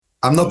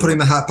I'm not putting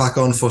the hat back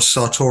on for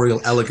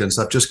sartorial elegance.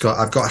 I've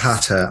got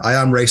hat hair. I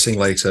am racing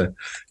later.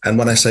 And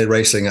when I say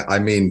racing, I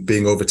mean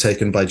being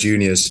overtaken by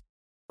juniors.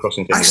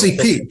 Actually,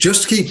 Pete,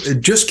 just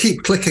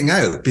keep clicking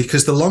out,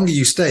 because the longer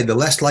you stay, the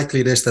less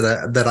likely it is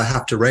that I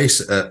have to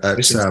race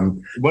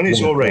when is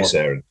your race,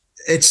 Aaron?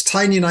 It's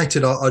Tyne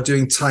United are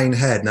doing Tyne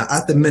Head. Now,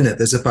 at the minute,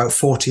 there's about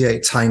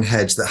 48 Tyne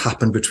Heads that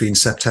happen between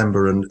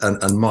September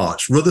and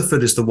March.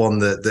 Rutherford is the one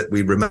that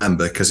we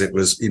remember, because it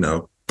was,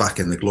 back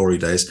in the glory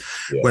days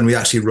when we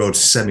actually rode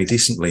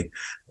semi-decently.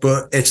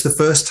 But it's the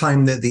first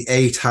time that the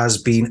 8 has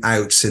been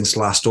out since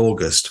last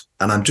August.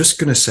 And I'm just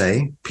going to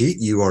say, Pete,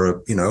 you are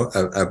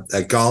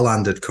a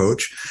Garlanded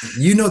coach.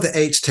 You know the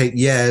 8s take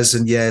years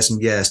and years and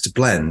years to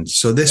blend.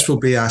 So this will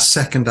be our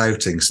second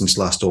outing since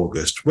last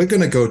August. We're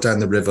going to go down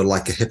the river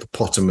like a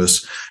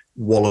hippopotamus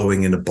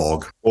wallowing in a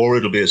bog. Or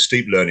it'll be a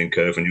steep learning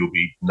curve and you'll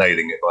be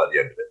nailing it by the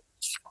end of it.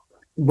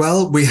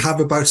 Well, we have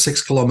about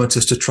 6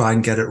 kilometers to try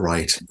and get it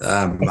right.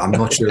 I'm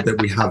not sure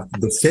that we have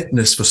the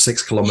fitness for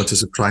 6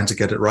 kilometers of trying to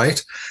get it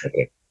right,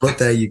 but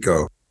there you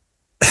go.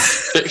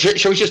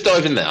 Shall we just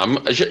dive in there?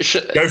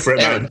 Go for it,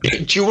 man.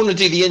 Do you want to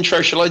do the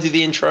intro? Shall I do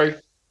the intro?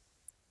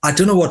 I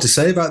don't know what to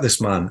say about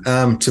this man,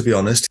 to be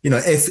honest.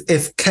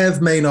 If Kev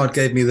Maynard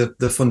gave me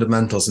the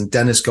fundamentals and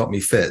Dennis got me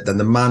fit, then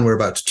the man we're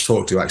about to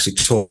talk to actually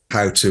taught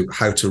how to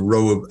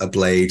row a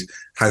blade,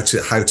 how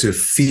to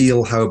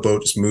feel how a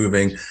boat is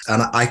moving.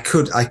 And I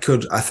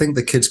think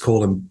the kids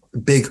call him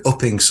big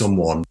upping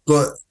someone,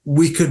 but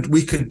we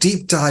could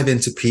deep dive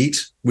into Pete.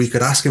 We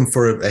could ask him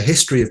for a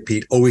history of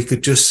Pete, or we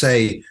could just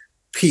say,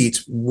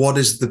 Pete, what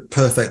is the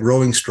perfect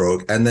rowing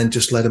stroke? And then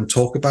just let him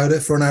talk about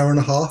it for an hour and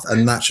a half.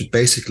 And that should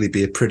basically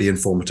be a pretty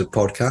informative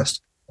podcast.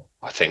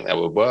 I think that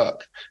would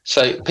work.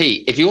 So,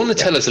 Pete, if you want to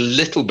tell us a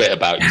little bit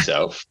about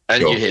yourself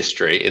and your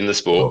history in the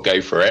sport,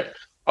 go for it.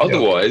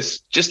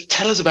 Otherwise, just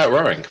tell us about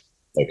rowing.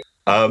 Okay.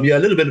 A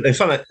little bit. In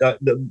fact,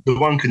 the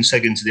one can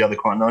seg into the other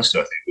quite nicely,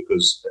 I think,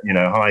 because,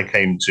 how I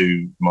came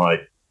to my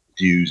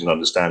views and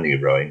understanding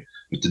of rowing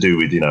was to do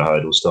with, how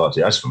it all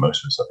started, as for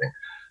most of us, I think.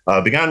 I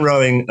began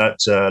rowing at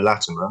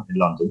Latimer in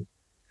London.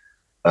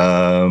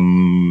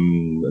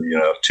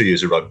 2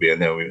 years of rugby, and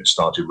then we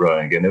started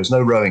rowing again. There was no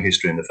rowing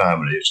history in the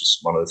family. It's just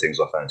one of the things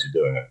I fancied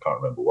doing. I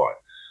can't remember why.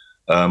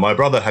 My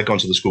brother had gone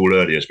to the school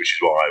earliest, which is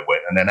why I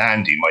went. And then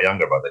Andy, my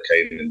younger brother,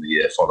 came in the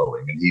year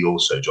following, and he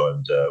also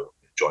joined the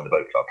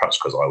boat club, perhaps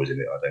because I was in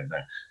it, I don't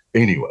know.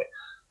 Anyway,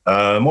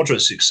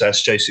 moderate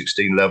success,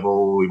 J16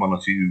 level. We won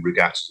a few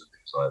regattas and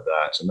things like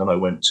that. And then I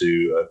went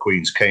to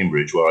Queen's,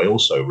 Cambridge, where I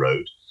also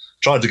rowed.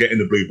 Tried to get in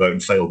the blue boat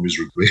and failed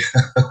miserably.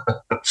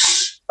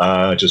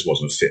 Just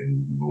wasn't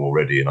fitting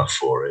already enough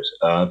for it.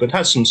 But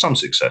had some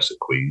success at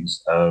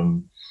Queen's.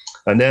 And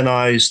then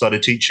I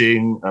started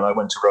teaching, and I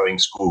went to rowing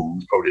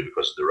schools, probably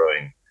because of the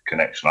rowing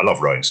connection. I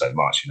love rowing so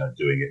much,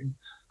 doing it. And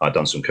I'd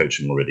done some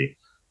coaching already.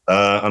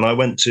 And I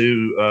went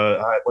to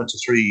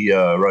 3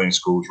 rowing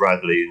schools: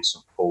 Radley and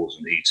St Paul's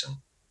and Eton.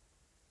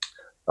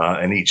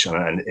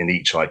 In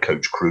each I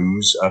coached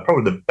crews.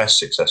 Probably the best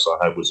success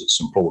I had was at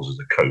St Paul's as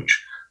a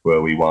coach,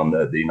 where we won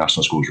the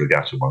National Schools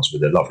Regatta once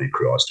with a lovely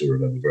crew I still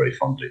remember very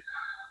fondly.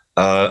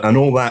 And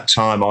all that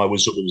time I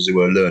was as it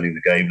were, learning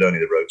the game, learning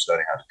the ropes,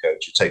 learning how to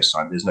coach. It takes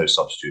time. There's no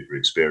substitute for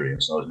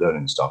experience. And I was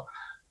learning stuff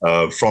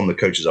from the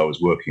coaches I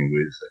was working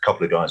with. A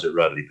couple of guys at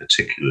Radley,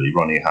 particularly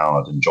Ronnie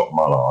Howard and Jock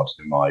Mullard,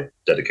 whom I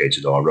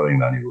dedicated our rowing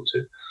manual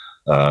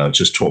to.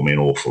 Just taught me an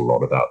awful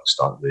lot about the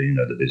stuff,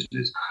 the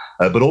business.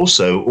 But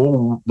also,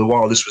 all the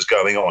while this was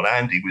going on,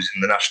 Andy was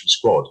in the national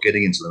squad,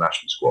 getting into the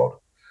national squad.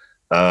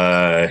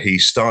 He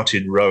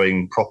started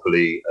rowing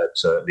properly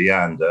at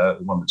Leander,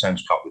 won the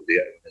Thames Cup with the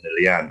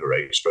Leander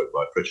race, stroke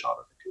by Pritchard,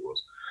 I think it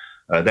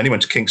was. Then he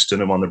went to Kingston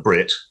and won the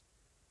Brit.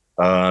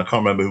 I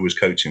can't remember who was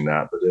coaching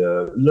that, but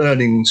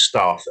learning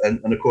stuff.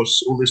 And of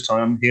course, all this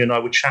time, he and I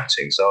were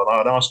chatting. So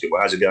I'd ask him,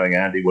 well, how's it going,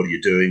 Andy? What are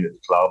you doing at the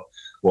club?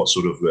 What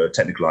sort of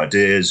technical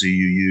ideas are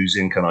you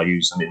using? Can I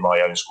use them in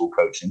my own school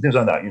coaching? Things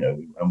like that,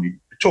 and we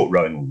talked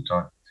rowing all the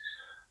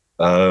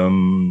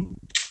time.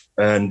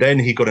 And then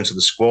he got into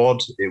the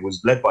squad. It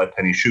was led by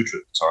Penny Shooter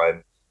at the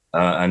time,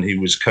 and he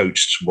was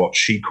coached what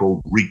she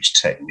called reach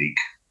technique.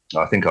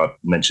 I think I've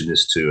mentioned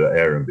this to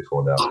Aaron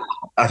before now.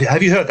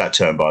 Have you heard that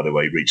term, by the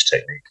way, reach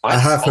technique? I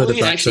have heard of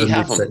that term,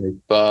 reach technique.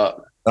 But...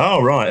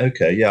 Oh, right,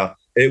 okay, yeah.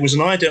 It was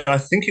an idea, I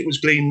think it was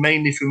gleaned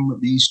mainly from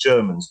the East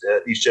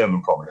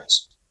German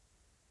prominence.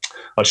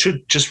 I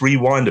should just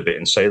rewind a bit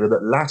and say that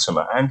at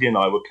Latimer, Andy and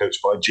I were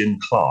coached by Jim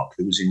Clark,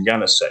 who was in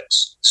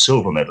Janicek's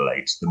silver medal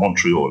 8, the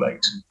Montreal 8.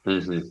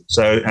 Mm-hmm.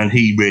 So, and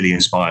he really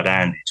inspired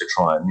Andy to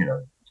try and,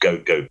 go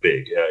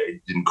big.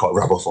 It didn't quite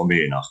rub off on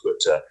me enough,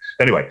 but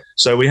anyway.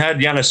 So we had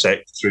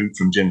Janicek through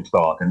from Jim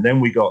Clark, and then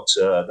we got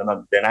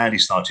then Andy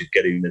started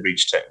getting the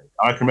reach technique.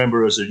 I can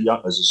remember as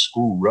a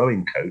school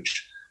rowing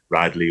coach,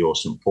 Radley or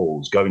St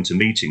Paul's, going to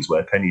meetings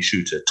where Penny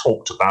Shooter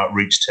talked about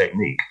reach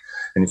technique.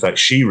 And in fact,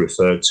 she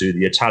referred to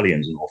the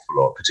Italians an awful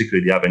lot,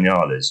 particularly the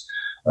Avignales.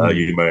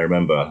 You may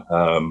remember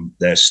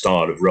their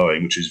style of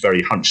rowing, which is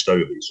very hunched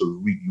over. You sort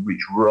of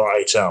reach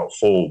right out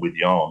forward with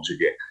the arms, you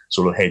get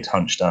sort of head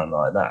hunched down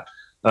like that.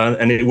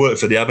 and it worked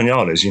for the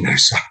Abananas,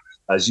 So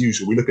as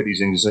usual, we look at these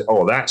things and say,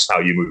 "Oh, that's how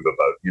you move a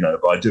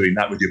boat," by doing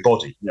that with your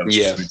body. Which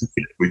is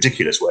a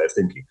ridiculous way of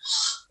thinking.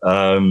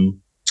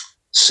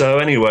 So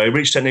anyway,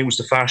 Reach technique was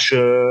the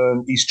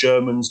fashion. East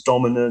Germans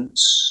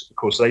dominance. Of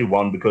course, they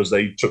won because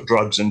they took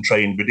drugs and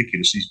trained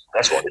ridiculously.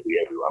 That's why they beat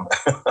everyone.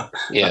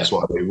 That's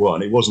why they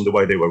won. It wasn't the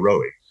way they were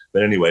rowing.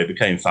 But anyway, it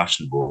became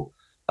fashionable.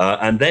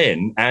 And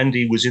then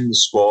Andy was in the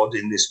squad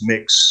in this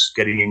mix,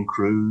 getting in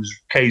crews,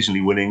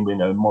 occasionally winning,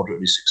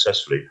 moderately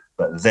successfully.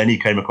 But then he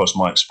came across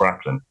Mike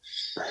Spracklen,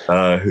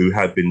 who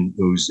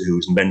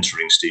was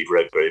mentoring Steve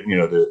Redgrave.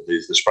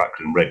 The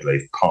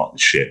Spracklen-Redgrave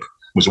partnership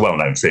was a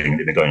well-known thing, and it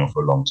had been going on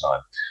for a long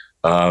time.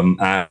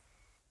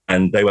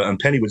 And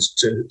Penny was,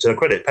 to her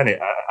credit,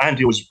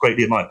 Andy always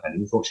greatly admired Penny.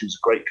 We thought she was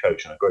a great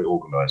coach and a great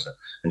organizer,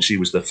 and she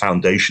was the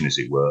foundation, as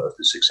it were, of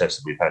the success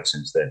that we've had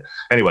since then.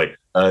 Anyway,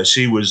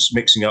 she was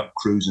mixing up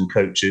crews and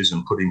coaches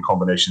and putting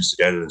combinations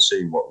together and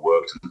seeing what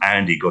worked. And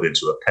Andy got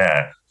into a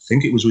pair. I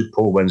think it was with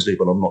Paul Wensley,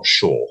 but I'm not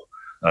sure.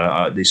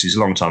 This is a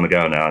long time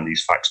ago now, and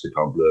these facts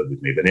become blurred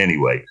with me. But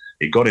anyway,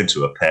 it got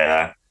into a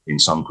pair in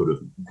some kind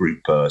of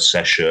group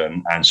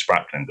session, and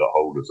Spracklen got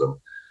hold of them.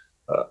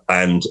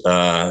 And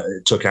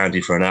took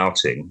Andy for an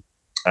outing.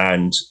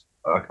 And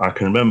I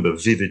can remember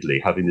vividly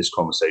having this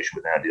conversation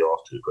with Andy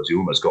after, because he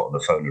almost got on the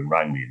phone and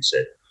rang me and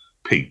said,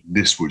 "Pete,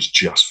 this was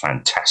just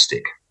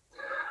fantastic."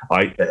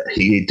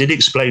 He did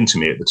explain to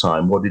me at the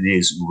time what it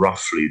is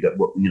roughly that,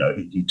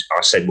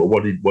 I said, "Well,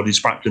 what did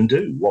Spracklen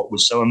do? What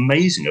was so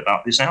amazing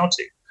about this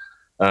outing?"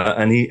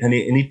 And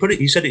he put it.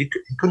 He said he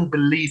couldn't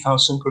believe how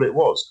simple it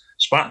was.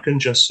 Spracklen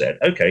just said,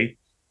 "Okay,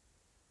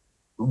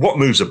 what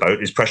moves a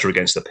boat is pressure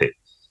against the pin.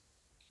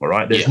 All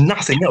right, there's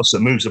nothing else that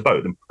moves a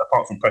boat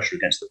apart from pressure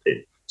against the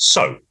pin.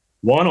 So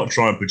why not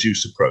try and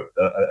produce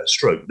a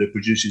stroke that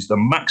produces the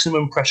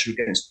maximum pressure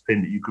against the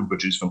pin that you can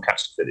produce from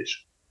catch to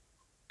finish?"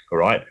 All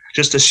right,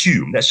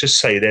 let's just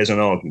say there's an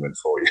argument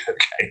for you.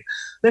 Okay,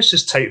 let's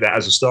just take that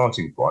as a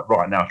starting point.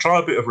 Right, now try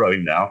a bit of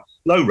rowing now.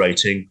 Low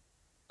rating,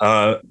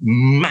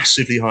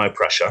 massively high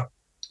pressure.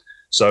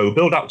 So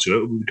build up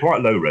to it with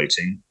quite low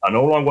rating. And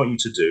all I want you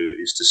to do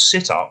is to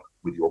sit up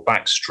with your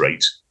back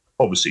straight,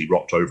 obviously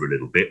rocked over a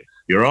little bit,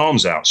 your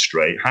arms out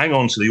straight, hang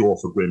on to the oar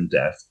for grim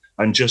death,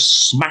 and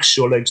just smash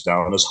your legs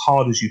down as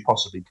hard as you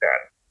possibly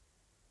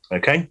can.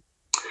 Okay?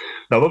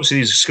 Now, obviously,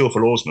 these are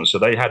skillful oarsmen, so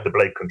they had the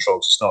blade control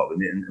to start with.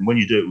 And when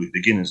you do it with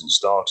beginners and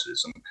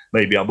starters, and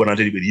maybe when I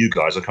did it with you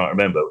guys, I can't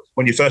remember,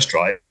 when you first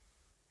try it,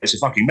 it's a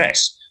fucking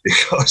mess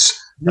because...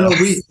 No,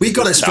 we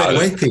got it straight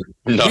away, Pete.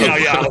 No.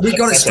 We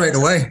got it straight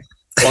away.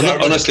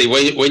 Honestly,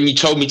 when you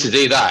told me to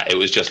do that, it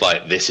was just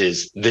like, this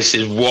is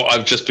what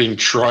I've just been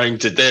trying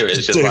to do.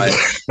 It's just like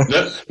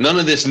none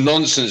of this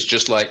nonsense.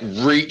 Just like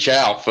reach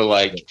out for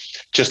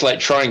just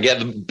try and get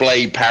the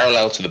blade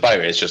parallel to the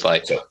boat. It's just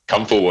like,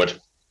 come forward,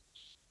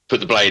 put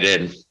the blade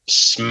in,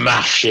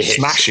 smash it.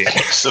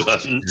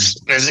 Excellent.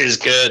 This is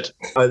good.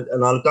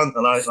 And I've done,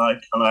 and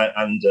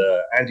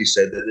Andy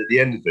said that at the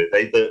end of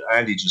it,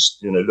 Andy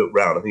just looked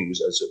round. I think it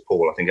was at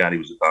Paul. I think Andy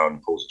was at Bow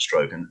and Paul's at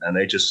Stroke, and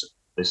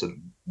they said,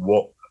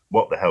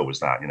 what the hell was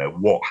that?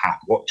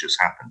 What just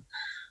happened?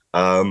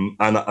 And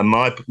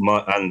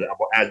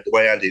the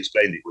way Andy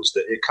explained it was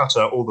that it cut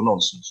out all the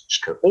nonsense.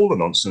 Just cut all the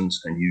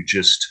nonsense, and you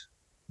just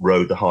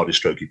rode the hardest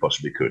stroke you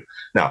possibly could.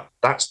 Now,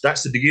 that's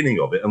the beginning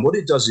of it. And what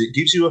it does, it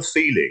gives you a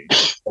feeling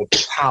of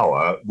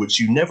power which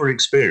you never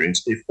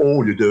experience if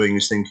all you're doing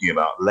is thinking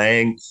about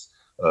length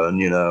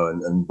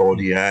and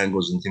body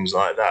angles and things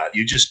like that.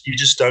 You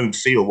just don't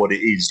feel what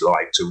it is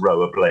like to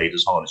row a blade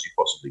as hard as you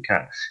possibly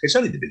can. It's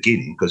only the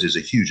beginning, because there's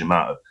a huge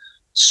amount of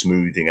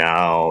smoothing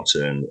out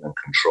and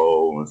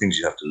control and things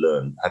you have to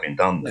learn having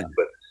done that.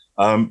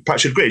 But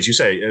perhaps you'd agree, as you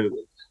say,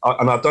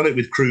 and I've done it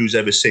with crews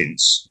ever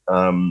since,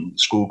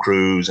 school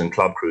crews and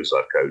club crews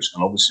I've coached.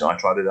 And obviously I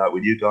tried it out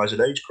with you guys at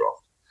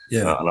Agecraft.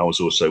 Yeah. And I was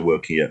also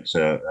working at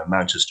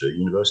Manchester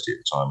University at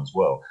the time as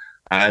well.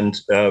 And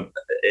the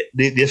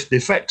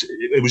effect,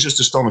 it was just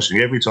astonishing.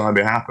 Every time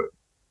it happened,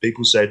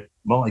 people said,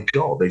 "My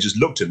God," they just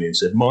looked at me and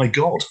said, "My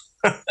God,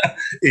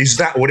 is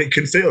that what it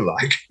can feel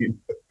like?"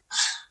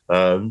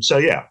 So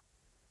yeah,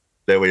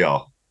 there we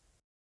are.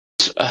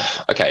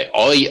 Okay,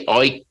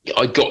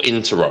 I got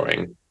into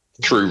rowing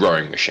through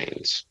rowing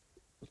machines.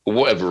 For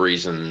whatever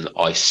reason,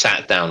 I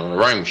sat down on a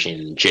rowing machine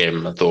in the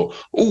gym and thought,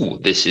 "Oh,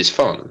 this is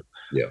fun."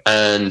 Yeah.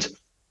 And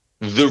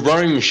the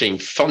rowing machine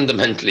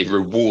fundamentally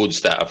rewards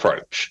that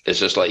approach. It's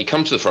just like you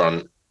come to the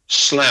front,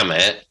 slam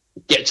it,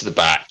 get to the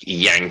back,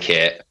 yank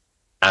it,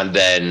 and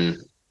then,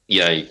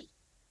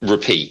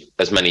 repeat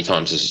as many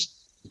times as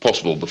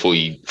possible before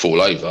you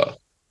fall over.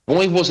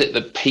 Why was it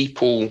that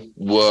people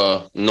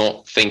were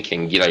not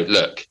thinking,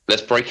 look,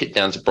 let's break it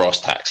down to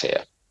brass tacks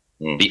here.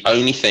 The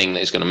only thing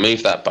that is going to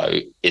move that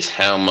boat is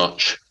how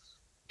much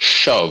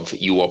shove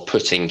you are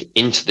putting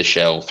into the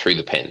shell through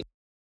the pin.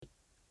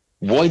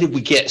 Why did we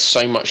get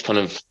so much kind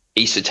of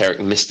esoteric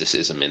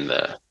mysticism in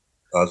there?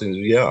 I think,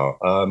 yeah.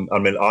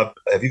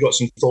 Have you got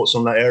some thoughts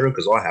on that area?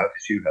 Because I have,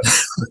 if you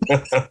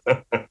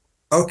have.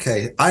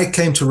 Okay. I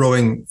came to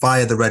rowing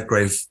via the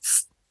Redgrave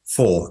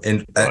for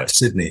at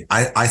Sydney.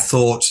 I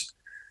thought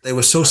they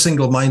were so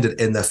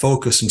single-minded in their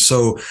focus, and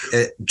so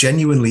it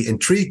genuinely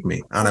intrigued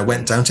me. And I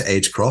went down to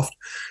Agecroft,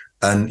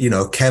 and,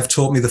 Kev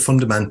taught me the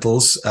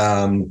fundamentals.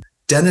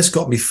 Dennis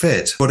got me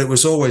fit, but it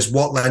was always,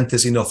 what length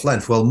is enough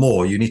length? Well,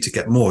 more. You need to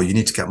get more. You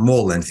need to get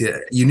more length.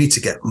 You need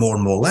to get more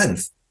and more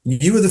length.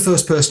 You were the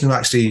first person who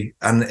actually,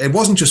 and it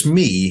wasn't just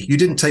me. You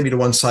didn't take me to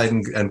one side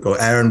and go,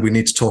 Aaron, we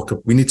need to talk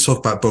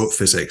about boat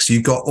physics.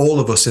 You got all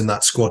of us in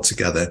that squad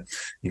together.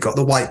 You got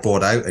the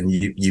whiteboard out, and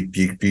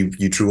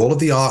you drew all of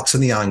the arcs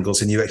and the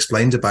angles, and you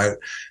explained about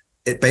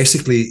it.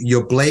 Basically,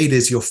 your blade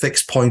is your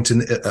fixed point in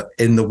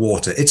the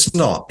water. It's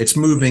not. It's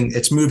moving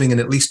in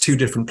at least two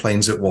different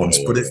planes at once,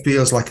 but it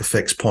feels like a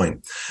fixed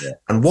point. Yeah.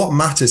 And what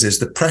matters is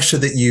the pressure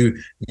that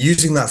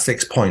using that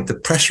fixed point, the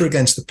pressure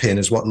against the pin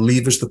is what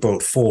levers the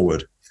boat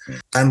forward.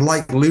 And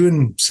like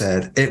Lewin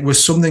said, it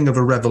was something of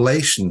a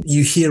revelation.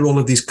 You hear all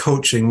of these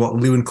coaching, what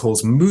Lewin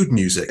calls mood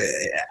music,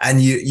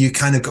 and you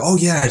kind of go, oh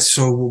yeah,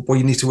 so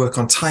you need to work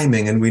on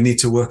timing, and we need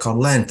to work on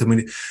length,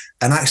 and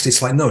actually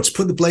it's like, no, just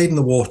put the blade in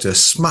the water,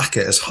 smack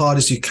it as hard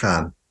as you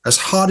can,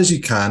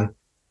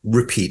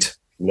 repeat.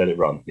 Let it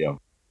run, yeah.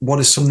 What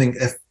is something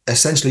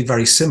essentially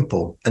very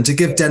simple. And to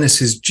give Dennis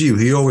his due,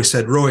 he always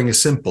said rowing is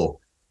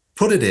simple.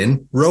 Put it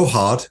in, row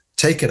hard,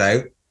 take it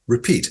out,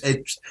 repeat.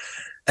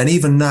 And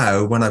even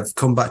now, when I've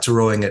come back to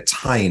rowing at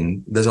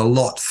Tyne, there's a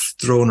lot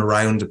thrown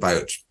around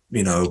about,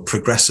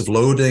 progressive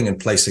loading and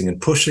placing and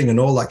pushing and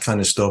all that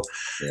kind of stuff.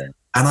 Yeah.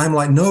 And I'm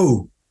like,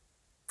 no,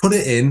 put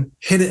it in,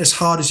 hit it as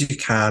hard as you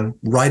can,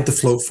 ride the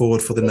float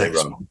forward for the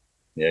next one.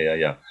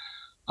 Yeah.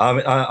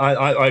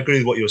 I agree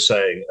with what you're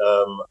saying.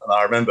 And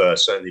I remember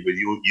certainly with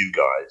you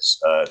guys,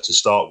 to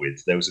start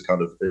with, there was a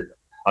kind of,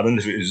 I don't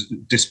know if it was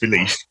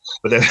disbelief,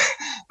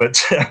 but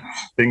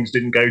things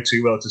didn't go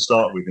too well to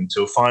start with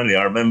until finally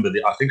I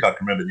think I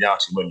can remember the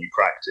outing when you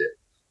cracked it.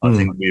 I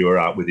think we were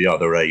out with the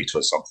other 8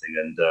 or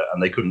something,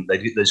 and they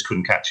just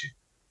couldn't catch you.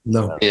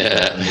 No.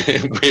 Yeah,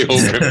 we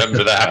all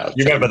remember that.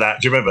 You remember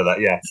that? Do you remember that?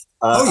 Yeah.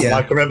 Yeah.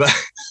 I can remember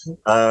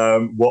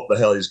what the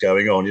hell is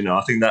going on.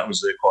 I think that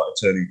was quite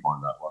a turning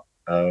point, that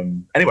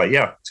one. Anyway,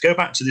 yeah, to go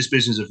back to this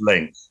business of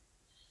length,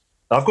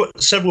 I've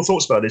got several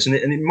thoughts about this, and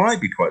it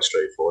might be quite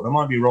straightforward. I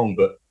might be wrong,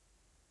 but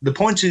the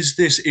point is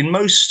this. In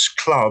most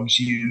clubs,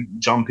 you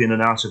jump in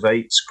and out of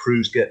 8s,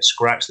 crews get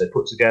scratched, they're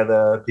put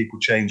together, people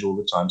change all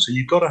the time. So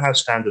you've got to have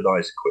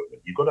standardized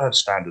equipment. You've got to have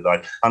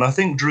standardized. And I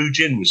think Drew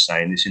Ginn was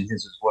saying this in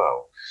his as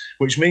well,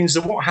 which means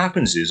that what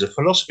happens is a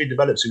philosophy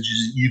develops, which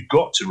is you've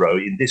got to row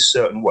in this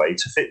certain way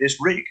to fit this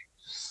rig.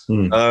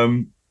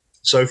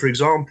 So, for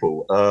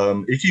example,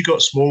 if you've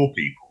got small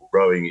people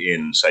rowing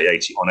in, say,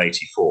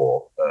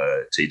 84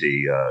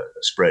 TD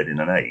spread in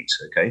an 8,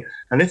 okay?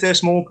 And if they're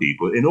small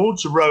people, in order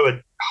to row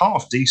a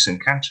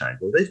half-decent catch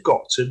angle, they've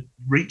got to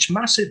reach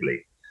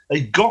massively.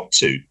 They've got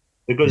to,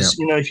 because,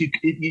 if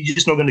you're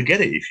just not going to get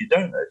it if you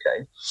don't,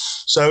 okay?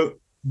 So,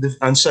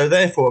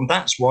 therefore, and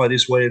that's why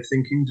this way of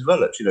thinking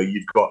developed.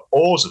 You've got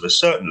oars of a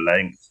certain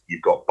length,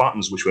 you've got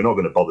buttons, which we're not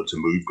going to bother to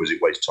move because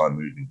it wastes time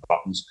moving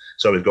buttons.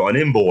 So we've got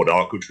an inboard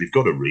arc, which we've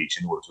got to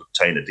reach in order to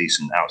obtain a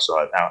decent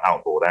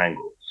outboard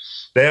angle.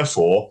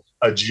 Therefore,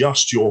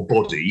 adjust your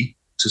body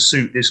to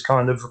suit this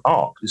kind of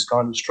arc, this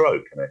kind of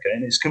stroke, okay?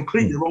 And it's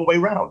completely the wrong way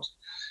round.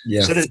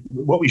 Yeah. So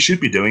what we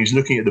should be doing is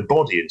looking at the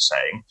body and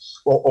saying,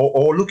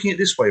 or looking at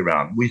this way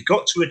round, we've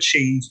got to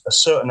achieve a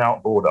certain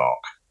outboard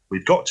arc.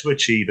 We've got to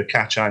achieve a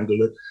catch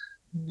angle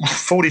at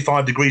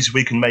 45 degrees if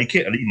we can make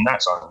it, and even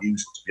that's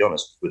unusual, to be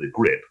honest, with a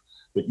grip.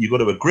 But you've got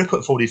to have a grip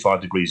at 45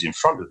 degrees in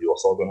front of the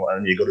orthogonal,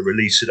 and you've got to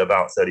release it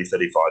about 30,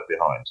 35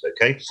 behind,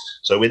 okay?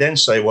 So we then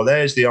say, well,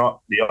 there's the arc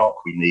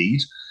we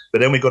need, but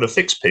then we've got a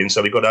fixed pin,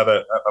 so we've got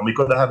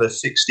to have a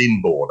fixed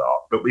inboard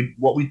arc. But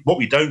what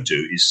we don't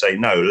do is say,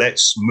 no,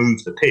 let's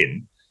move the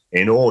pin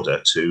in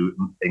order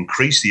to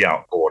increase the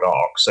outboard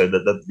arc so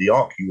that the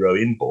arc you row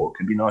inboard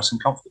can be nice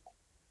and comfortable.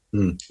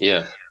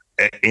 Yeah.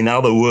 In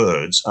other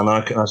words,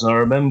 as I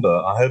remember,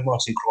 I heard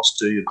Martin Cross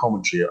do a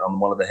commentary on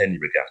one of the Henley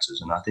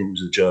regattas, and I think it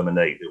was a German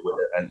 8,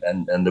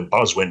 and the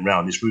buzz went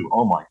round this room.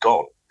 Oh my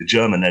God, the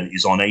German 8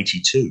 is on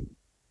 82.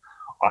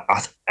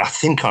 I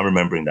think I'm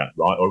remembering that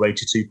right, or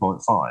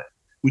 82.5,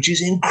 which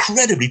is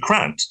incredibly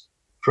cramped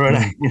for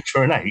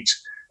an 8.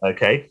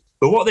 Okay,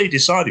 but what they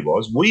decided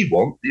was, we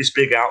want this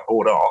big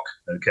outboard arc,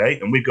 okay,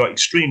 and we've got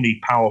extremely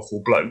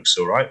powerful blokes,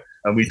 all right,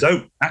 and we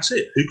don't. That's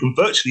it. Who can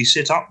virtually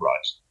sit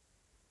upright.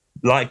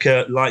 Like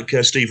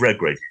Steve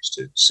Redgrave used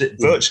to sit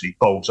virtually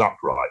bolt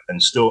upright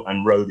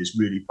and row this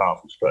really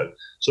powerful stroke.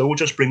 So we'll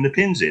just bring the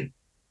pins in.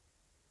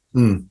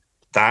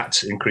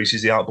 That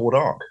increases the outboard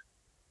arc.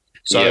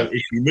 So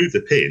if you move the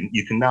pin,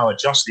 you can now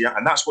adjust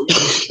and that's what you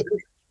need to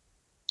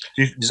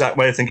do. Does that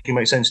way of thinking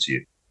make sense to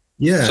you?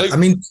 Yeah. So,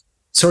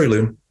 sorry,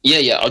 Loon.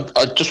 Yeah.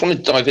 I just want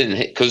to dive in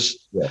here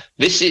because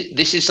this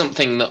is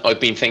something that I've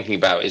been thinking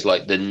about, is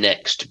like the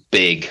next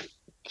big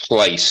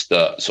place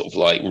that sort of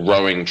like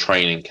rowing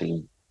training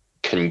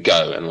can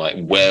go, and like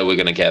where we're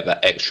going to get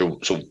that extra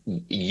sort of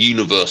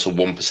universal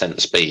 1%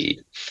 speed,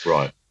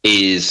 right,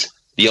 is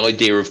the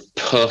idea of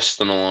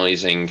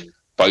personalizing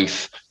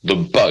both the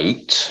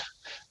boat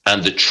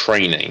and the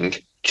training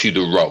to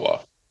the rower.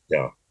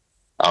 Yeah.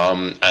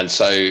 And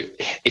so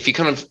if you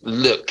kind of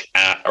look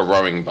at a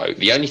rowing boat,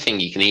 the only thing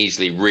you can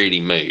easily really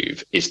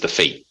move is the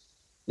feet.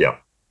 Yeah.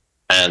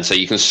 And so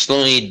you can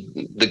slide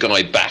the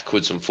guy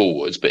backwards and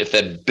forwards, but if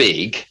they're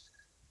big,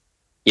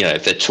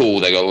 if they're tall,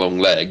 they got long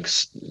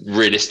legs,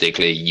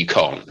 realistically, you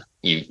can't.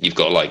 You've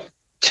got like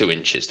 2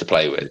 inches to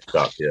play with.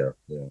 Yeah.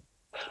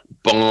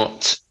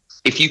 But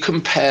if you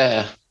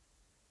compare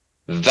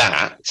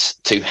that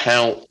to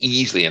how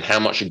easily and how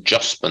much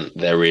adjustment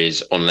there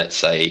is on, let's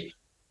say,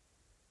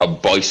 a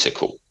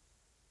bicycle,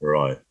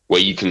 right, where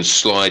you can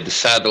slide the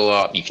saddle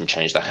up, you can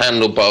change the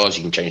handlebars,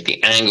 you can change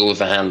the angle of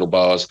the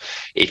handlebars.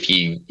 If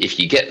you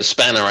get the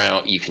spanner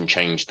out, you can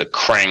change the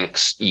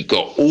cranks. You've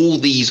got all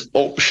these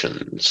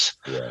options.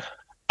 Yeah.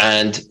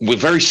 And we're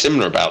very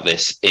similar about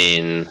this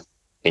in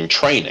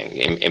training,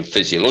 in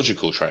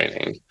physiological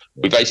training.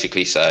 We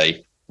basically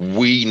say,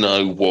 we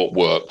know what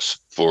works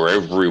for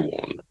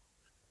everyone.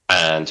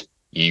 And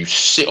you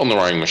sit on the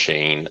rowing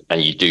machine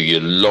and you do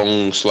your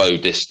long, slow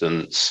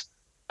distance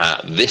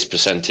at this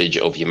percentage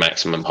of your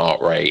maximum heart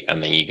rate,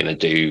 and then you're going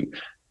to do,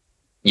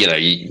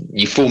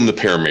 you form the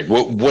pyramid,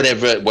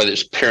 whatever, whether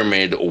it's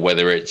pyramid or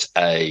whether it's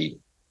a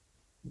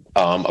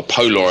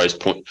polarized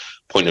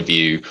point of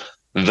view,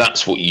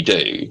 that's what you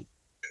do.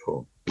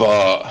 Cool.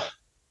 But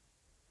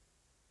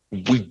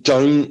I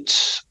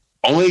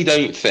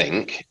don't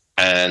think,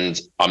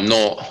 and I'm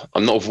not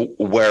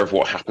aware of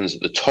what happens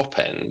at the top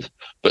end,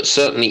 but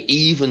certainly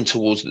even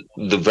towards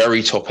the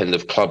very top end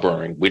of club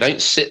rowing, we don't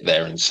sit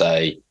there and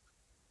say,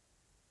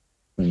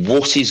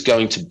 what is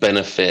going to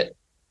benefit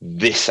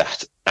this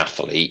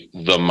athlete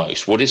the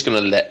most? What is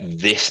going to let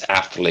this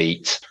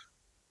athlete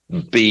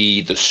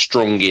be the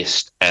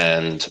strongest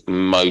and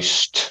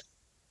most,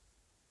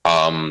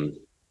 the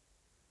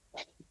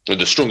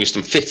strongest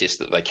and fittest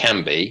that they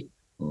can be?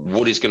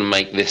 What is going to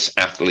make this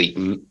athlete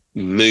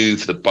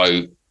move the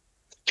boat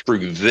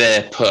through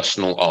their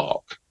personal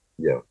arc?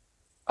 Yeah.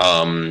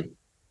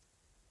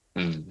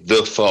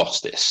 The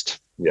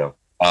fastest. Yeah.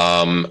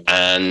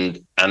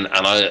 And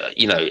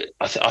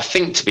I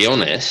think, to be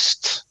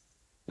honest,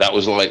 that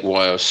was like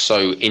why I was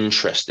so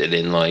interested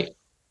in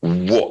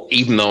what,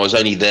 even though I was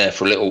only there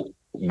for a little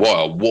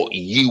while, what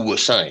you were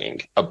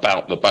saying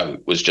about the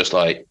boat was just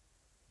like,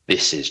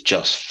 this is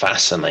just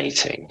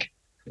fascinating.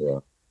 Yeah.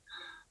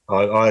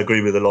 I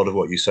agree with a lot of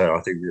what you say.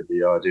 I think that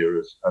the idea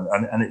of,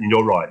 and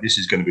you're right, this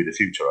is going to be the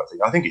future,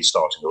 I think it's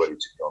starting already,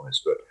 to be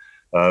honest, but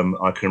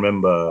I can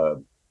remember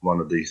one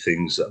of the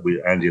things that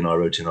Andy and I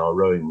wrote in our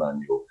rowing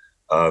manual.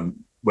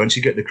 Once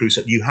you get the crew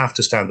set, you have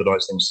to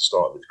standardize things to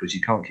start with, because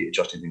you can't keep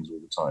adjusting things all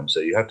the time.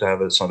 So you have to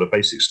have a sort of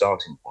basic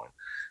starting point.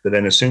 But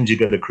then as soon as you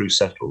get a crew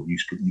settled, you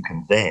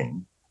can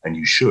then, and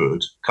you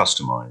should,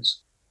 customize.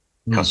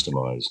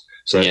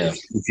 So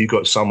if you've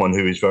got someone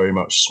who is very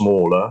much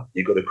smaller,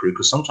 you've got a crew,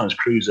 because sometimes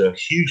crews are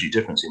hugely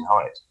different in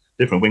height,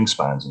 different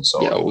wingspans and so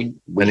on.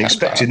 And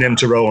expecting them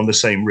to row on the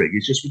same rig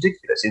is just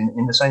ridiculous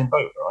in the same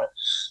boat, right?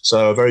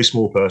 So a very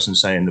small person,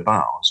 say in the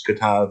bows, could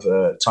have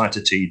a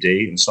tighter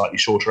TD and slightly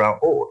shorter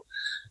outboard.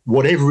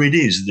 Whatever it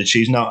is that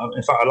she's now.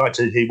 In fact, I'd like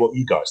to hear what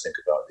you guys think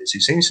about this.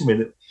 It seems to me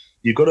that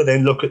you've got to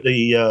then look at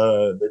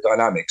the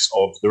dynamics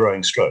of the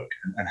rowing stroke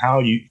and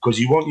how because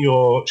you want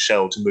your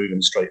shell to move in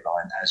a straight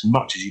line as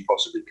much as you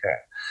possibly can.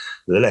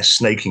 The less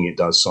snaking it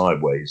does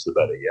sideways, the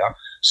better. Yeah.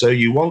 So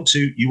you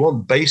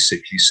want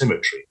basically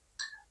symmetry,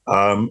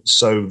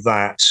 so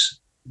that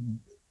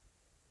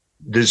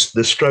there's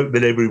the stroke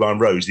that everyone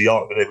rows, the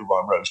arc that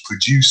everyone rows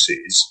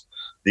produces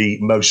the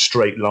most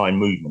straight line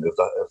movement of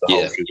the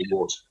hull through the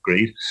water.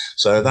 Agreed?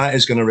 So that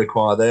is going to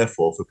require,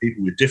 therefore, for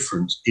people with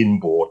different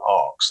inboard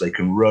arcs, they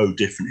can row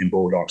different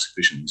inboard arcs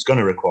efficiently. It's going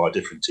to require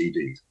different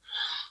TDs.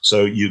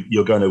 So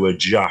you're going to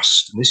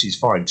adjust, and this is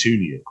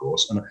fine-tuning, of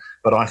course,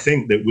 but I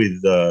think that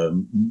with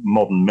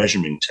modern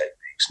measuring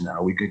techniques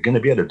now, we're going to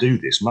be able to do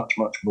this much,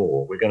 much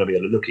more. We're going to be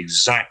able to look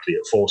exactly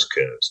at force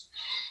curves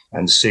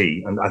and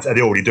see, and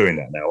they're already doing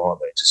that now, aren't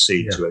they, to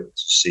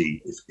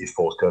see if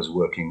force curves are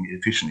working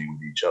efficiently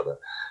with each other,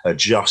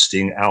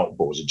 adjusting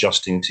outboards,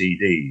 adjusting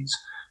TDs,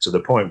 to the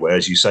point where,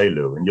 as you say,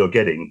 Llewellyn, you're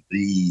getting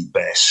the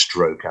best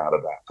stroke out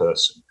of that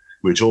person,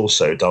 which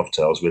also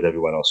dovetails with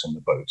everyone else in the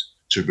boat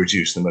to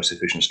produce the most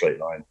efficient straight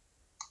line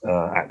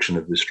action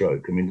of the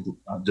stroke. I mean,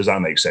 does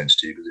that make sense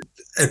to you?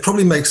 It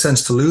probably makes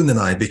sense to Llewellyn and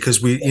I,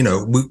 because we've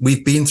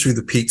been through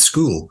the Pete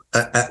school.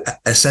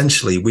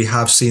 Essentially, we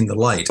have seen the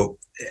light.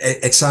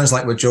 It sounds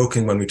like we're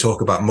joking when we talk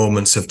about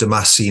moments of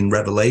Damascene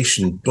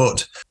revelation,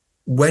 but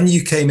when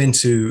you came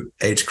into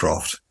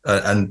Agecroft,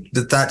 and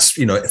that's,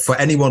 for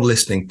anyone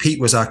listening, Pete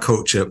was our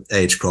coach at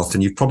Agecroft,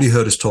 and you've probably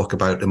heard us talk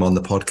about him on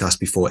the podcast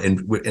before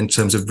in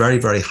terms of very,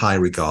 very high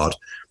regard.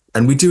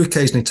 And we do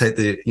occasionally take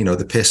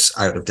the piss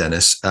out of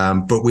Dennis,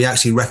 but we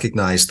actually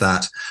recognize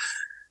that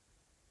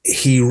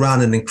he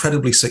ran an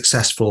incredibly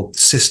successful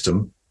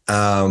system.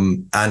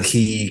 And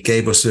he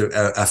gave us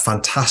a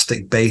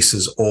fantastic base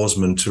as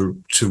oarsman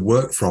to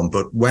work from.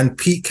 But when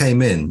Pete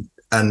came in,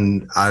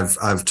 and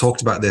I've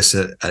talked about this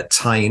at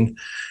Tyne,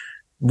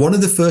 one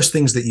of the first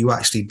things that you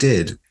actually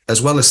did,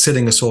 as well as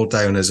sitting us all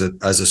down as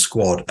a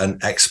squad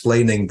and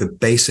explaining the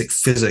basic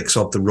physics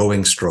of the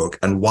rowing stroke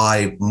and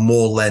why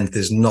more length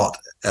is not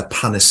a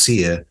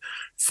panacea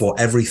for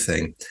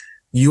everything,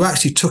 you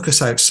actually took us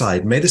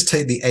outside, made us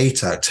take the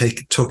 8 out,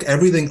 took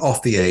everything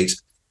off the 8,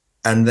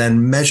 and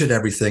then measured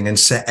everything and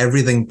set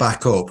everything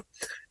back up.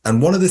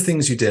 And one of the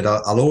things you did,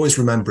 I'll always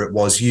remember it,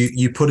 was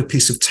you put a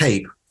piece of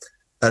tape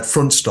at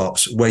front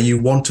stops where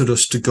you wanted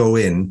us to go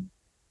in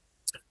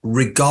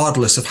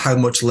regardless of how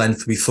much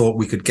length we thought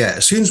we could get.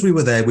 As soon as we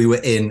were there, we were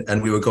in,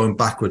 and we were going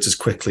backwards as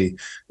quickly.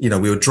 We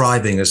were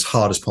driving as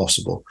hard as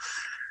possible.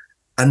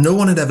 And no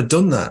one had ever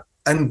done that.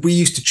 And we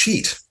used to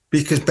cheat,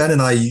 because Ben and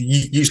I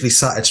usually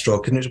sat at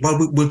stroke, and it was,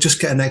 well, we'll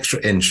just get an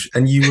extra inch.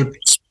 And you would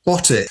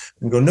spot it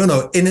and go,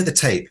 no, in at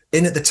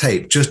the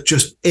tape,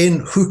 just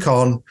in, hook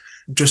on,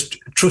 just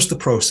trust the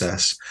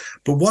process.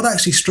 But what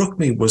actually struck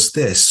me was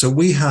this. So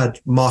we had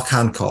Mark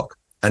Hancock,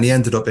 and he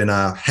ended up in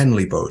our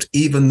Henley boat,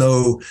 even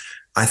though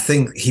I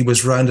think he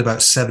was round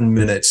about 7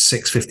 minutes,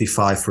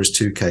 6:55 for his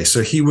 2K.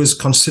 So he was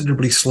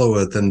considerably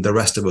slower than the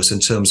rest of us in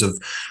terms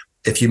of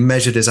if you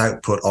measured his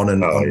output on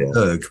an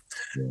erg.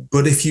 Yeah.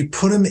 But if you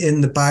put him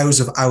in the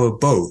bows of our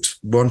boat,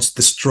 once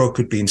the stroke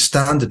had been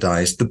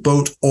standardized, the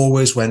boat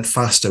always went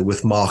faster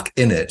with Mark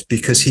in it,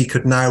 because he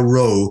could now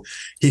row.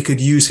 He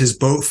could use his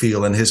boat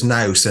feel and his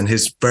nous and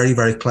his very,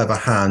 very clever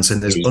hands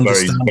and his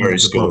understanding very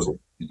of the skillful. boat.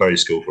 Very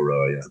skillful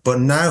rower, yeah. But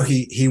now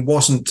he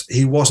wasn't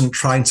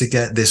trying to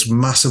get this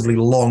massively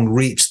long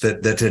reach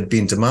that had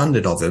been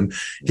demanded of him.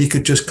 He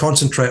could just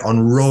concentrate on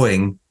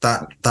rowing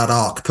that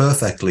arc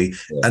perfectly,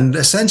 and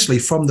essentially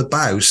from the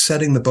bows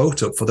setting the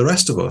boat up for the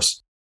rest of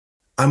us.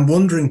 I'm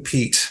wondering,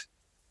 Pete,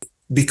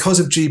 because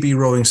of GB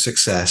rowing's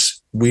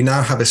success, we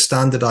now have a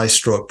standardized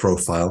stroke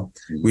profile.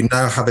 We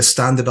now have a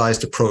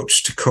standardized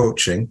approach to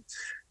coaching.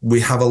 We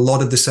have a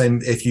lot of the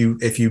same. If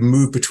you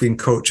move between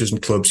coaches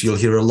and clubs, you'll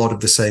hear a lot of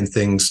the same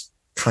things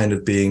kind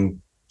of being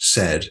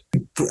said.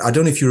 I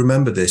don't know if you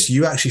remember this.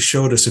 You actually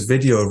showed us a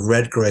video of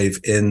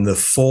Redgrave in the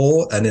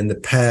 4 and in the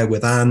pair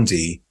with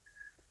Andy,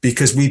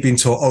 because we've been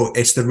taught,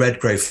 it's the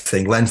Redgrave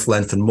thing, length,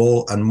 and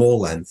more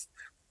length.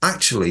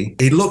 Actually,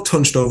 he looked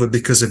hunched over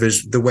because of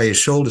the way his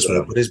shoulders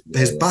were, but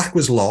his back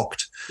was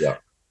locked. Yeah.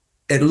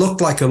 It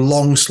looked like a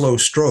long, slow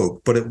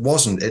stroke, but it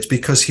wasn't. It's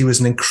because he was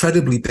an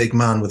incredibly big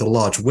man with a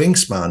large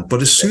wingspan.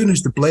 But as soon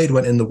as the blade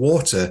went in the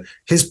water,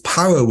 his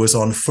power was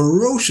on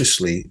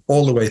ferociously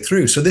all the way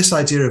through. So this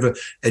idea of a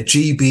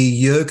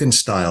GB Jurgen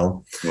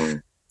style,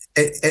 and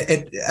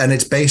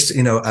it's based,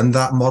 and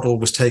that model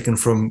was taken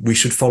from, we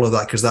should follow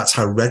that because that's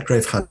how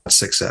Redgrave had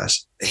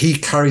success. He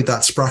carried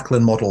that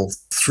Spracklin model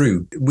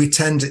through. We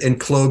tend in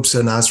clubs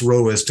and as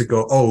rowers to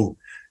go,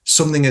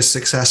 something is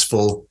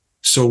successful,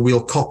 so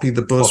we'll copy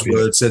the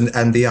buzzwords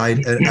and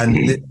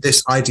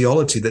this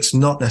ideology that's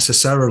not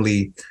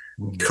necessarily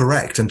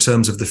correct in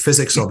terms of the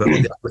physics of it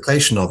or the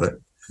application of it.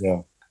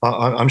 Yeah,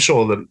 I'm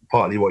sure that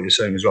partly what you're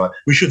saying is right.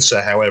 We should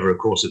say, however, of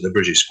course, that the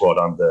British squad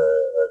under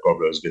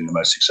Grobler has been the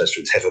most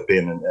successful it's ever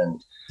been. And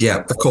yeah,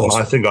 of course.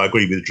 I think I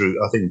agree with Drew.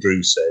 I think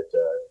Drew said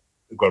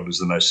Grobler's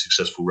the most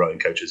successful rowing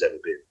coach has ever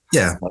been.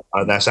 Yeah.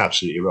 And that's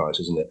absolutely right,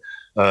 isn't it?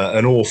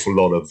 An awful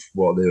lot of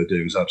what they were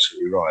doing is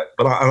absolutely right.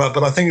 But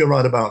I think you're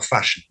right about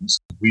fashions.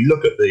 We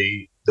look at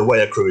the way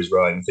a crew is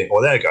rowing and think,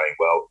 they're going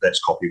well,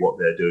 let's copy what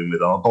they're doing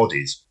with our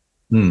bodies.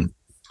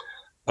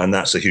 And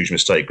that's a huge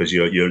mistake, because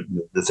you're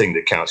the thing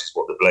that counts is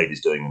what the blade is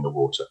doing in the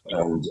water.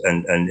 And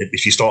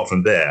if you start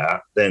from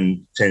there,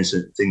 then things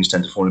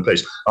tend to fall in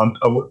place.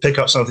 I would pick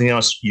up something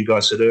else you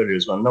guys said earlier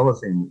as well. Another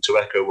thing to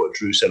echo what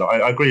Drew said.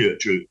 I agree with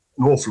Drew.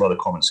 An awful lot of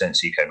common sense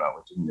he came out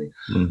with, didn't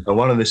he? And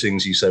one of the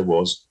things he said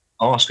was,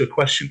 ask a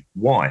question.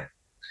 Why?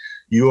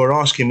 You are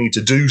asking me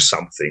to do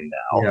something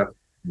now. Yeah.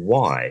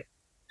 Why?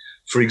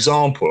 For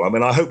example,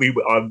 I hope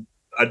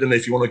I don't know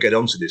if you want to get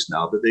onto this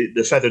now, but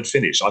the feathered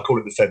finish, I call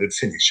it the feathered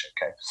finish,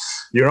 okay?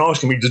 You're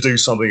asking me to do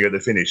something at the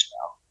finish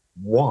now.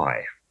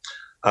 Why?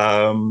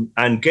 And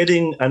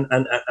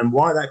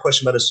why that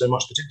question matters so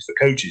much, particularly for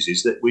coaches,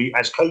 is that we,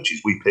 as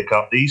coaches, we pick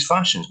up these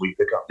fashions, we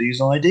pick up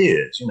these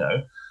ideas,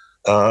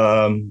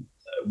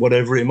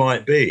 whatever it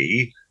might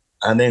be,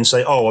 and then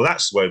say,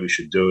 that's the way we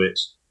should do it.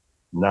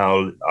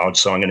 Now,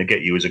 so I'm going to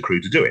get you as a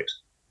crew to do it.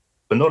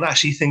 But not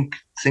actually think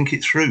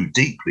it through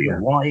deeply. Yeah.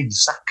 Why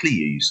exactly are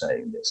you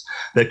saying this?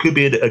 There could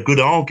be a good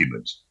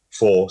argument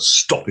for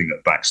stopping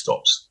at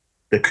backstops.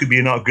 There could be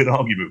a good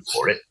argument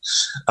for it.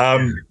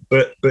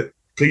 But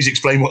please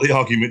explain what the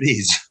argument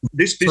is.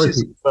 This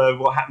business of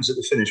what happens at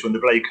the finish when the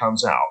blade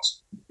comes out,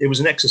 it was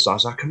an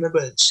exercise. I can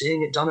remember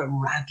seeing it done at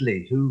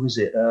Radley. Who was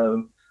it? I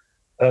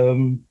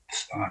can't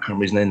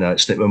remember his name now. It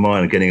slipped my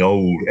mind. I'm getting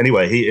old.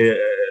 Anyway, he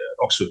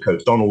Oxford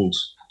coach Donald.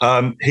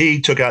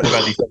 He took out the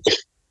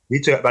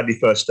Radley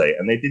first day,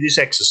 and they did this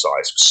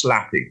exercise,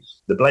 slapping.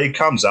 The blade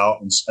comes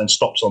out and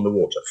stops on the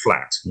water,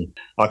 flat.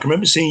 I can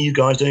remember seeing you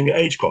guys doing it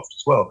at Agecroft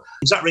as well.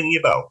 Is that ringing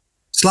a bell?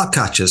 Slap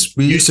catches.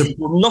 We used to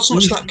not so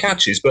much slap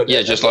catches, but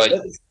just like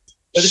at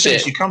the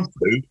finish, you come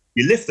through,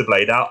 you lift the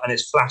blade out, and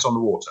it's flat on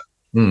the water.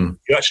 Mm.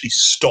 You actually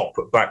stop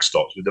at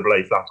backstops with the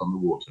blade flat on the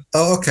water.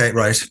 Oh, okay,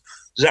 right.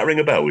 Does that ring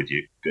a bell with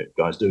you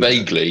guys? Do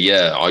Vaguely,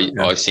 yeah.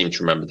 I seem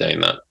to remember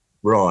doing that.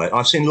 Right.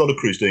 I've seen a lot of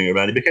crews doing it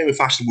around. It became a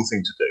fashionable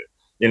thing to do,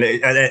 you know,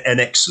 an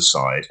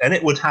exercise, and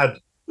there would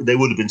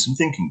have been some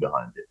thinking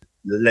behind it.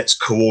 Let's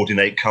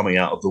coordinate coming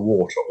out of the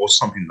water or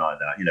something like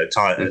that, you know,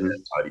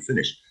 tidy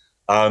finish.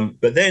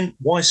 But then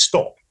why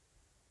stop?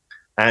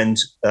 And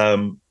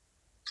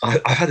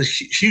I've had a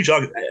huge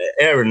argument.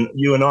 Aaron,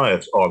 you and I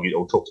have argued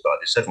or talked about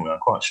this, haven't we? I'm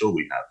quite sure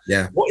we have.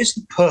 Yeah. What is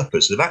the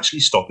purpose of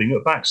actually stopping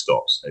at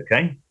backstops?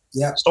 Okay.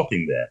 Yeah.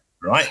 Stopping there,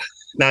 right?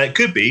 Now, it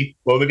could be,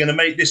 well, we're going to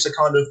make this a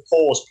kind of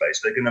pause place.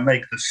 They're going to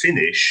make the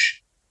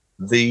finish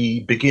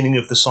the beginning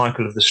of the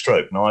cycle of the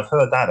stroke. Now, I've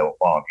heard that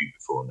argued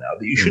before now,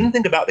 that you shouldn't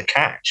think about the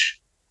catch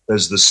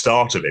as the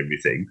start of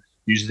everything.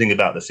 You should think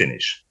about the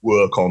finish.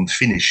 Work on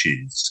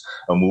finishes.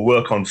 And we'll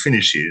work on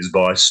finishes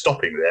by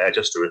stopping there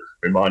just to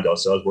remind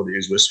ourselves what it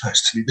is we're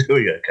supposed to be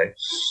doing, okay?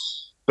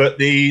 But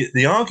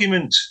the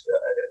argument...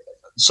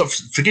 So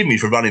forgive me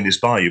for running this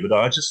by you, but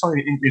I just find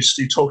it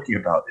interesting talking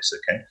about this,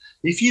 okay?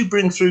 If you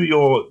bring through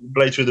your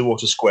blade through the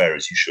water square,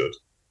 as you should,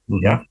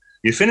 yeah,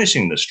 you're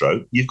finishing the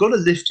stroke, you've got to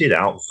lift it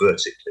out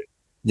vertically.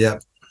 Yeah.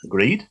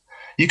 Agreed?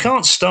 You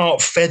can't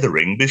start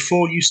feathering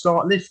before you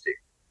start lifting.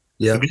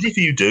 Yeah. Because if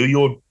you do,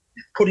 you're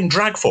putting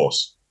drag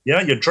force.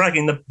 Yeah, you're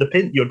dragging the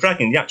pin, you're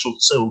dragging the actual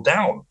sill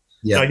down.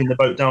 Yeah. Dragging the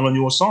boat down on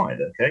your side,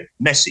 okay?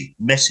 Messy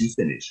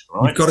finish,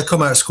 right? You've got to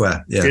come out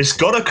square, yeah. It's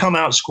got to come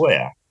out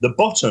square. The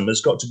bottom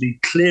has got to be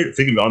clear.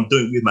 Forgive me, I'm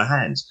doing it with my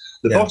hands.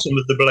 The bottom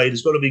of the blade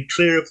has got to be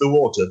clear of the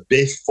water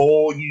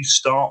before you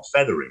start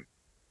feathering.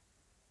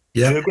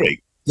 Yeah. Do you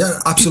agree? Yeah,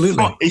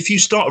 absolutely. If you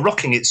start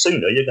rocking it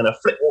sooner, you're going to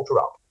flip water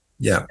up.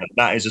 Yeah. And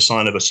that is a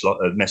sign of a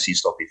messy,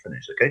 sloppy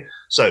finish, okay?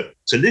 So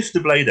to lift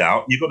the blade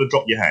out, you've got to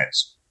drop your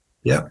hands.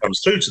 Yeah. It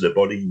comes through to the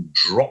body, you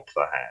drop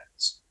the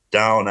hands.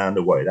 Down and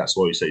away. That's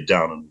why you say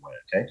down and away,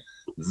 okay?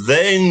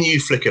 Then you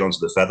flick it onto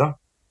the feather,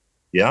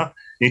 yeah?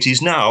 It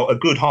is now a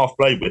good half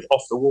blade width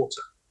off the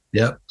water.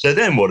 Yeah. So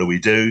then what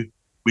do?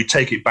 We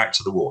take it back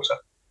to the water.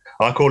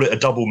 I call it a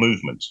double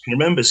movement. Can you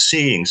remember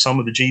seeing some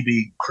of the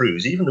GB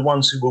crews, even the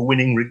ones who were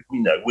winning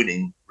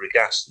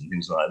regattas and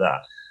things like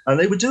that, and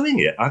they were doing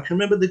it. I can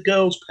remember the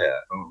girls' pair.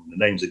 Oh, the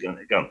names are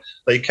gone.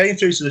 They came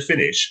through to the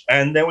finish,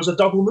 and there was a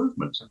double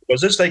movement.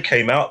 Because as they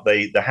came out,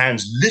 the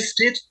hands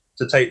lifted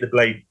to take the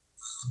blade,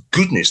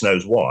 goodness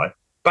knows why,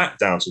 back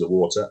down to the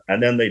water,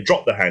 and then they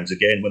dropped the hands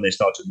again when they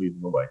started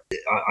moving away.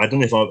 I don't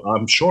know if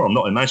I'm sure I'm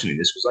not imagining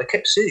this, because I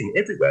kept seeing it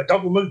everywhere.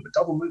 Double movement,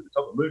 double movement,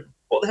 double movement.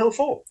 What the hell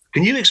for?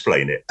 Can you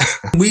explain it?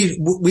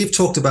 We've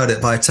talked about it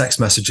by text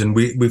message, and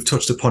we've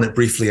touched upon it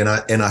briefly in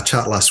our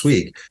chat last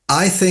week.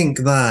 I think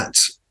that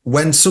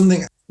when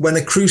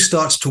a crew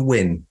starts to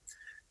win,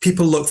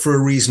 people look for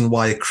a reason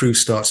why a crew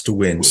starts to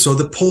win. So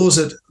the pause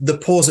at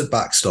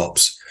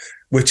backstops,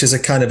 which is a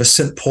kind of a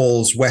St.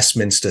 Paul's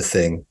Westminster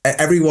thing.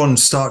 Everyone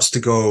starts to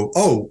go,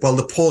 oh, well,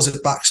 the pause at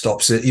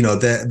backstops,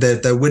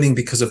 they're winning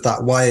because of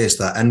that. Why is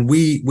that? And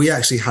we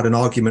actually had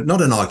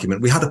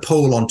we had a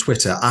poll on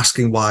Twitter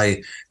asking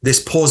why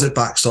this pause at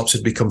backstops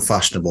had become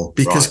fashionable.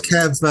 Because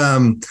right.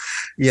 Kev,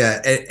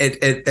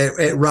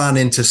 it ran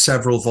into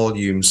several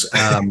volumes,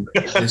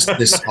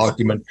 this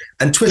argument.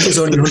 And Twitter's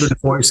only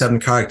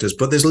 147 characters,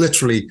 but there's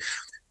literally,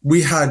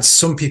 we had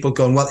some people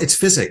going, well, it's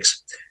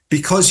physics.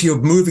 Because you're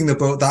moving the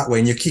boat that way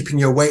and you're keeping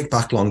your weight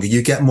back longer,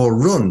 you get more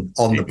run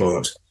on the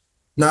boat.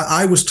 Now,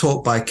 I was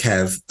taught by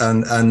Kev,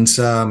 and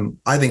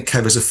I think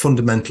Kev is a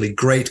fundamentally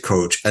great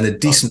coach and a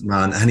decent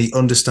man, and he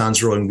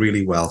understands rowing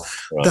really well.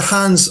 Right. The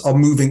hands are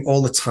moving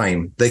all the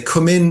time. They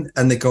come in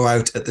and they go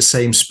out at the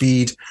same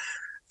speed.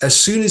 As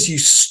soon as you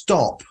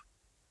stop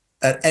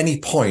at any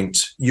point,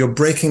 you're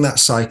breaking that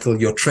cycle.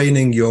 You're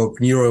training your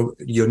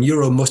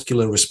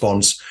neuromuscular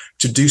response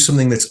to do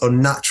something that's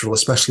unnatural,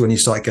 especially when you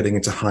start getting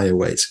into higher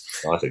weights.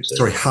 I think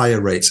so. Higher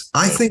rates.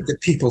 I think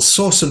that people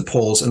saw St.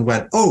 Paul's and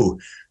went, oh,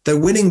 they're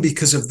winning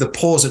because of the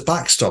pause at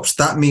backstops.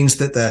 That means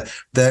that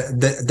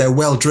they're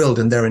well drilled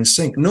and they're in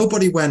sync.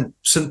 Nobody went,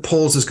 St.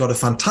 Paul's has got a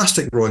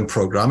fantastic rowing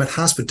program. It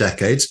has for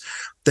decades.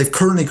 They've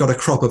currently got a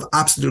crop of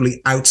absolutely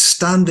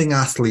outstanding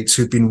athletes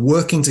who've been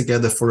working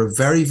together for a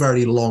very,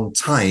 very long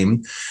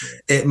time.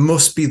 It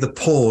must be the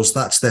pause.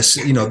 That's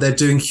they're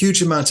doing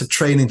huge amounts of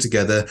training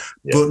together,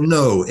 but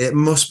no, it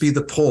must be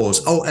the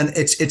pause. Oh, and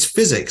it's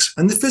physics,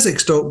 and the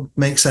physics don't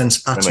make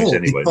sense at all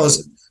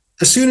because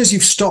as soon as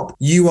you've stopped,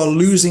 you are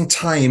losing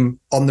time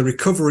on the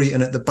recovery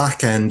and at the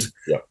back end.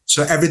 Yeah.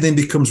 So everything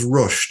becomes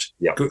rushed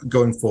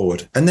going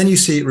forward. And then you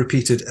see it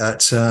repeated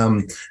at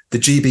the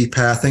GB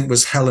pair, I think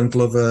was Helen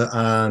Glover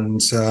and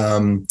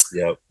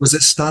was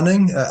it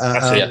Stanning?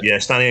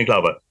 Stanning and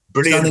Glover.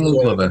 Brilliant. Stanning and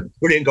Glover.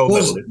 Brilliant gold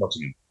medal in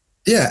Nottingham.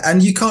 Yeah,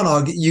 and you can't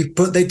argue,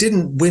 but they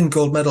didn't win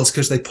gold medals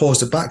because they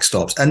paused at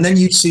backstops. And then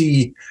you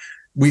see...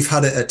 We've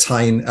had it at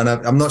Tyne, and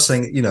I'm not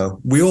saying,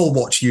 we all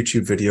watch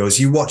YouTube videos.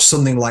 You watch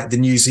something like the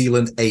New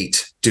Zealand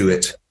 8 do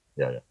it,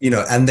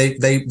 and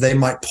they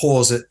might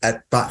pause it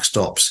at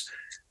backstops.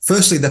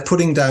 firstly, they're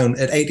putting down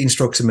at 18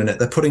 strokes a minute,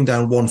 they're putting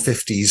down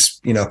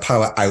 150s,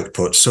 power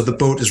output. So the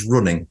boat is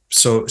running.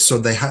 So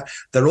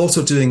they're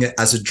also doing it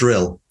as a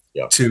drill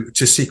to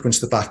sequence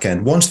the back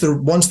end. Once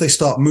they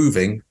start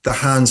moving, the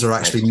hands are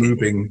actually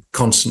moving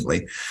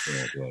constantly.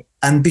 Yeah.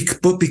 And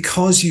but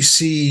because you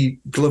see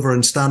Glover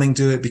and Stanning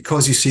do it,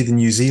 because you see the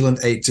New Zealand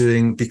 8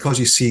 doing, because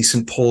you see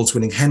St. Paul's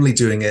winning Henley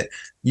doing it,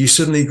 you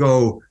suddenly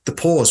go, the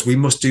pause, we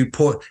must do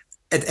pause.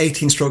 At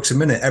 18 strokes a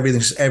minute,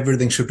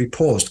 everything should be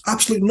paused.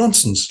 Absolute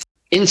nonsense.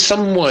 In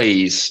some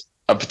ways,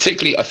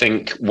 particularly I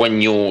think when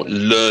you're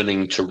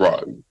learning to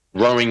row,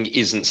 rowing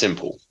isn't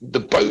simple. The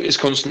boat is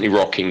constantly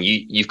rocking.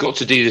 You've got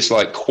to do this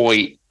like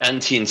quite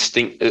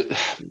anti-instinct.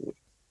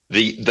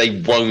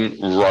 They won't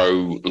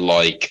row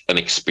like an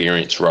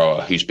experienced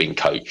rower who's been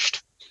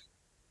coached.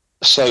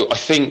 So I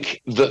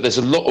think that there's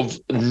a lot of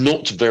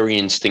not very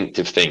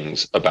instinctive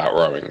things about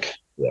rowing.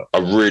 Yeah. I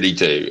really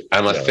do.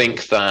 And I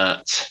think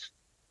that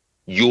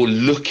you're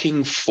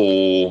looking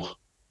for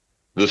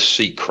the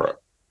secret.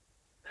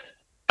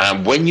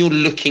 And when you're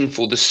looking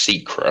for the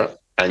secret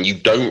and you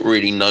don't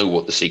really know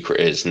what the secret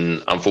is,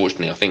 and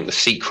unfortunately, I think the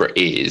secret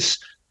is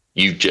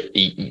you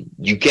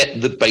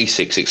get the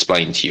basics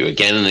explained to you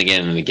again and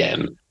again and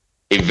again.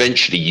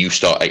 Eventually, you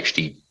start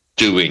actually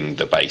doing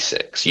the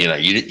basics.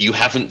 You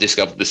haven't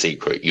discovered the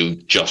secret. You're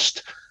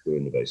just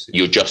doing the basics.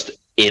 You're just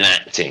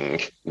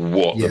enacting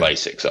what the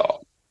basics are.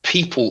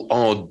 People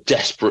are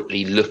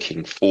desperately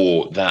looking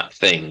for that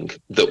thing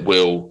that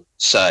will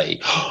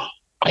say, oh,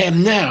 I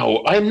am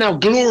now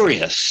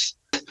glorious.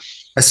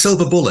 A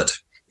silver bullet.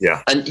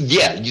 Yeah. And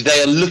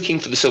they are looking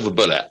for the silver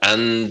bullet.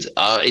 And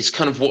it's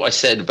kind of what I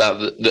said about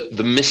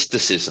the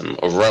mysticism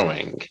of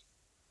rowing.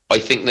 I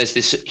think there's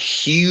this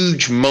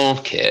huge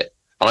market.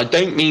 And I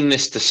don't mean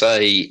this to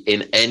say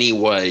in any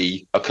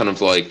way a kind of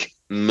like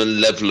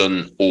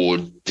malevolent or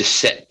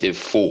deceptive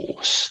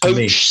force.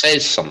 Coach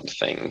says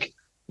something,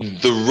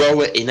 the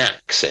rower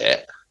enacts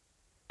it,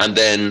 and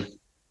then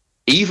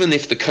even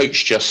if the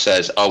coach just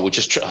says, "Oh, we'll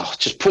just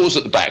pause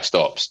at the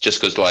backstops," just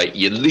because like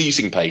you're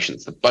losing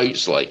patience, the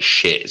boat's like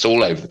shit, it's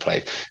all over the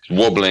place, it's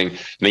wobbling. And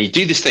then you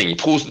do this thing, you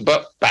pause at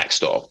the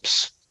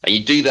backstops, and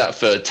you do that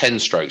for 10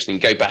 strokes, and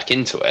you go back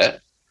into it,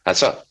 and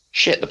it's like,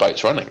 shit, the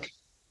boat's running.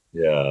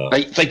 Yeah,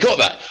 they got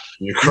that.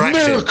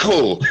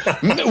 Miracle.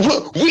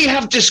 We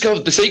have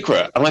discovered the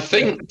secret. And I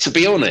think, to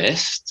be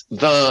honest,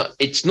 that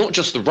it's not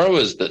just the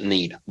rowers that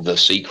need the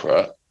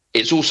secret.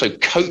 It's also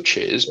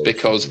coaches,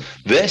 because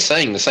they're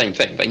saying the same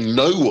thing. They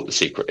know what the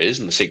secret is,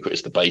 and the secret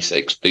is the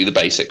basics. Do the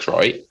basics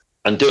right,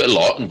 and do it a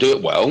lot, and do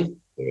it well.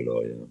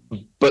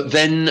 But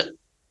then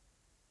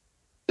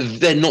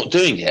they're not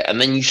doing it,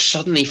 and then you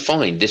suddenly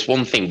find this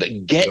one thing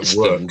that gets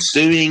them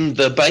doing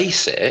the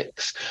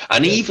basics.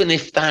 And even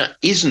if that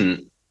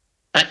isn't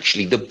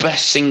actually the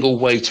best single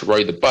way to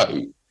row the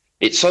boat,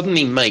 it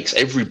suddenly makes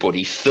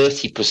everybody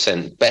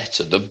 30%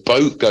 better. The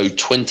boat go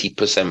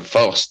 20%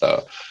 faster,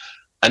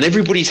 and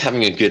everybody's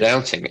having a good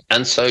outing.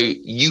 And so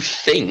you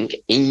think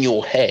in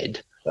your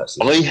head,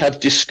 I have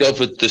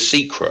discovered the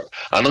secret,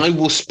 and I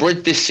will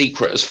spread this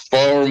secret as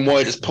far and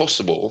wide as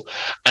possible.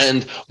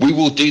 And we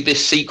will do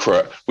this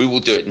secret. We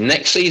will do it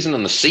next season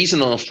and the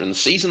season after and the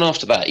season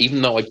after that,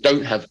 even though I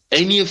don't have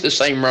any of the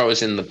same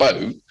rowers in the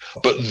boat.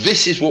 But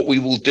this is what we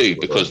will do,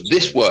 because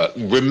this worked.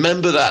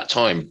 Remember that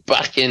time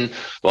back in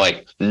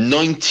like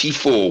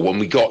 94 when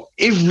we got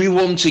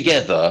everyone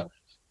together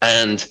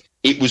and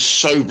it was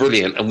so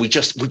brilliant, and we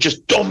just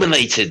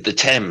dominated the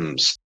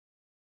Thames.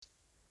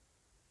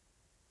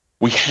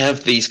 We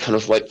have these kind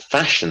of like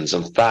fashions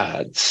and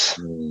fads.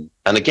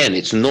 And again,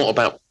 it's not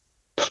about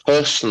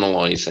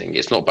personalizing.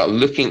 It's not about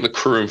looking at the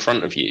crew in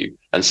front of you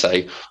and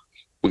say,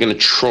 we're going to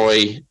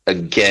try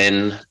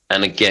again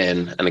and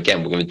again and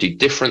again. We're going to do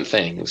different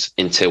things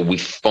until we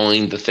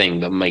find the thing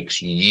that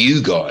makes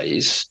you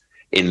guys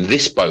in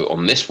this boat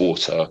on this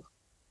water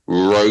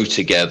row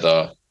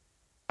together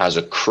as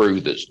a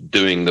crew that's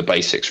doing the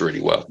basics really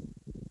well.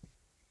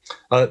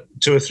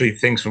 2 or 3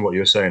 things from what you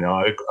were saying.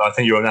 I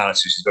think your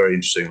analysis is very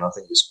interesting, and I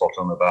think you're spot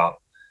on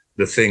about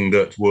the thing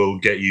that will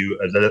get you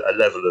a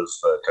level of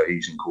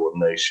cohesion,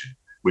 coordination,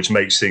 which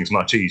makes things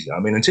much easier. I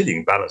mean, until you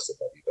can balance the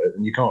boat,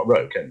 and you can't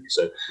row, can you?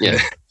 So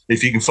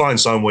if you can find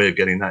some way of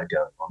getting that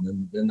going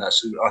on, then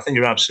that's. I think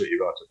you're absolutely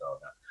right about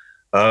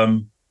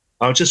that.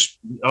 I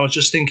was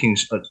just thinking,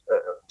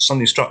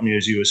 something struck me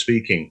as you were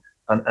speaking,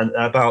 and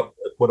about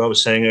what I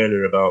was saying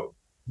earlier about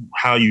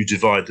how you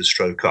divide the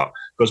stroke up.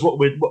 Because what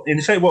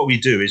we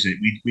do is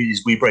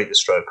we break the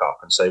stroke up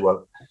and say,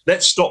 well,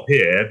 let's stop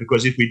here,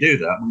 because if we do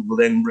that, we will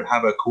then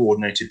have a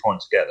coordinated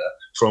point together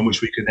from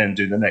which we can then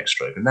do the next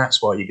stroke. And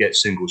that's why you get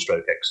single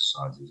stroke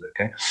exercises,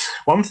 okay?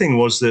 One thing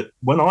was that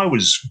when I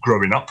was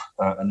growing up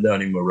and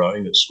learning my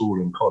rowing at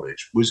school and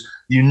college, was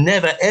you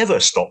never, ever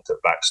stopped at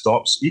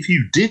backstops. If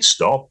you did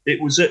stop,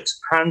 it was at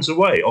hands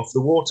away off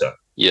the water.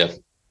 Yeah.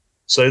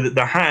 So that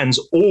the hands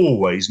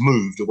always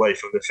moved away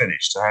from the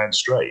finish to hands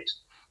straight.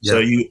 Yeah. So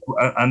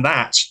and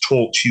that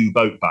taught you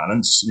boat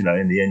balance. In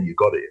the end, you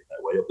got it in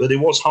that way. way up. But it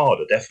was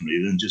harder,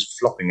 definitely, than just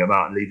flopping them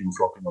out and leaving them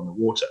flopping on the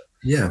water.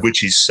 Yeah.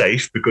 Which is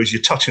safe because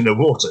you're touching the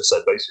water.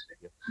 So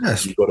basically,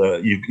 Yes. you've got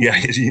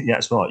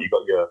that's right. You've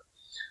got your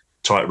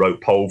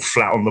tightrope pole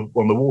flat on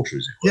the water,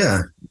 as it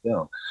were.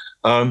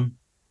 Yeah.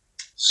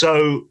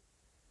 So,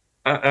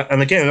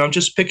 and again, I'm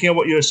just picking up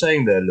what you were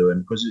saying there,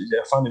 Lewin, because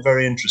I find it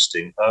very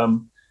interesting.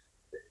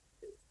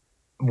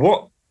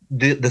 What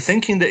the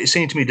thinking that it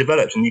seemed to me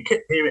developed, and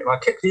I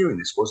kept hearing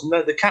this, was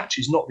no, the catch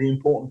is not the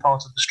important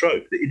part of the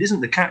stroke. It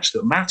isn't the catch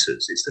that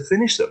matters; it's the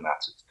finish that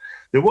matters.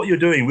 That what you're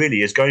doing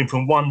really is going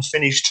from one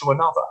finish to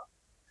another.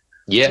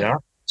 Yeah.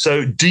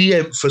 So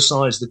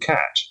de-emphasize the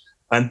catch,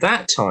 and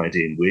that tied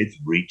in with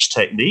reach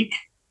technique.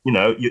 You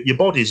know, your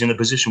body's in a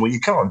position where you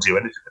can't do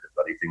anything with the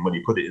bloody thing when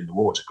you put it in the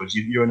water because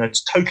you're in a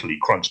totally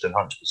crunched and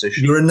hunched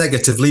position. You're in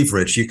negative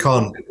leverage. You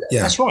can't.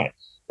 Yeah, that's right.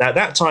 Now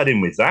that tied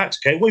in with that.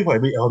 Okay, wait. I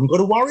haven't got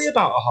to worry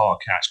about a hard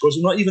catch because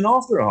I'm not even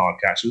after a hard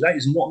catch. So that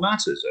isn't what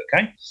matters.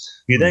 Okay.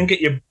 You then get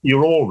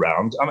your all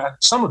round. I mean,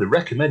 some of the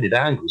recommended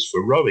angles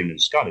for rowing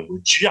and sculling were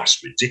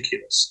just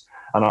ridiculous.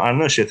 And I'm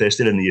not sure if they're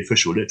still in the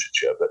official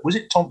literature, but was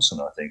it Thompson,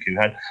 I think,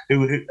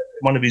 who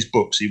one of his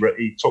books,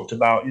 he talked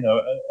about,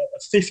 a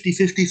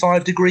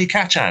 55 degree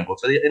catch angle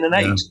in an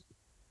 8.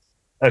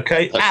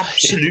 Okay,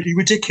 absolutely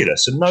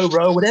ridiculous. And no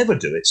rower would ever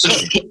do it.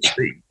 Certainly,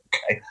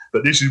 okay,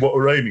 but this is what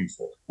we're aiming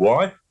for.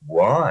 Why?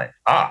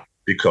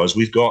 Because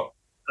we've got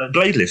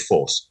blade lift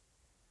force.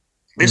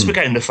 This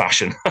became the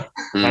fashion.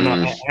 And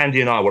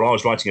Andy and I, I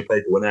was writing a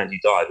paper when Andy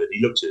died, but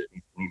he looked at it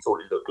and he thought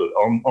it looked good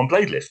on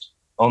blade lift.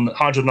 On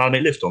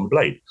hydrodynamic lift on the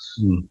blade.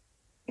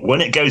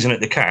 When it goes in at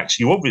the catch,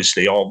 you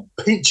obviously are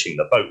pinching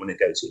the boat when it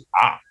goes in.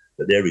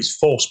 But there is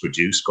force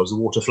produced because the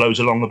water flows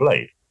along the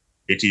blade.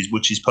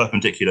 Which is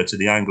perpendicular to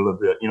the angle of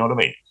the, you know what I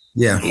mean?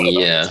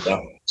 Yeah.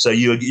 So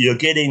you're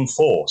getting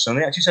force. And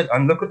they actually said,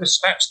 and look at the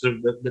stats,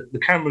 the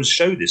cameras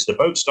show this, the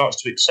boat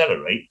starts to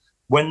accelerate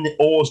when the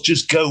oars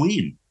just go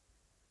in,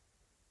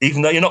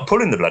 even though you're not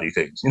pulling the bloody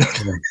things. You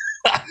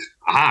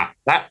know?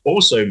 That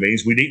also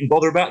means we needn't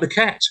bother about the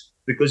catch.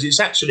 Because it's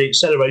actually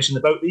accelerating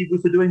the boat even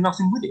if we're doing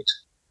nothing with it.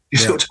 You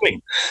see what I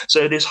mean?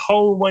 So this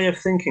whole way of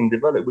thinking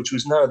developed, which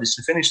was, no, this is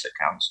the finish that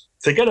counts.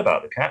 Forget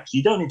about the catch.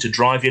 You don't need to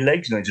drive your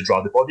legs. You don't need to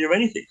drive the body or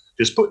anything.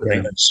 Just put the thing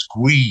and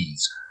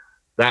squeeze.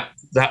 That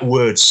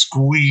word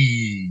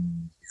squeeze,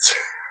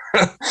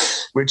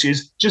 which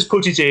is just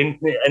put it in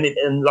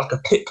and like a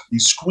pip. You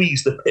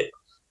squeeze the pip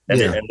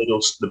and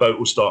the boat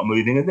will start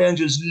moving and then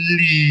just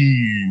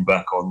lean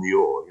back on the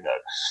oar,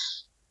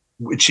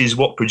 which is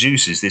what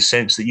produces this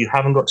sense that you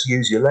haven't got to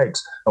use your legs.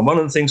 And one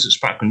of the things that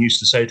Sprackman used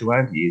to say to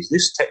Andy is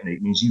this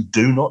technique means you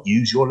do not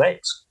use your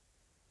legs.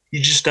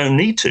 You just don't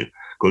need to,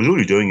 because all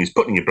you're doing is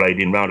putting your blade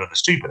in round at a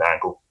stupid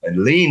angle and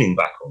leaning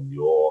back on the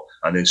oar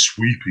and then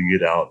sweeping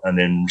it out and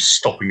then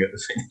stopping at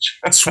the finish.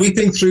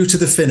 Sweeping through to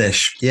the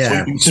finish.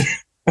 Yeah.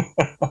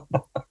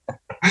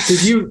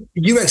 Did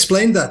you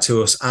explained that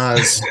to us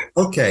as,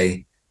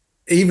 okay,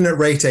 even at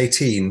rate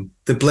 18,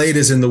 the blade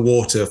is in the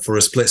water for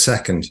a split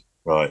second.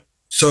 Right.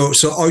 So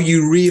are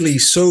you really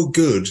so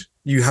good?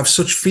 You have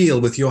such feel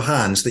with your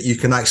hands that you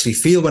can actually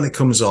feel when it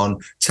comes on,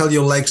 tell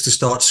your legs to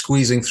start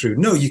squeezing through.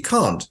 No, you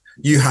can't.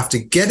 You have to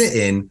get it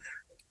in,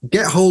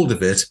 get hold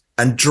of it,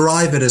 and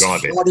drive it as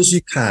hard as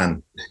you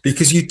can,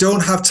 because you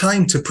don't have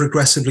time to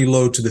progressively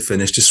load to the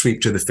finish, to sweep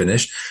to the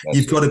finish.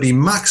 You've got to be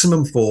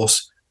maximum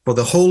force for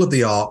the whole of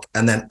the arc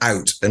and then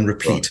out and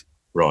repeat.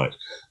 Right.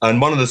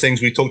 And one of the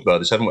things we talked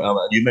about is, haven't we?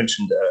 You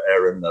mentioned,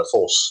 Aaron,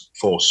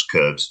 force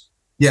curves.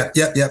 Yeah.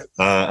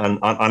 And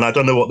I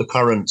don't know what the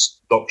current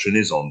doctrine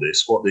is on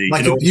this. What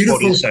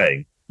he's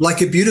saying? Like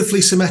a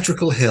beautifully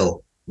symmetrical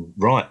hill.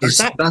 Right.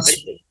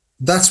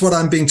 That's what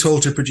I'm being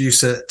told to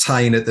produce at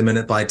Tyne at the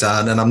minute by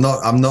Dan. And I'm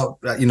not,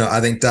 I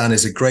think Dan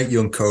is a great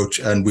young coach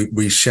and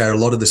we share a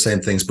lot of the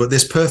same things, but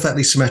this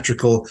perfectly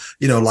symmetrical,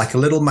 like a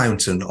little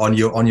mountain on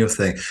your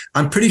thing.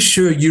 I'm pretty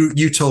sure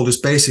you told us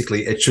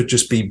basically it should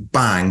just be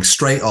bang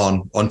straight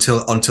on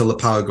until the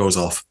power goes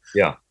off.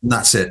 Yeah. And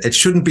that's it. It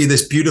shouldn't be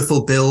this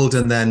beautiful build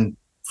and then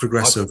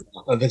progressive.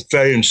 That's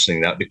very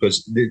interesting, that,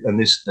 because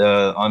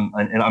I'm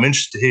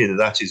interested to hear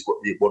that is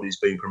what is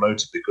being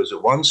promoted, because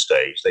at one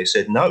stage they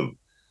said no.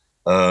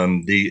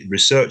 The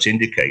research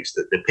indicates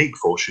that the peak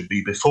force should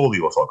be before the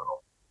orthogonal.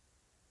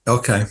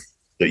 Okay.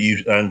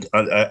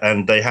 That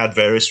and they had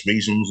various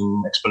reasons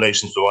and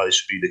explanations for why this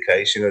should be the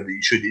case.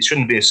 It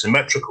shouldn't be a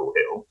symmetrical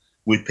hill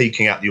with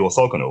peaking at the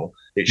orthogonal.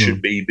 It should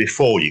be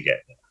before you get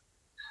there.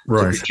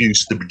 Right.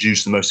 To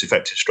produce the most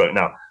effective stroke.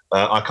 Now,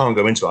 I can't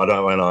go into it. I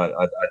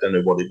don't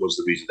know what it was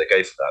the reason they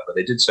gave for that, but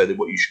they did say that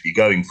what you should be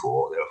going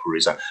for, therefore,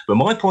 is that. But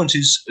my point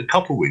is a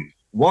couple with.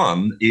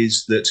 One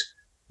is that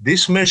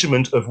this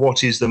measurement of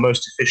what is the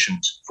most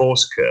efficient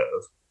force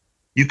curve,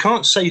 you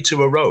can't say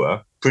to a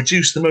rower,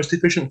 produce the most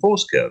efficient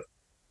force curve.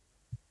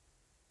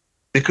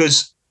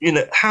 Because,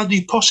 how do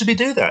you possibly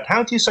do that?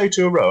 How do you say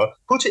to a rower,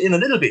 put it in a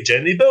little bit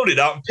gently, build it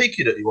up and peak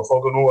it at the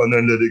orthogonal and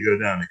then let it go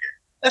down again?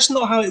 That's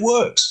not how it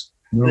works.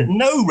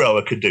 No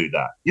rower could do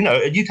that.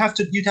 You'd have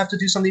to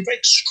do something very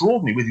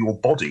extraordinary with your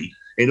body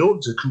in order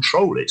to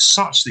control it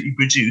such that you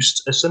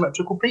produced a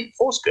symmetrical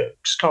force curve. It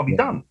just can't be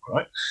done,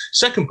 right?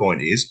 Second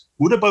point is,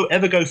 would a boat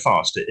ever go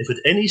faster if at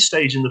any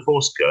stage in the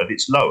force curve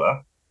it's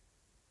lower?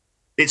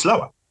 It's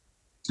lower.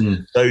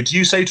 So do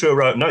you say to a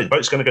rower, no, the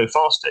boat's going to go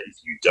faster if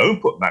you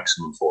don't put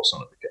maximum force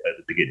on it at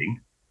the beginning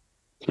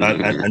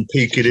and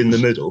peak it in the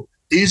middle?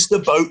 Is the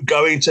boat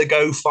going to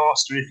go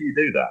faster if you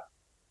do that?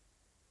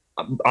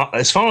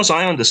 As far as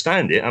I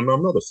understand it, I'm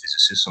not a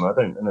physicist and I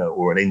don't know,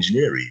 or an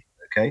engineer even,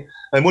 okay?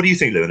 And what do you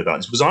think, Lewin, about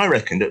this? Because I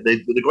reckon that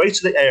the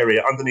greater the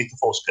area underneath the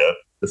force curve,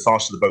 the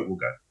faster the boat will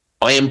go.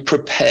 I am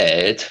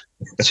prepared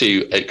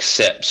to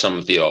accept some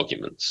of the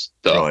arguments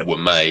that were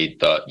made,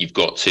 that you've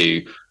got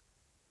to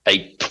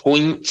a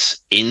point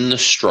in the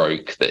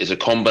stroke that is a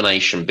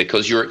combination,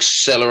 because you're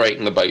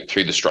accelerating the boat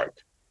through the stroke.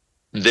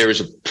 There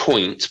is a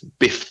point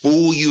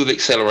before you have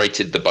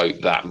accelerated the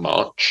boat that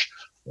much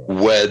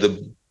where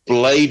the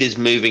blade is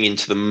moving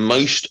into the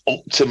most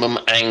optimum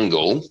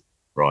angle.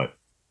 Right.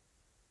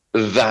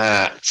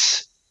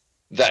 That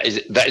is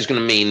going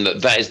to mean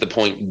that is the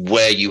point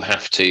where you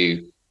have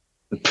to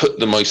put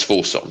the most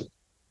force on.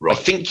 Right.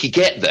 I think you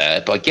get there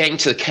by getting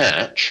to the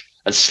catch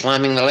and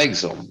slamming the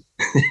legs on.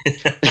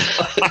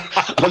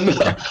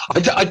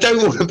 I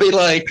don't want to be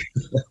like,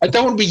 I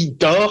don't want to be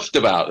daft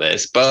about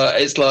this, but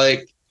it's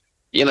like,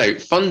 you know,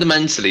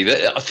 fundamentally,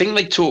 I think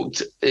they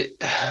talked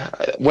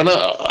when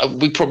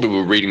we probably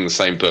were reading the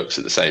same books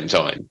at the same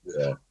time.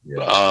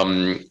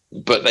 Yeah.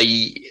 But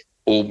they,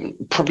 or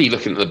probably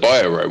looking at the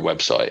BioRo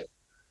website,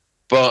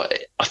 but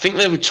I think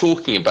they were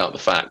talking about the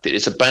fact that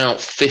it's about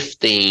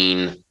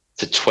 15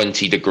 to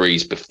 20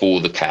 degrees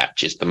before the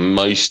catch is the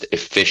most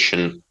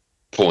efficient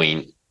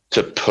point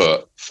to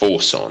put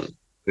force on.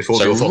 Before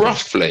the orthogonal.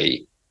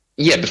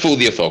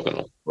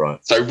 Right.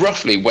 So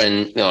roughly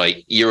when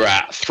you're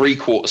at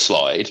 3/4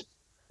 slide,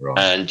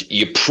 and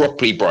you're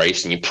properly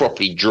braced and you're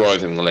properly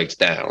driving the legs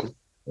down,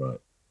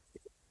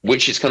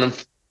 which is kind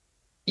of,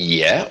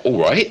 all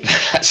right.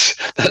 That's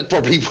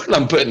probably when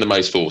I'm putting the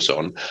most force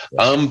on.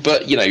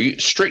 But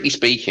strictly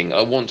speaking,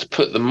 I want to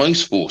put the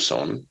most force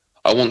on.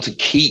 I want to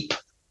keep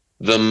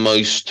the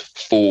most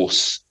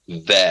force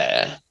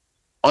there.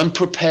 I'm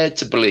prepared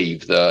to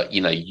believe that,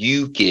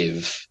 you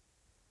give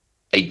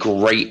a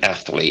great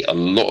athlete a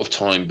lot of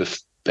time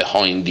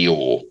behind the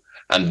oar,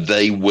 and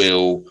they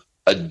will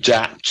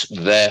adapt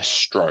their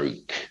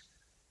stroke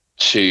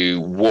to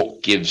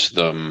what gives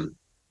them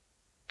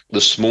the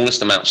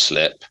smallest amount of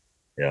slip,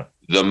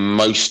 the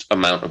most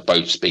amount of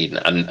boat speed,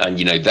 and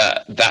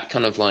that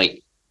kind of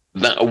like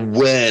that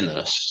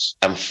awareness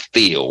and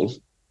feel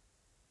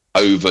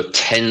over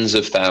tens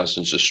of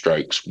thousands of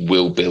strokes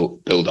will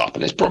build up.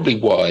 And it's probably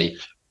why,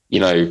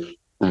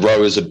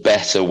 rowers are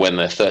better when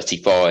they're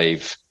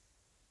 35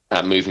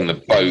 at moving the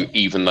boat,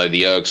 even though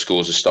the erg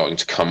scores are starting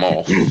to come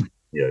off.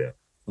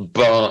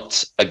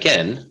 But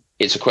again,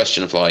 it's a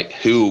question of like,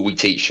 who are we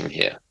teaching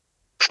here?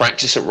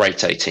 Practice at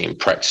rate 18,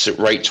 practice at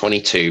rate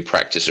 22,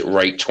 practice at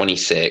rate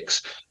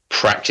 26,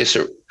 practice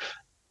at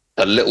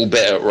a little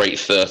bit at rate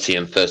 30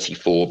 and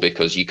 34,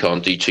 because you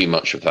can't do too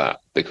much of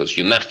that because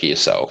you knacker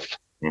yourself.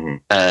 Mm-hmm.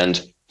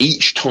 And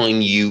each time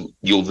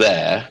you're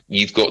there,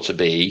 you've got to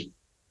be,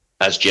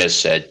 as Jez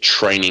said,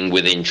 training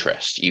with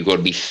interest. You've got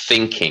to be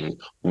thinking,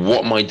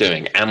 what am I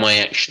doing? Am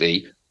I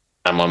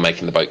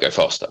making the boat go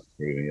faster?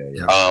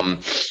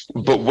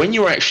 But when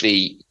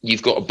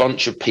you've got a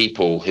bunch of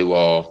people who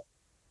are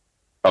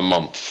a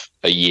month,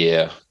 a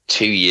year,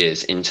 2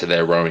 years into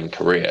their rowing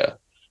career,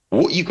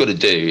 what you've got to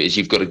do is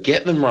you've got to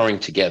get them rowing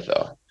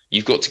together.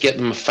 You've got to get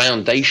them a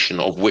foundation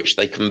of which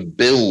they can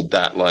build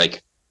that,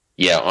 like,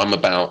 I'm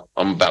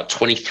about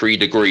 23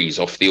 degrees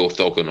off the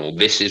orthogonal.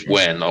 This is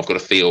when I've got to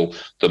feel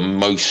the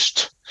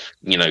most,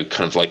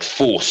 kind of like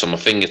force on my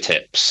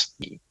fingertips.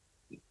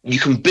 You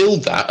can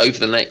build that over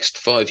the next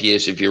 5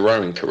 years of your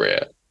rowing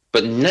career.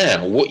 But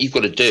now what you've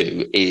got to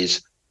do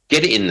is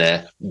get it in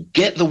there,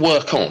 get the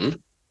work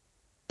on,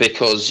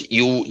 because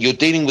you're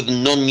dealing with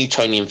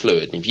non-Newtonian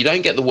fluid. And if you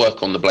don't get the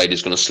work on, the blade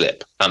is going to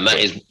slip. And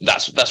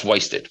that's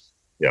wasted.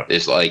 Yeah.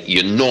 It's like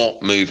you're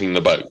not moving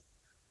the boat.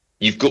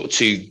 You've got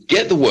to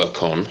get the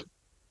work on.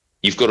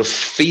 You've got to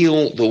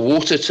feel the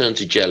water turn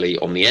to jelly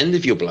on the end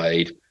of your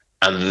blade.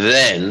 And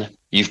then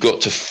you've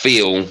got to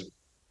feel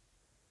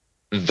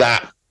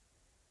that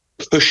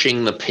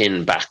pushing the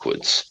pin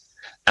backwards.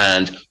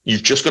 And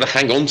you've just got to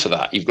hang on to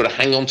that. You've got to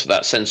hang on to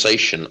that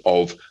sensation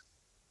of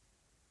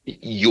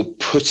you're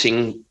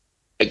putting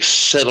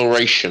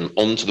acceleration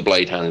onto the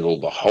blade handle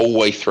the whole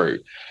way through.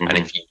 Mm-hmm. And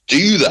if you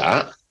do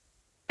that,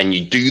 and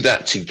you do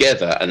that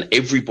together, and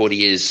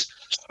everybody is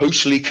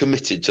totally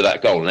committed to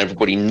that goal, and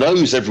everybody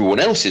knows everyone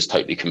else is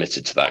totally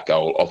committed to that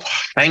goal of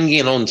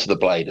hanging on to the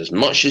blade as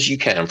much as you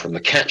can from the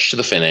catch to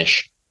the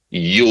finish,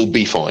 you'll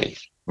be fine.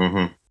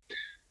 Mm-hmm.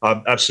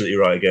 Absolutely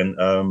right again.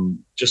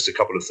 Just a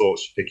couple of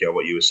thoughts picking up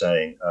what you were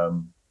saying.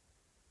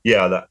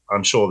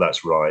 I'm sure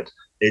that's right.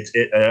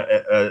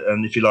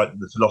 And if you like,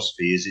 the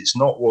philosophy is it's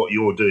not what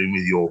you're doing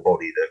with your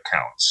body that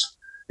counts.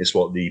 It's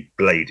what the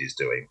blade is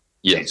doing.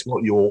 Yeah. It's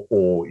what your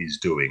oar is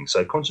doing.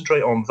 So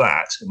concentrate on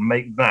that and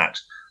make that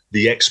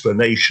the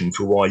explanation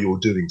for why you're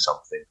doing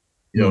something.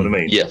 You know what I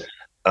mean? Yeah.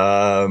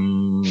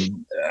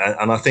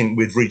 And I think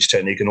with reach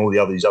technique and all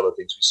these other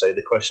things we say,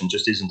 the question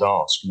just isn't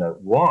asked.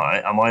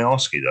 Why am I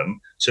asking them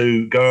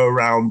to go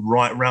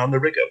right around the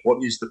rigger?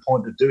 What is the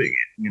point of doing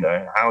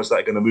it? How is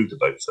that going to move the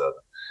boat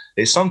further?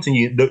 It's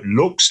something that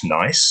looks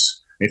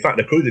nice. In fact,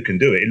 a crew that can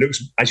do it, it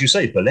looks, as you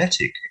say,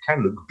 balletic. It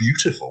can look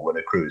beautiful when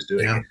a crew is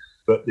doing it.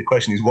 But the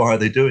question is, why are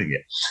they doing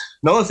it?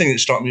 Another thing that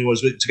struck me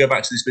was, to go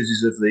back to this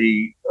business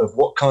of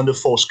what kind of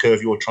force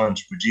curve you're trying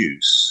to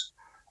produce.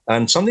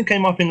 And something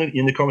came up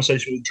in the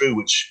conversation with Drew,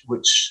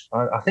 which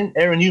I think,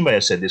 Aaron, you may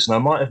have said this, and I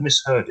might have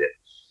misheard it,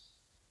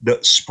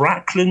 that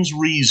Spracklin's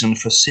reason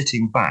for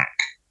sitting back,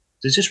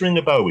 does this ring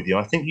a bell with you?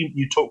 I think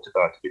you talked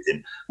about it with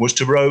him, was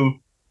to row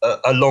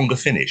a longer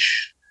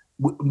finish.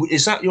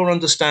 Is that your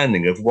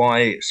understanding of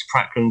why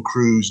Spracklin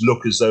crews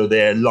look as though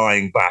they're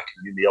lying back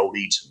in the old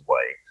Eton way?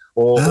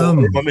 Or if I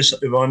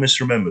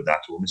misremembered that?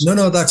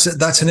 No,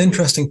 that's an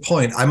interesting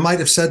point. I might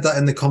have said that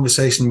in the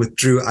conversation with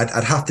Drew.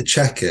 I'd have to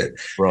check it.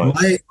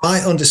 Right.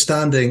 My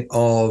understanding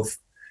of,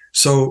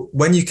 so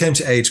when you came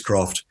to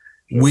Agecroft,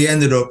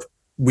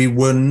 we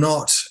were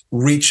not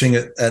reaching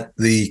at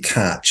the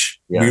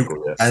catch.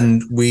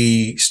 And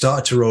we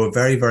started to row a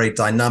very, very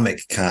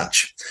dynamic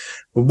catch.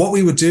 But what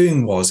we were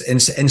doing was,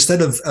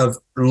 instead of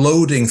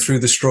loading through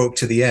the stroke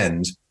to the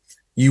end,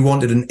 you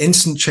wanted an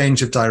instant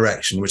change of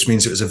direction, which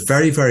means it was a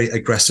very, very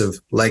aggressive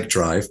leg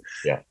drive.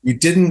 Yeah. You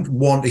didn't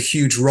want a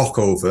huge rock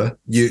over.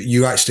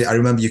 You actually, I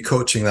remember you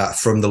coaching that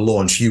from the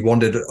launch. You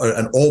wanted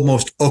an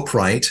almost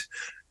upright,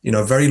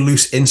 very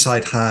loose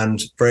inside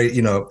hand, very,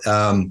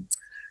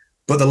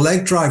 but the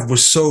leg drive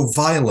was so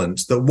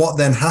violent that what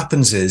then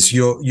happens is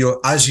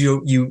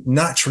you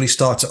naturally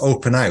start to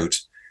open out,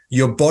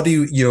 your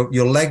body,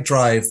 your leg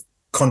drive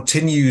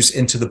continues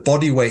into the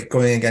body weight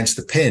going against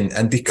the pin.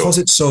 And because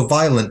it's so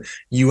violent,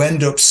 you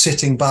end up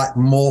sitting back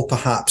more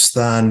perhaps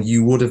than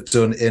you would have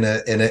done in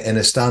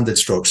a standard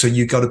stroke. So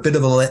you got a bit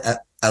of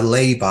a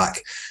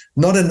layback,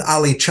 not an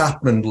Ali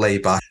Chapman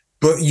layback,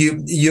 but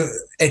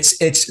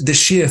it's the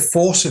sheer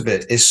force of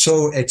it is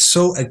it's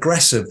so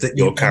aggressive that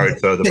you're carried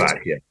further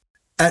back. Yeah.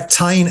 At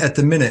Tyne at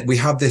the minute, we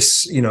have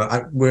this,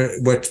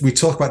 we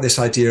talk about this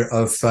idea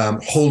of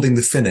holding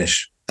the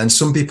finish. And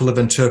some people have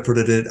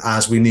interpreted it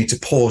as we need to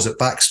pause at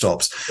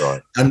backstops.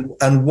 Right.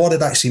 And what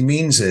it actually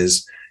means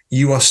is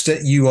you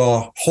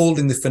are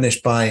holding the finish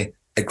by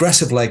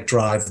aggressive leg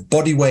drive,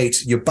 body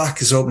weight, your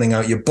back is opening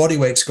out, your body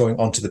weight's going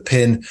onto the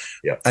pin,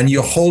 and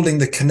you're holding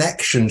the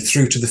connection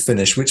through to the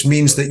finish, which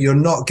means that you're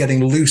not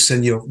getting loose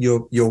and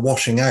you're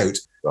washing out.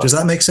 Right. Does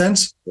that make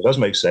sense? It does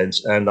make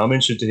sense. And I'm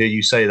interested to hear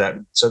you say that.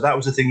 So that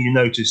was the thing you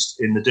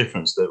noticed in the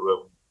difference that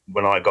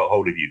when I got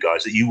hold of you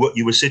guys, that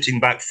you were sitting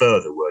back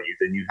further, were you,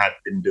 than you had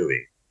been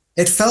doing?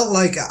 It felt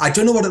like, I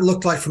don't know what it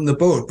looked like from the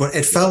boat, but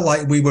it felt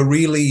like we were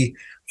really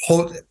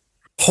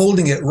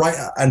holding it right.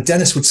 And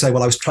Dennis would say,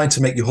 well, I was trying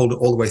to make you hold it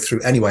all the way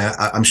through anyway,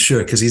 I'm sure,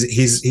 because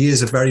he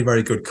is a very,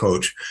 very good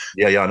coach.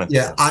 Yeah, I know.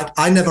 Yeah,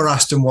 I never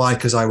asked him why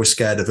because I was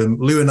scared of him.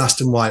 Lewin asked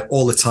him why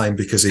all the time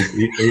because he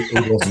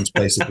wasn't,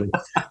 basically.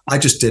 I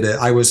just did it.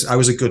 I was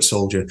a good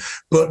soldier.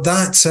 But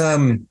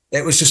that,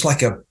 it was just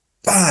like a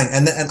bang.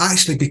 And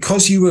actually,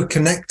 because you were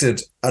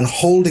connected and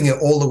holding it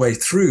all the way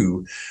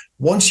through,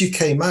 once you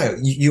came out,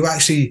 you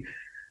actually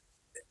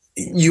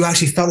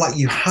felt like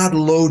you had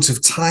loads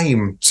of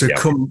time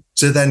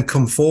to then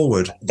come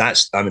forward.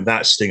 That's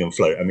sting and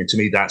float. I mean, to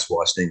me, that's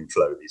why sting and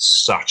float is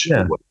such a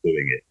good way of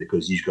doing it,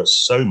 because you've got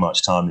so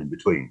much time in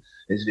between.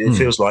 It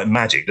feels like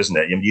magic, doesn't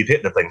it? You've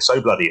hit the thing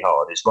so bloody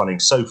hard. It's running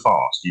so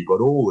fast. You've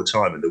got all the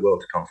time in the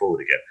world to come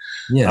forward again.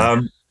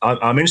 Yeah.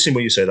 I'm interested in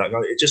what you say. That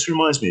it just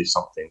reminds me of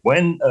something.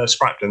 When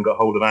Spracklin got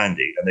hold of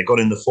Andy and they got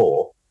in the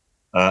four,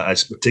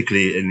 as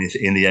particularly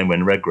in the end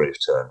when Redgrave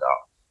turned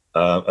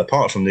up,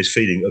 apart from this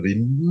feeling of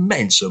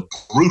immense and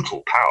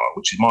brutal power,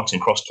 which Martin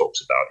Cross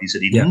talks about, he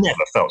said he'd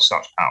never felt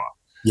such power.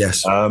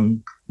 Yes.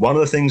 One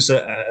of the things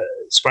that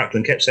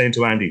Spracklin kept saying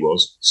to Andy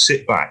was,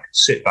 sit back.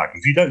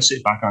 If you don't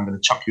sit back, I'm going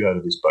to chuck you out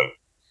of this boat.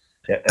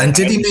 And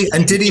did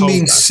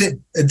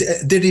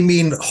he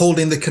mean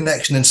holding the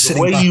connection and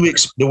sitting back?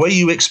 The way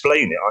you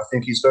explain it, I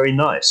think, is very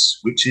nice,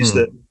 which is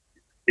that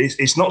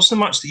it's not so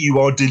much that you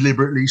are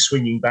deliberately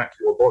swinging back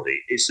your body.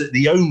 It's that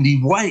the only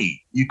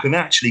way you can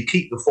actually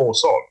keep the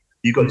force on,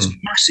 you've got this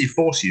massive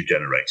force you're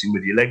generating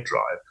with your leg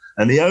drive,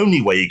 and the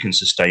only way you can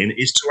sustain it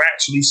is to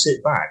actually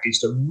sit back, is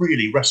to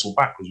really wrestle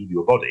backwards with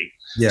your body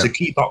to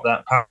keep up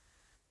that power.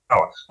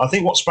 I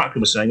think what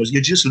Spracklin was saying was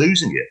you're just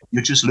losing it.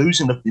 You're just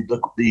losing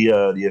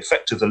the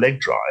effect of the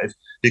leg drive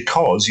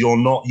because you're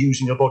not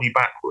using your body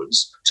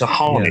backwards to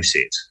harness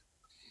it.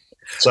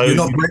 So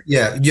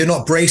you're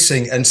not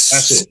bracing and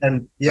that's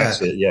it. Yeah.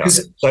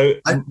 So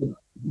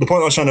the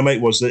point I was trying to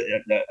make was that,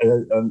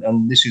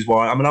 and this is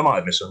why, I mean, I might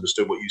have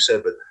misunderstood what you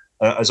said, but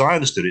as I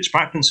understood it,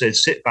 Spracklin said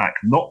sit back,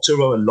 not to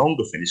row a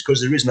longer finish,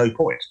 because there is no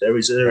point. There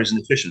is an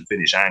efficient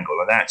finish angle,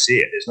 and that's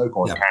it. There's no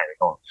point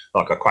carrying on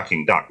like a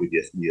quacking duck with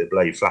your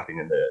blade flapping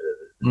in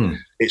the.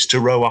 It's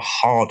to row a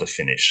harder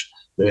finish.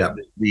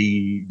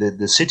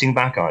 The sitting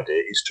back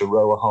idea is to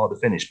row a harder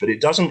finish, but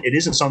it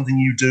isn't something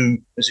you do,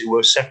 as it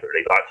were,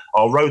 separately. Like,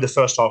 I'll row the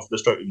first half of the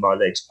stroke with my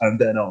legs and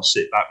then I'll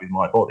sit back with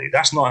my body.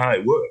 That's not how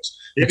it works.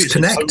 It's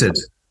connected.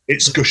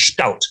 It's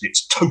gestalt.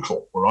 It's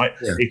total, all right?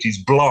 Yeah. It is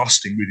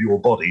blasting with your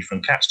body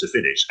from catch to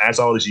finish as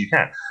hard as you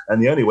can.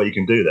 And the only way you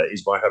can do that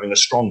is by having a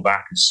strong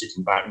back and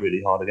sitting back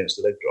really hard against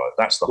the leg drive.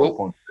 That's the whole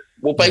point.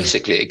 Well,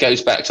 basically, it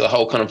goes back to the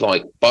whole kind of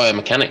like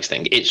biomechanics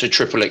thing. It's a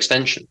triple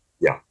extension.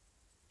 Yeah.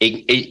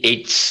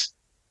 It's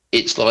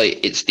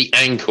the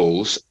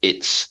ankles,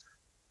 it's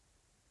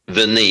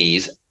the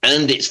knees,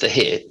 and it's the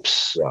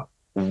hips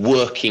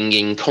working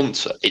in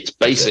concert. It's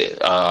basic.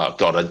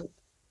 God,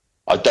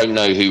 I don't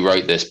know who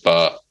wrote this,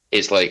 but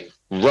it's like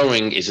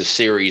rowing is a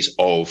series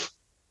of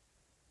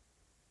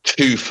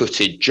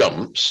 2-footed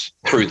jumps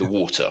through the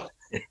water.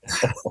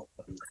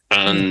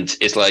 And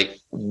it's like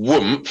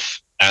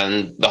whoomph,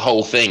 and the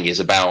whole thing is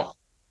about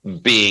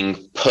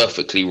being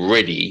perfectly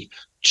ready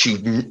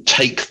to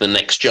take the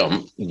next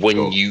jump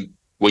when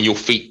your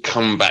feet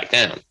come back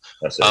down.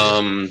 That's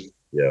it.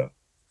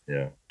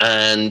 Yeah.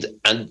 And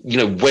you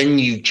know, when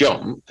you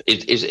jump,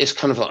 it's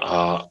kind of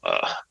like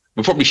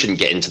we probably shouldn't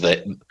get into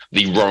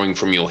the rowing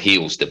from your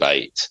heels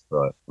debate,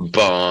 right?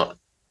 But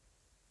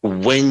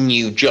when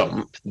you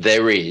jump,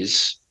 there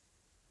is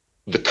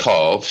the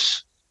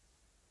calves,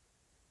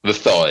 the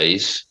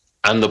thighs,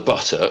 and the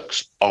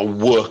buttocks are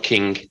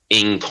working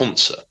in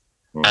concert,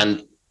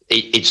 and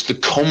it's the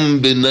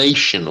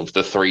combination of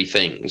the three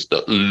things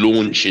that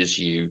launches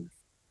you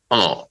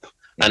up.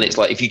 And it's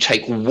like, if you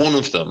take one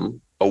of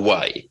them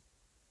away,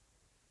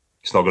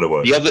 it's not going to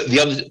work. The other.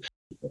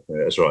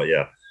 That's right.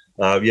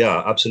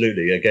 Yeah,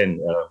 absolutely. Again,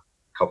 a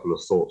couple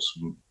of thoughts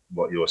from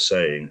what you're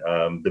saying.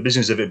 The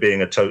business of it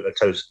being a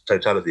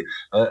totality.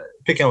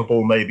 Picking up a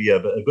ball may be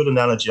a good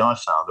analogy I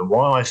found, and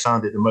why I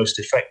found it the most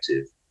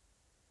effective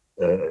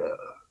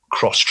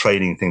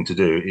cross-training thing to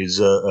do is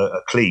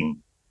a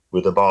clean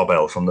with a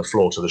barbell from the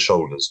floor to the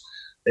shoulders.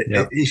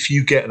 If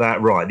you get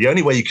that right, the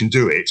only way you can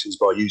do it is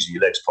by using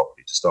your legs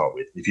properly to start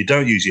with. If you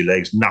don't use your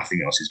legs, nothing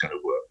else is going to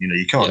work. You know,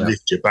 you can't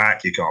lift your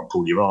back, you can't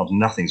pull your arms,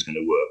 nothing's going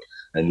to work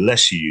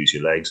unless you use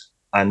your legs,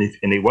 and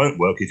it won't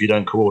work if you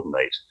don't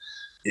coordinate.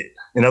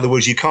 In other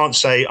words, you can't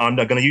say, I'm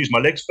going to use my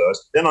legs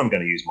first, then I'm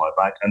going to use my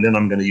back, and then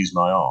I'm going to use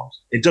my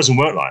arms. It doesn't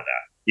work like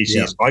that. It's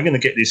I'm going to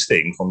get this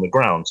thing from the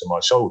ground to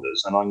my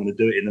shoulders, and I'm going to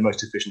do it in the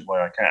most efficient way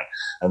I can.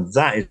 And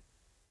that is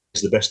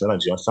the best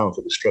analogy I found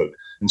for the stroke.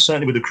 And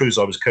certainly with the crews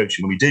I was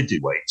coaching, when we did do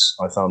weights,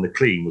 I found the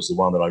clean was the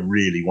one that I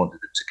really wanted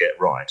it to get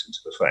right and to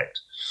perfect,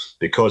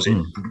 because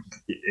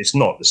it's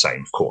not the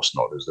same, of course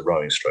not, as the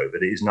rowing stroke,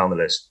 but it is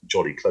nonetheless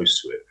jolly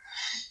close to it.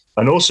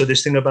 And also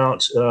this thing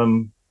about,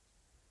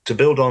 to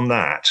build on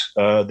that,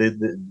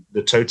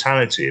 the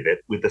totality of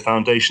it with the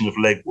foundation of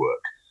leg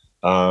work,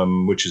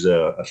 which is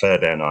a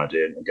Fairbairn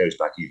idea, and it goes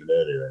back even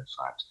earlier, in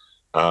fact,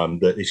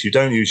 that if you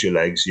don't use your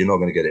legs, you're not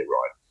going to get it right.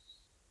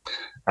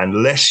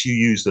 Unless you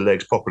use the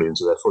legs properly and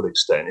to their full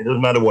extent, it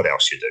doesn't matter what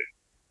else you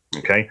do.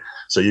 Okay,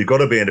 so you've got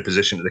to be in a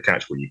position at the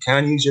catch where you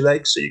can use your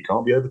legs, so you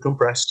can't be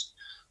overcompressed,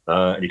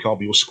 and you can't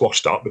be all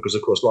squashed up, because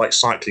of course, like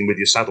cycling with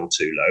your saddle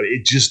too low,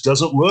 it just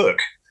doesn't work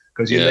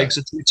because your legs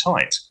are too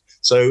tight.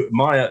 So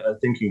my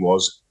thinking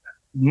was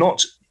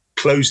not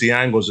close the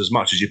angles as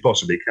much as you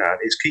possibly can.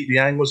 It's keep the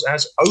angles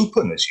as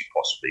open as you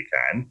possibly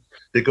can,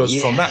 because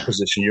from that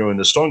position, you're in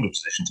the stronger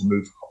position to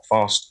move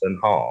fast and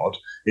hard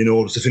in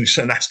order to finish.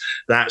 And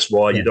that's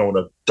why you don't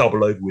want to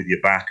double over with your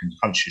back and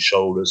hunch your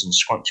shoulders and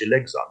scrunch your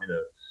legs up,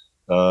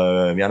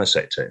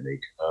 Janusek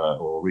technique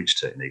or reach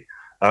technique.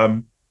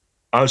 I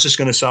was just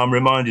going to say, I'm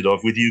reminded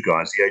of, with you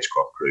guys, the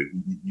Agecroft crew,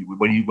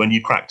 when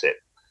you cracked it,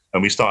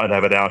 and we started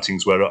having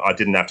outings where I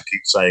didn't have to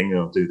keep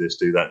saying, do this,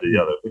 do that, do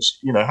the other, which,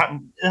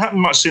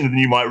 happened much sooner than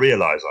you might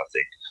realise, I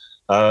think.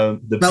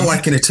 Felt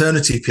like an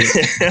eternity, Pete.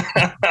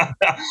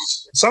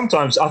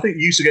 Sometimes I think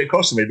you used to get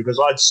cross to me because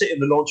I'd sit in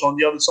the launch on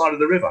the other side of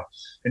the river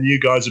and you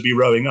guys would be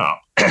rowing up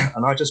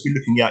and I'd just be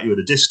looking at you at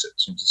a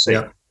distance and to see,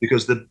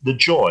 because the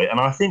joy, and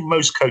I think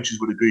most coaches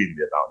would agree with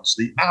me about this,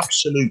 the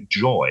absolute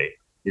joy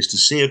is to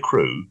see a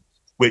crew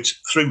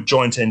which, through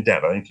joint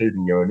endeavour,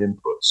 including your own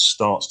input,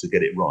 starts to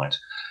get it right.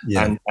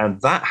 Yeah.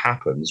 And that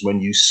happens when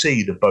you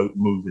see the boat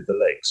move with the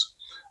legs.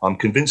 I'm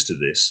convinced of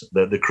this,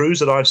 that the crews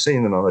that I've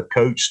seen and I've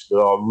coached that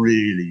are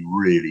really,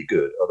 really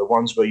good are the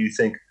ones where you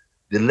think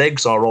the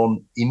legs are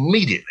on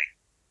immediately.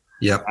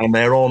 Yeah. And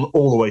they're on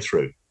all the way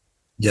through.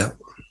 Yeah.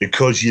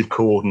 Because you've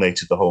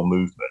coordinated the whole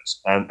movement.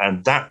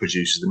 And that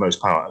produces the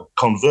most power.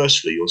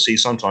 Conversely, you'll see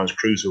sometimes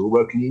crews who are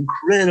working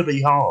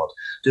incredibly hard,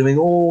 doing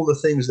all the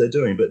things they're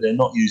doing, but they're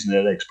not using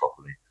their legs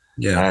properly.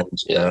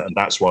 And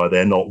that's why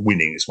they're not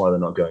winning. It's why they're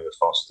not going as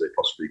fast as they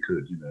possibly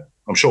could.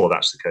 I'm sure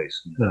that's the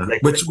case.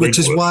 Which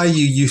is why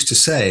you used to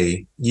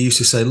say,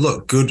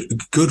 look,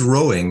 good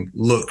rowing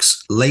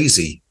looks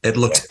lazy. It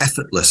looks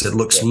effortless. It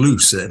looks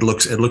loose. It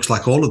looks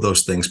like all of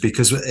those things,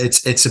 because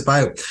it's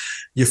about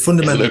your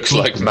fundamental. It looks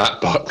like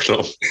Matt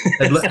Bucknell.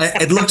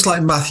 It looks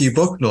like Matthew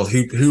Bucknell,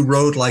 who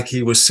rowed like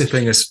he was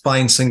sipping a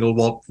fine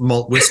single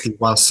malt whiskey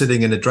while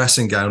sitting in a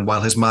dressing gown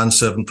while his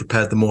manservant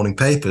prepared the morning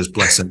papers.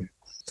 Bless him.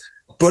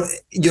 But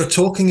you're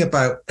talking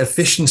about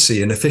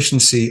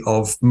efficiency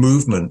of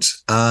movement.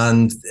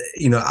 And,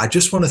 I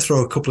just want to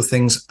throw a couple of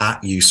things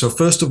at you. So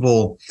first of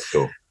all,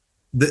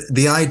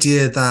 the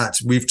idea that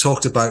we've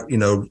talked about,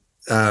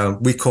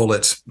 we call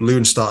it,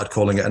 Lewin started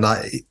calling it, and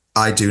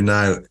I do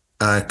now,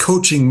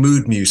 coaching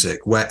mood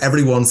music, where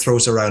everyone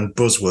throws around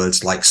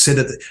buzzwords like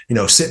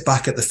sit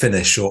back at the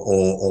finish,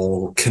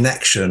 or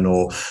connection,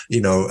 or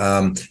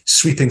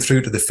sweeping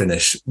through to the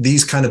finish.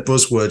 These kind of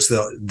buzzwords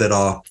that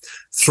are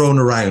thrown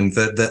around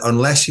that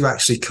unless you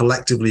actually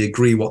collectively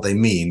agree what they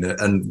mean.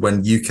 And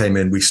when you came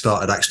in, we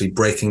started actually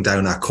breaking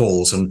down our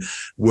calls and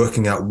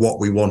working out what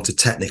we wanted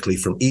technically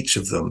from each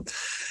of them.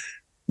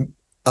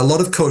 A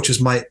lot of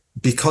coaches might,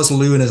 because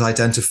Lewin has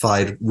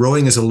identified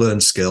rowing as a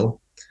learned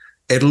skill,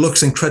 it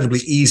looks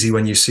incredibly easy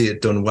when you see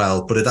it done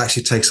well, but it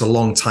actually takes a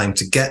long time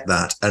to get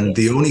that. And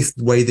the only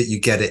way that you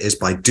get it is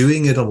by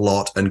doing it a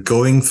lot and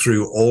going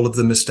through all of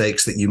the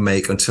mistakes that you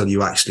make until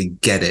you actually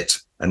get it.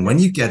 And when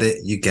you get it,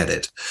 you get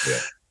it.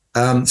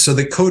 Yeah. So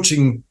the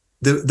coaching,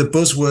 the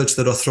buzzwords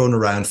that are thrown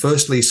around,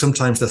 firstly,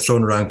 sometimes they're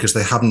thrown around because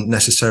they haven't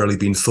necessarily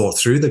been thought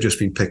through. They've just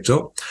been picked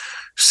up.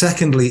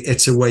 Secondly,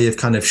 it's a way of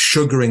kind of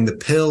sugaring the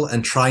pill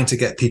and trying to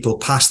get people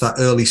past that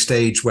early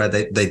stage where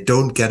they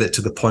don't get it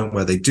to the point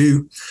where they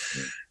do.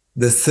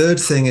 The third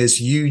thing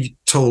is, you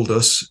told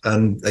us,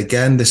 and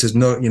again, this is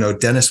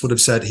Dennis would have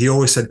said, he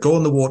always said, go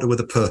on the water with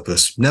a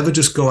purpose. Never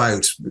just go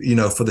out,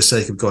 for the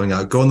sake of going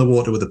out. Go on the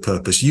water with a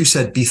purpose. You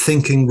said, be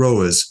thinking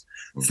rowers.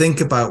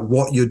 Think about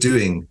what you're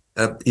doing,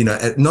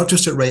 not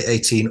just at rate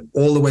 18,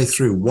 all the way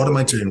through. What am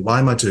I doing? Why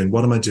am I doing?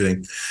 What am I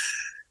doing?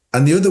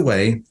 And the other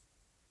way,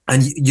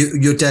 and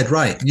you're dead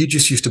right. You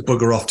just used to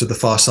bugger off to the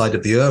far side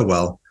of the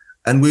Irwell.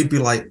 And we'd be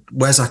like,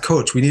 where's our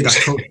coach? We need our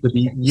coach to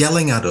be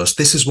yelling at us.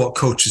 This is what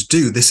coaches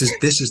do. This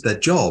is their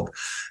job.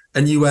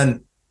 And you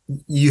went,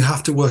 you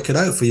have to work it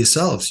out for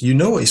yourselves. You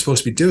know what you're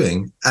supposed to be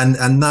doing. And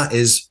that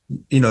is,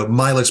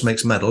 mileage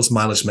makes medals,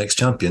 mileage makes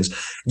champions.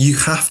 You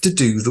have to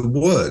do the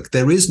work.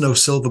 There is no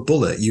silver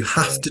bullet. You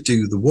have to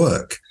do the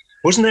work.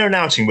 Wasn't there an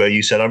outing where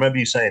you said, I remember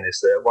you saying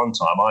this, that at one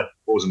time, I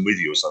wasn't with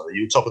you or something,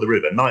 you were top of the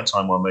river,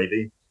 nighttime one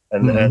maybe,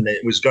 and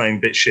it was going a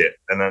bit shit.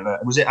 And then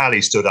was it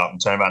Ali stood up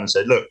and turned around and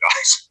said, look,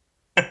 guys.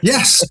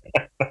 Yes.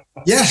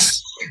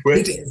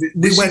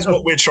 This is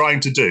what we're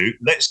trying to do.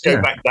 Let's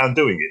go back down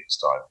doing it this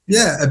time.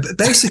 Yeah,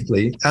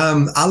 basically,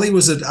 Ali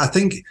was I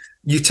think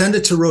you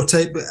tended to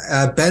rotate.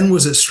 Ben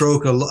was at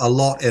stroke a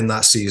lot in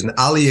that season.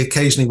 Ali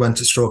occasionally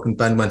went at stroke and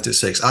Ben went at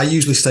 6. I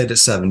usually stayed at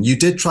 7. You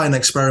did try and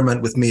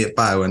experiment with me at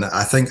bow, and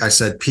I think I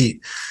said,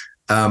 Pete,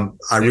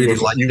 I really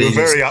like. You were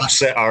very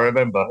upset, I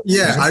remember.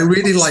 Yeah, I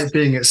really like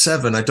being at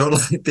 7. I don't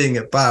like being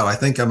at bow. I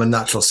think I'm a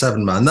natural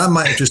 7 man. That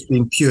might have just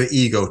been pure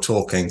ego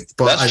talking.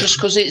 But that's just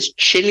because it's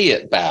chilly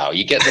at bow.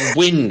 You get the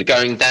wind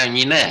going down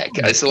your neck.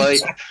 It's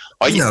like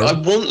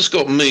I once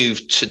got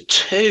moved to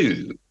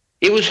 2.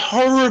 It was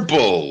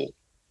horrible.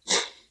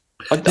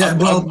 I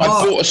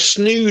bought a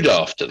snood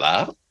after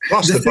that.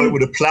 Plus, the boat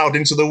would have ploughed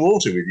into the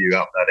water with you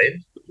out that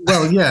end.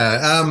 Well,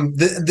 yeah.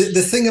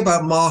 The thing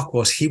about Mark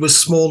was he was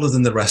smaller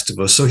than the rest of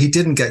us, so he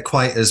didn't get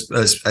quite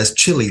as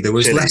chilly. There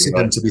was less of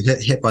him to be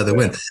hit by the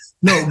wind.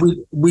 No,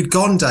 we'd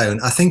gone down.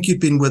 I think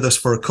you'd been with us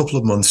for a couple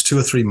of months, 2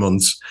 or 3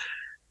 months.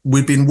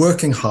 We'd been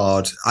working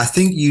hard. I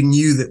think you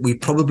knew that we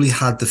probably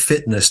had the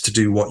fitness to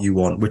do what you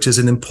want, which is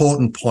an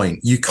important point.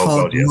 You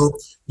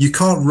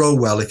can't row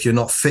well if you're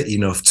not fit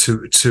enough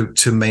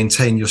to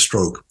maintain your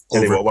stroke.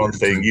 Tell you what, one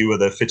thing, you were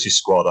the fittest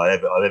squad I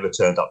ever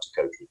turned up to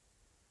coach with.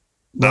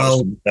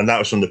 That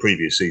was from the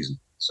previous season.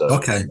 So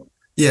okay,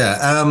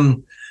 yeah.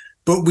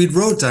 But we'd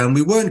rowed down.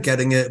 We weren't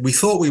getting it. We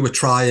thought we were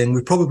trying.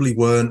 We probably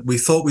weren't. We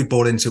thought we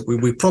bought into it.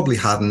 We probably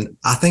hadn't.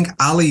 I think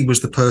Ali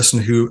was the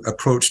person who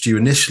approached you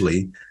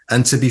initially.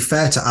 And to be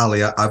fair to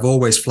Ali, I've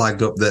always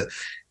flagged up that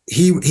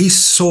he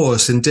saw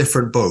us in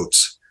different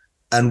boats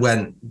and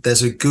went,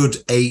 there's a good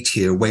 8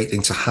 here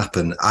waiting to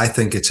happen. I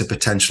think it's a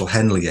potential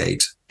Henley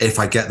 8 if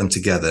I get them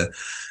together.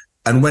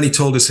 And when he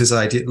told us his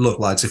idea, look,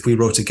 lads, if we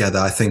row together,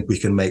 I think we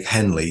can make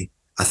Henley.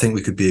 I think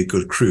we could be a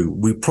good crew.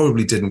 We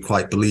probably didn't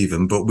quite believe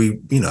him, but we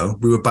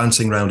were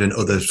bouncing around in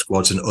other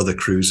squads and other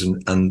crews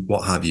and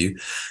what have you.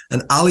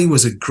 And Ali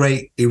was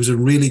he was a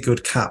really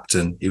good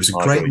captain. He was a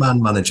great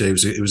man manager.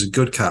 He was a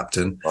good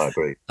captain. I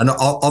agree. And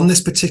on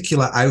this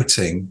particular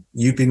outing,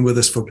 you'd been with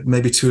us for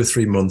maybe 2 or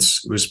 3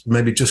 months. It was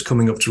maybe just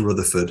coming up to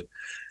Rutherford.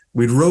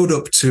 We'd rowed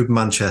up to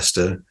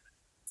Manchester.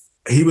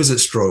 He was at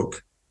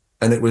stroke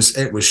and it was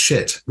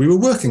shit. We were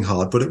working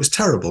hard, but it was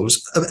terrible. It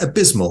was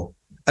abysmal.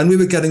 And we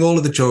were getting all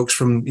of the jokes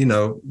from,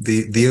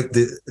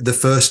 the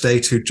first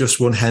date who just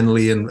won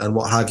Henley and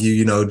what have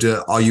you.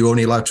 Are you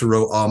only allowed to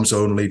row arms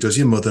only? Does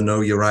your mother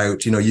know you're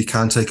out? You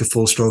can take a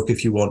full stroke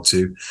if you want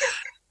to.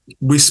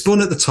 We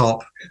spun at the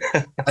top,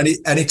 and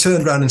he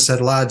turned around and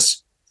said,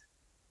 lads,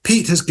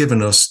 Pete has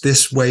given us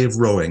this way of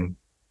rowing,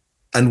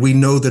 and we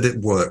know that it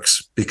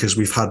works because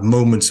we've had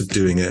moments of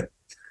doing it.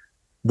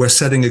 We're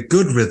setting a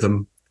good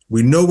rhythm.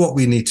 We know what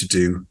we need to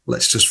do.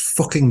 Let's just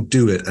fucking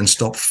do it and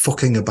stop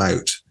fucking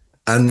about.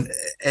 And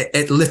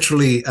it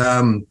literally,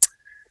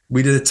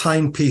 we did a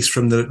timepiece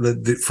from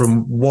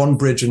from one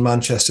bridge in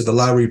Manchester, the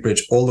Lowry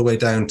Bridge, all the way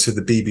down to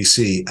the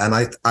BBC. And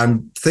I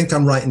think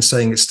I'm right in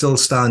saying it still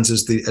stands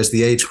as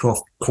the age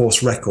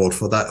course record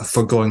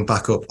for going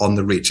back up on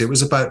the reach. It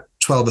was about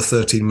 12 or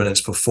 13 minutes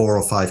for 4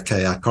 or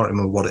 5K. I can't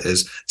remember what it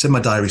is. It's in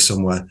my diary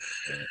somewhere.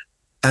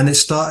 And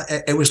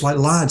it was like,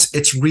 lads,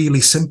 it's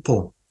really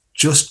simple.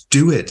 Just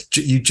do it.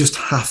 You just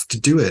have to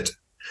do it.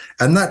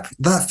 And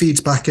that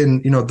feeds back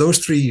in,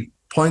 those 3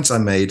 points I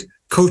made.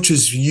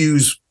 Coaches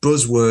use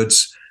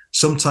buzzwords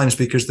sometimes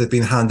because they've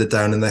been handed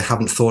down and they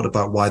haven't thought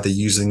about why they're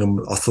using them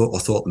or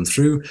thought them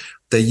through.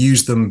 They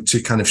use them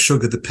to kind of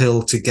sugar the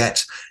pill to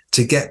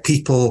get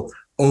people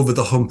over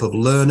the hump of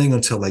learning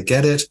until they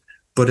get it.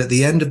 But at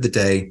the end of the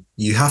day,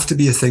 you have to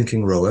be a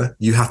thinking rower.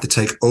 You have to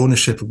take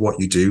ownership of what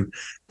you do,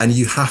 and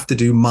you have to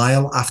do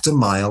mile after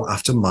mile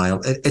after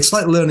mile. It's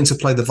like learning to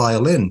play the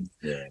violin.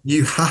 Yeah.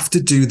 You have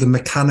to do the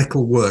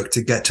mechanical work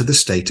to get to the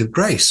state of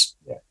grace.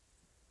 Yeah.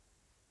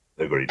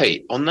 Agreed.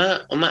 Hey, on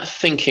that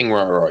thinking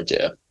rower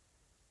idea,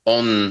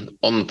 on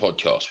the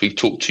podcast, we've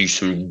talked to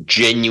some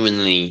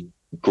genuinely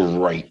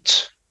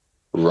great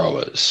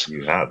rowers.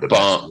 You have,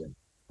 but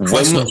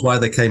Christ knows why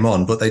they came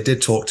on, but they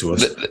did talk to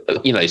us.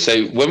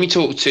 So when we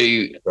talked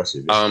to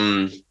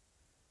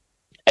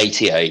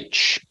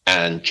ATH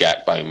and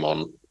Jack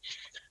Beaumont,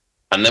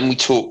 and then we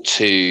talked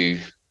to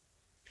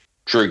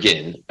Drew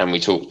Ginn, and we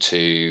talked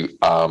to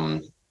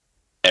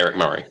Eric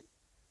Murray,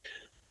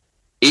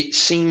 it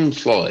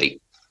seemed like,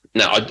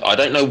 now I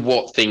don't know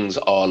what things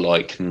are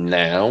like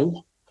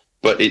now,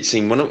 but it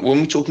seemed when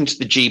we're talking to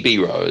the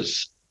GB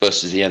rowers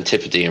versus the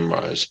Antipodean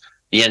rowers,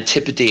 the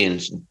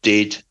Antipodeans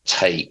did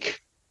take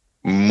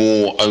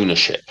more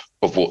ownership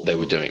of what they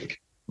were doing.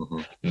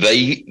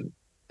 Mm-hmm.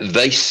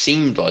 They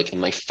seemed like,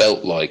 and they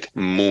felt like,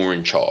 more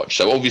in charge.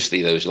 So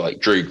obviously there was like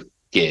Drew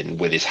Ginn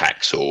with his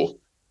hacksaw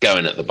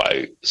going at the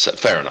boat. So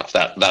fair enough.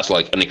 That's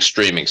like an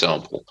extreme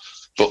example.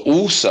 But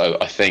also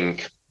I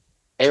think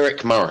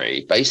Eric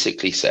Murray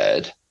basically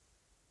said,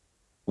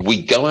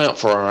 we go out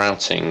for our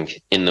outing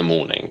in the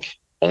morning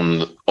on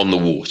the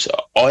water.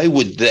 I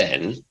would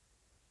then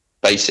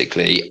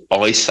basically,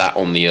 I sat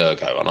on the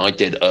ergo and I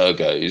did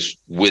ergos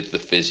with the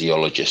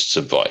physiologist's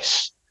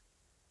advice.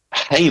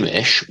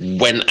 Hamish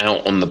went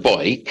out on the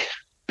bike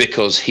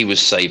because he was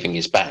saving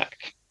his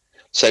back.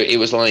 So it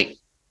was like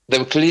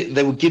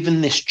they were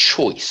given this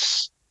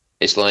choice.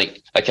 It's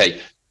like,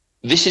 okay,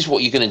 this is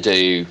what you're going to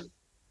do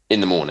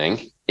in the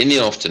morning. In the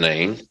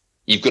afternoon,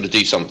 you've got to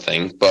do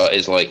something, but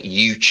it's like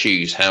you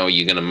choose how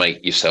you're going to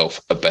make yourself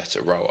a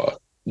better rower.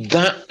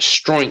 That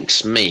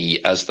strikes me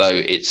as though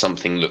it's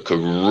something that could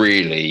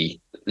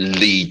really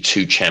lead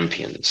to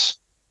champions.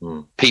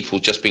 People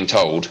just being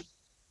told,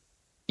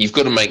 you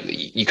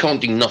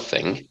can't do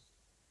nothing,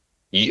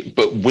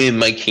 but we're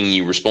making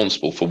you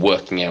responsible for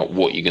working out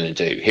what you're going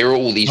to do. Here are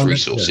all these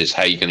resources,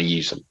 how you're going to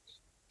use them.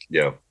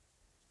 Yeah,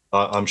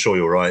 I'm sure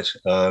you're right.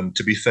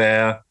 To be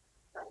fair,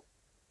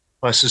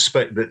 I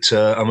suspect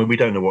that, we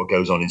don't know what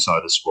goes on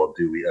inside the squad,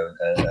 do we?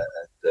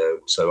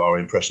 So our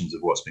impressions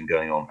of what's been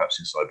going on, perhaps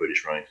inside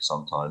British rowing for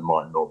some time,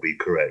 might not be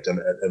correct.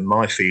 And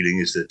my feeling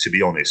is that, to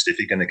be honest, if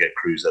you're going to get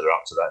crews that are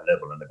up to that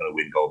level and they're going to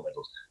win gold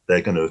medals,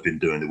 they're going to have been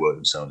doing the work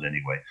themselves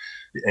anyway.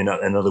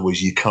 In other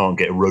words, you can't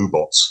get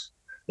robots.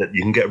 That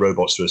you can get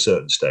robots to a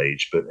certain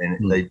stage, but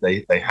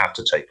they have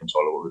to take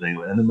control of what they're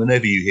doing. And then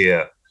whenever you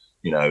hear,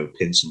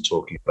 Pinson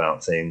talking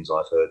about things,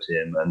 I've heard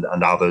him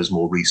and others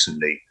more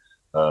recently,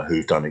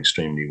 who've done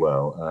extremely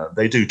well.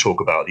 They do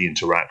talk about the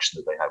interaction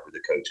that they have with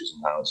the coaches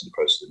and how it's in the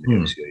process of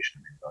negotiation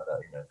and things like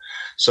that.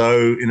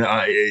 So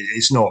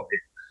it's not.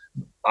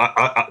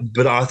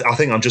 But I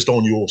think I'm just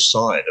on your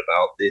side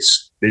about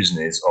this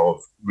business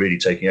of really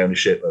taking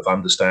ownership, of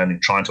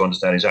trying to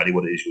understand exactly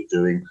what it is you're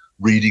doing,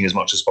 reading as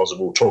much as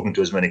possible, talking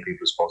to as many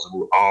people as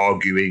possible,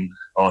 arguing,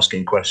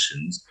 asking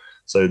questions,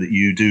 so that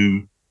you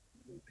do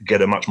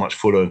get a much, much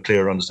fuller and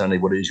clearer understanding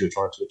of what it is you're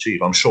trying to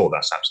achieve. I'm sure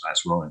that's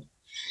right.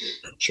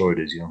 I'm sure it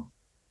is, yeah.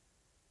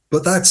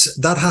 But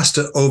that has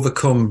to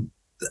overcome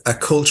a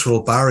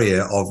cultural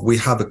barrier of, we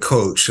have a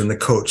coach and the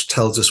coach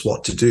tells us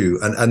what to do.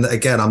 And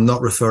again, I'm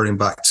not referring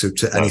back to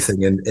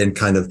anything in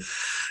kind of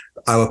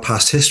our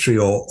past history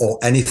or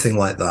anything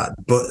like that.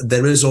 But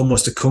there is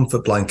almost a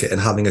comfort blanket in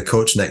having a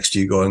coach next to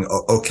you going,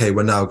 okay,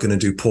 we're now going to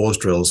do pause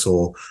drills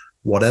or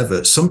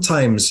whatever.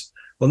 Sometimes,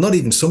 well, not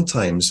even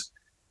sometimes,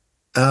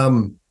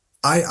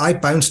 I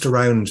bounced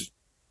around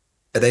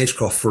at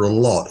Agecroft for a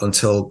lot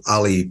until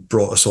Ali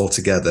brought us all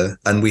together,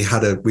 and we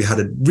had a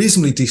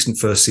reasonably decent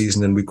first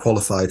season, and we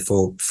qualified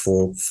for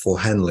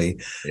Henley.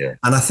 Yeah.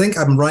 And I think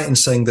I'm right in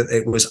saying that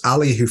it was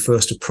Ali who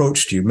first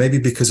approached you, maybe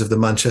because of the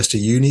Manchester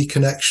Uni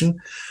connection.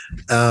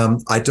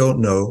 I don't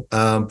know,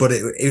 but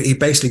he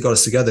basically got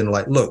us together and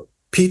like, look,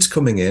 Pete's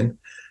coming in.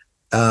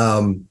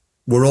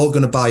 We're all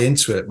going to buy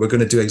into it. We're going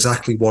to do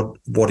exactly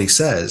what he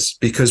says,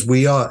 because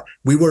we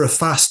were a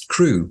fast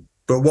crew.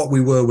 But what we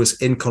were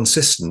was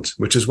inconsistent,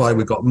 which is why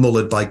we got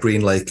mullered by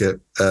Green Lake at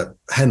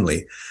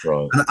Henley.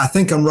 Right. And I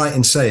think I'm right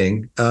in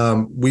saying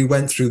we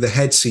went through the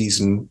head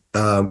season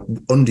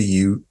under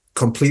you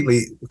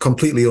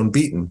completely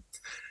unbeaten.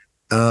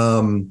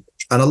 And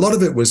a lot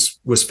of it was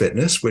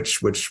fitness,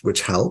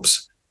 which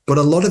helps, but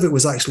a lot of it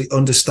was actually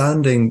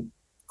understanding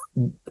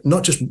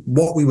not just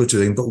what we were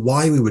doing, but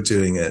why we were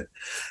doing it.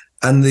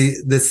 And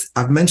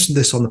I've mentioned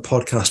this on the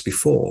podcast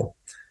before.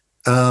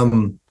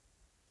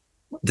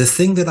 The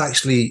thing that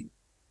actually,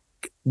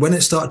 when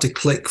it started to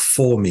click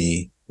for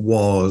me,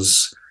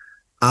 was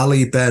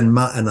Ali, Ben,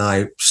 Matt, and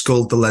I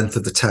sculled the length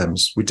of the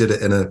Thames. We did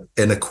it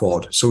in a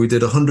quad. So we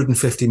did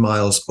 150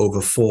 miles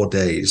over 4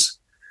 days,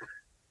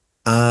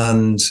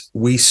 and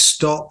we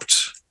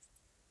stopped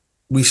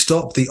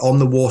the on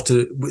the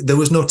water. There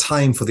was no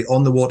time for the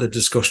on the water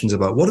discussions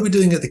about what are we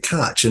doing at the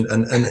catch and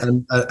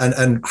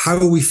how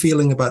are we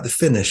feeling about the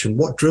finish and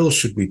what drills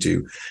should we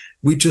do.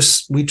 We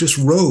just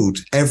rode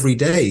every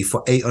day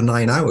for 8 or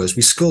 9 hours.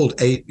 We sculled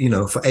for 8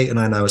 or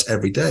 9 hours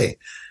every day.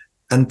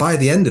 And by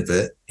the end of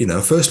it,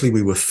 firstly,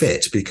 we were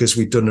fit because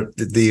we'd done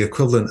the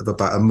equivalent of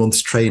about a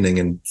month's training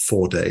in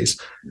 4 days,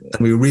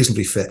 and we were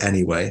reasonably fit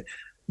anyway.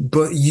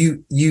 But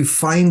you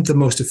find the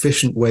most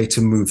efficient way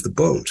to move the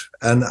boat,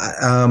 and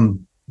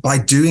by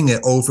doing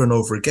it over and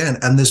over again,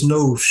 and there's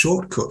no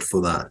shortcut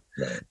for that.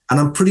 Right. And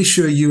I'm pretty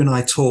sure you and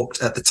I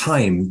talked at the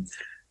time.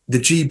 The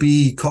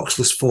GB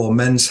Coxless 4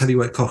 men's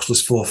heavyweight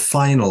Coxless 4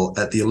 final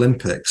at the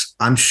Olympics.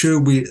 I'm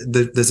sure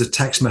there's a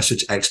text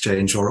message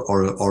exchange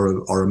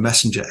or a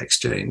messenger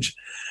exchange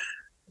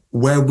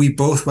where we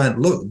both went,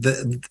 look,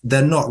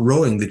 they're not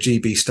rowing the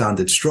GB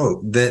standard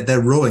stroke.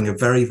 They're rowing a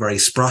very, very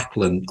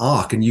sprackling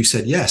arc. And you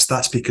said, yes,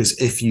 that's because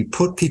if you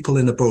put people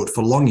in a boat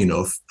for long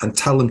enough and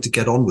tell them to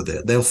get on with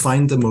it, they'll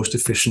find the most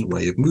efficient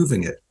way of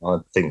moving it. I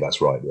think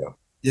that's right.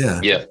 Yeah.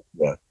 Yeah.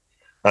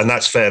 And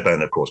that's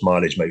Fairbairn, of course.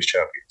 Mileage makes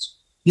champions.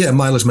 Yeah,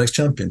 mileage makes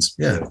champions.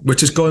 Yeah,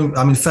 which is going.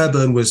 I mean,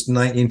 Fairbairn was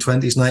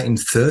 1920s,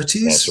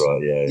 1930s. That's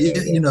right. Yeah.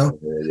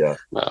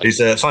 Wow. He's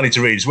funny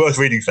to read. It's worth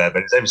reading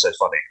Fairbairn. It's ever so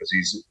funny because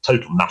he's a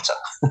total nutter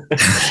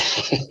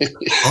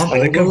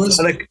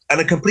and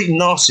a complete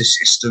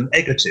narcissist and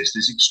egotist.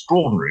 It's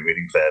extraordinary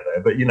reading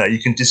Fairbairn. But you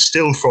can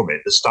distill from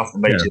it the stuff that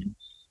made him.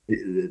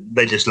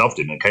 They just loved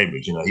him at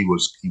Cambridge. He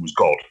was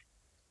God.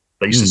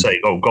 They used to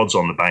say, "Oh, God's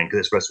on the bank.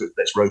 Let's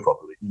row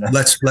properly."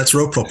 Let's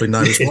row properly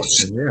now. He's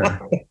watching. Yeah.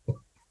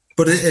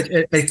 But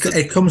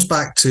it comes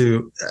back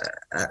to,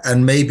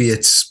 and maybe we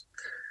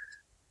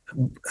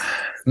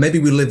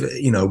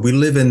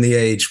live in the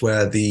age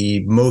where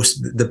the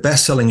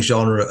best-selling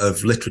genre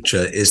of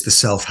literature is the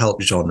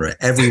self-help genre.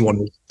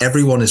 Everyone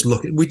is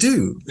looking. We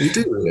do.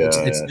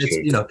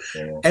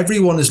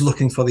 Everyone is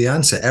looking for the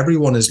answer.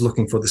 Everyone is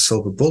looking for the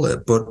silver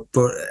bullet. But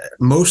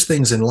most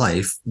things in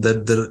life,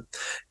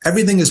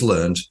 everything is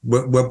learned.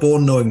 We're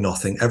born knowing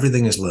nothing.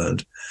 Everything is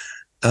learned.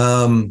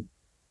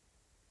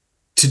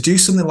 To do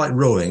something like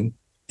rowing,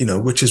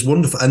 which is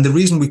wonderful. And the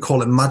reason we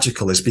call it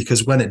magical is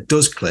because when it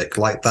does click,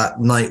 like that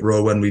night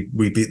row when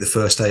we beat the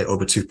first 8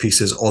 over 2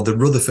 pieces, or the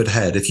Rutherford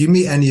Head, if you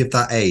meet any of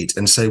that 8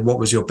 and say, what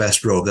was your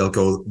best row? They'll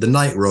go, the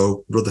night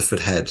row,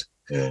 Rutherford Head.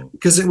 Yeah.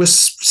 Because it was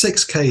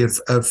 6K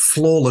of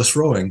flawless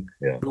rowing.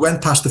 Yeah. We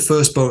went past the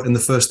first boat in the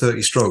first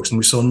 30 strokes and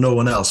we saw no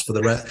one else for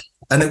the rest.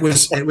 And it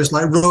was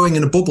like rowing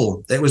in a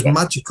bubble. It was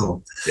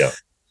magical. Yeah.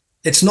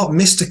 It's not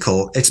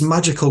mystical. It's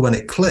magical when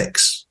it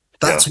clicks.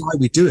 That's why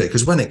we do it,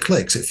 because when it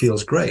clicks, it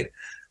feels great.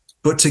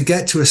 But to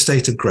get to a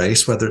state of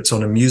grace, whether it's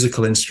on a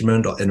musical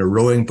instrument or in a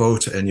rowing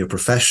boat, or in your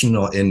profession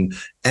or in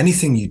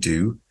anything you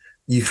do,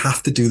 you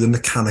have to do the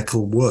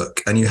mechanical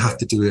work and you have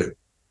to do it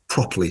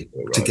properly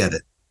to get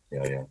it.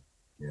 Yeah.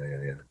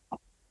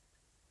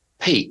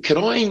 Pete, can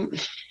I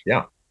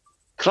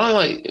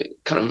like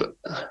kind of,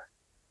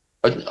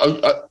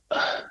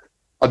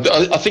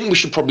 I think we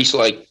should probably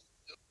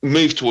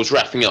move towards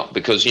wrapping up,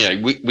 because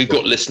we've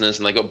got listeners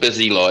and they got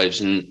busy lives,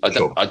 and I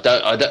don't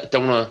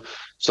want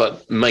to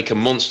make a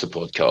monster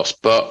podcast.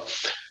 But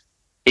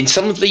in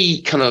some of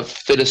the kind of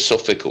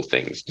philosophical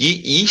things,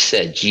 you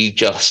said you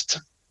didn't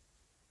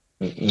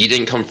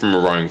come from a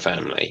rowing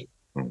family.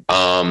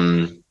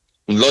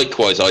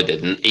 Likewise, I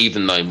didn't,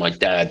 even though my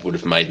dad would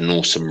have made an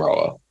awesome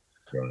rower.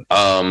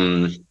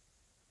 Right.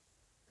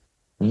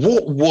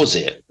 What was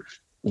it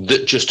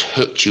that just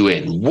hooked you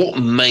in? What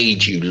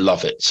made you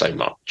love it so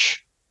much?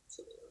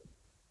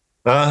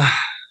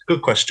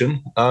 Good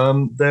question.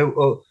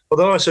 Although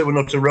I say we're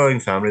not a rowing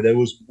family, there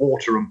was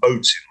water and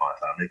boats in my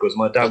family because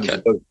my dad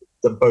was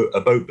a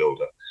boat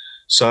builder.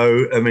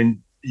 So, I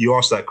mean, you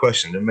asked that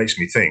question, it makes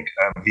me think.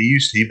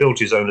 he built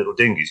his own little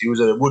dinghies. He was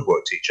a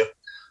woodwork teacher.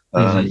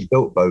 And he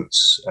built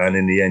boats, and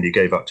in the end, he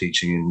gave up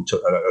teaching and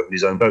opened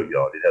his own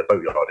boatyard. He had a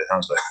boatyard in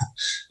Hounslow,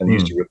 and he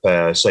used to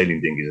repair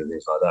sailing dinghies and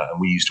things like that. And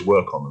we used to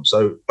work on them.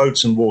 So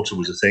boats and water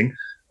was a thing.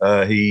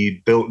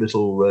 He built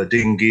little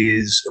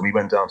dinghies, and we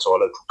went down to our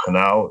local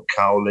canal,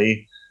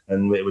 Cowley,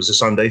 and it was a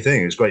Sunday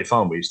thing. It was great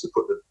fun. We used to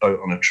put the boat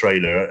on a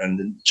trailer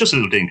and just a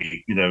little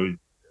dinghy,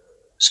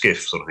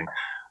 skiff sort of thing,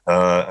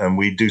 and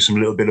we'd do some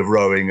little bit of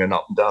rowing and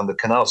up and down the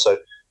canal. So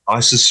I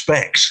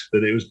suspect that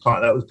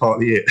that was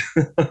partly it.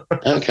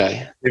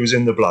 Okay. It was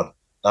in the blood.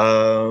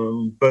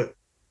 But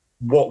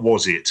what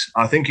was it?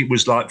 I think it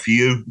was like for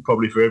you,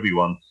 probably for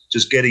everyone,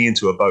 just getting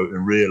into a boat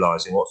and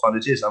realising what fun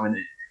it is. I mean,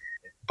 it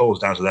boils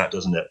down to that,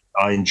 doesn't it?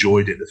 I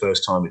enjoyed it the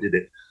first time we did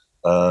it.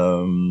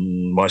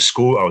 My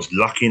school, I was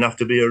lucky enough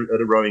to be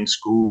at a rowing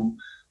school.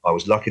 I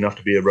was lucky enough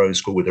to be at a rowing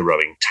school with a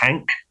rowing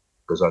tank,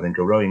 because I think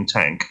a rowing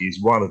tank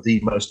is one of the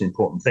most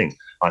important things.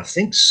 I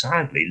think,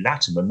 sadly,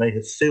 Latimer may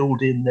have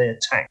filled in their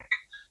tank,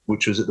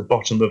 which was at the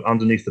bottom of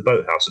underneath the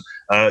boathouse.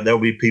 There'll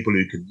be people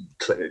who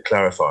could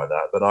clarify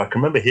that, but I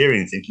can remember hearing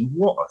and thinking,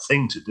 what a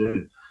thing to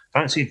do.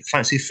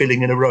 Fancy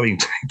filling in a rowing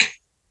tank,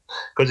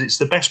 because it's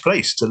the best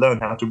place to learn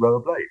how to row a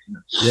blade.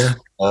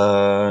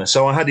 Yeah.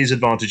 So I had these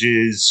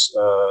advantages,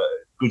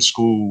 good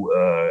school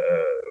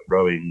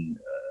rowing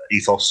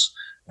ethos,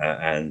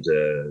 and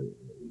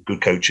good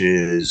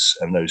coaches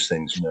and those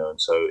things, and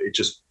so it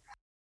just...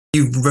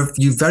 You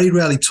very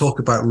rarely talk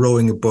about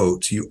rowing a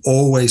boat. You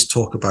always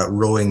talk about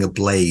rowing a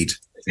blade,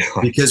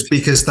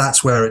 because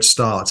that's where it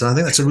starts. And I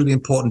think that's a really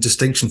important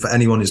distinction for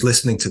anyone who's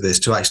listening to this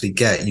to actually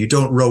get. You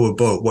don't row a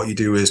boat. What you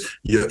do is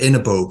you're in a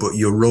boat, but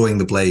you're rowing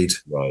the blade.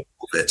 Right.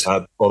 Of it.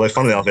 Well, they're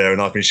funny out there, and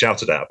I've been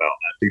shouted at about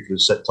that. People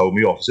have told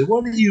me off. I said,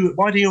 why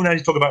do you only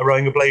talk about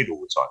rowing a blade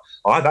all the time?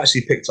 I've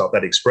actually picked up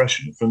that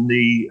expression from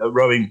the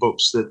rowing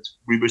books that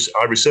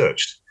I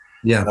researched.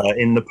 Yeah.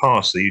 In the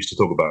past, they used to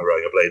talk about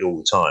rowing a blade all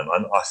the time.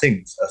 And I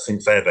think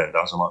Fairbairn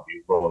does. I might be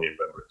wrong in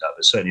remembering that,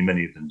 but certainly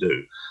many of them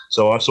do.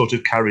 So I've sort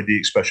of carried the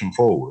expression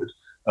forward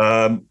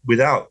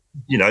without,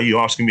 you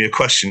asking me a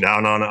question now,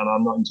 and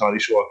I'm not entirely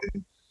sure I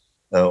can,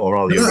 or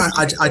are you?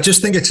 I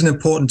just think it's an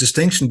important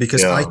distinction,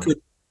 because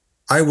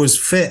I was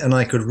fit and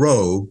I could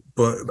row,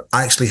 but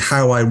actually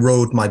how I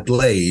rowed my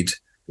blade,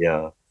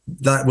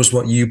 that was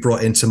what you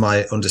brought into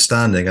my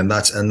understanding, and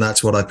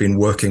that's what I've been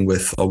working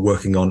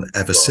on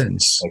ever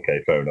since. Okay,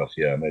 fair enough.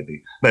 Yeah,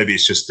 maybe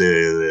it's just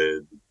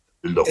the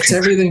look. It's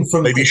everything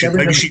from maybe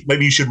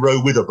you should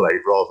row with a blade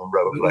rather than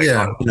row a blade.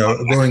 Yeah,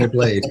 rowing a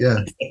blade.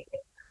 Yeah,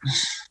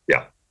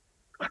 yeah.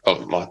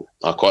 Oh,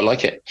 I quite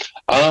like it.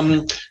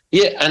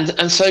 Yeah,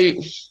 and so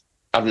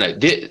I don't know.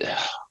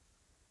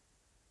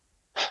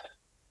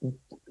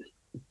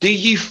 Do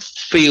you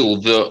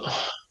feel that?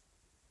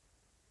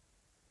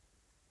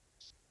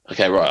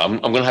 Okay, right. I'm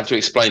going to have to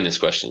explain this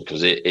question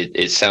because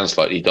it sounds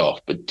slightly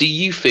daft. But do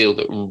you feel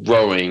that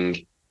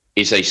rowing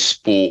is a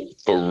sport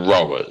for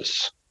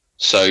rowers?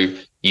 So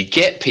you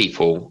get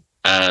people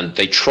and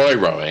they try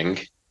rowing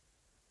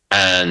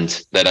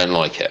and they don't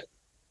like it.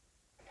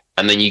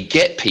 And then you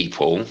get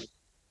people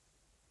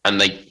and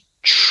they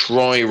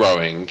try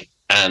rowing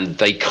and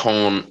they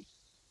can't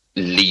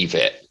leave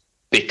it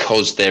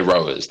because they're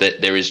rowers.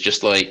 There is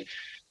just like,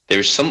 there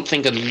is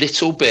something a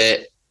little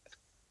bit,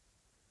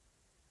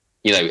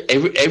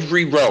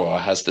 every rower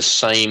has the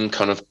same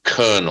kind of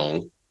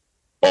kernel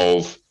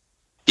of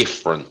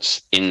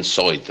difference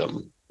inside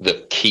them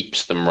that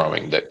keeps them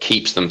rowing, that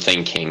keeps them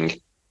thinking,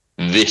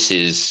 this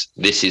is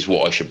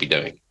what I should be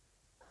doing.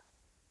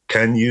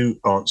 Can you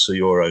answer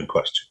your own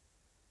question?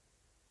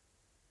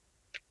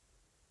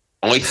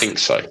 I think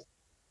so.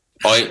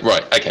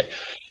 Right, okay.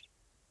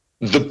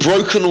 The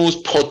Broken Oars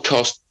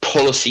podcast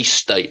policy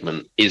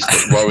statement is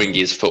that rowing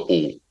is for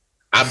all.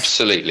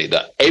 Absolutely,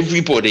 that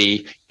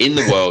everybody in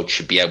the world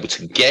should be able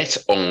to get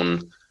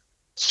on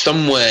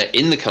somewhere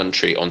in the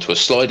country onto a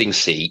sliding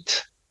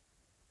seat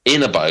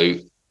in a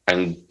boat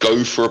and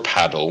go for a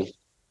paddle,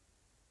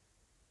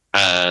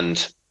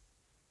 and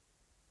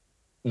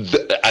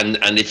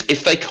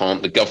if they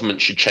can't, the government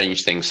should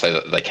change things so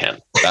that they can.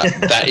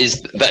 That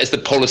is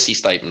the policy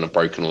statement of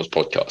Broken Oars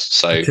podcast.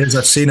 So because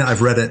I've seen it,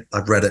 I've read it.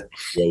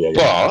 Yeah.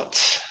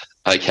 But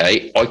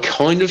okay, I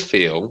kind of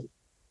feel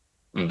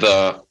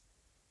that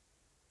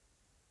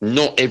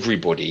not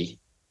everybody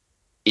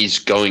is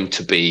going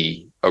to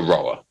be a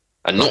rower,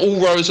 and not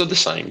all rowers are the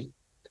same.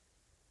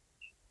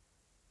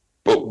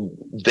 But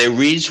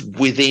there is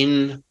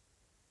within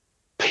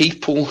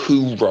people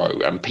who row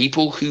and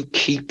people who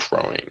keep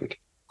rowing,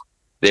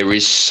 there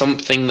is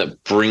something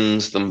that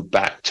brings them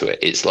back to it.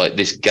 It's like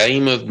this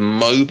game of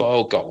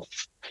mobile golf.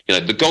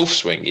 The golf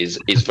swing is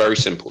very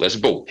simple. There's a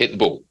ball, hit the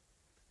ball.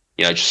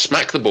 Just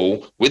smack the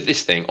ball with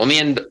this thing on the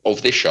end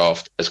of this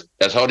shaft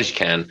as hard as you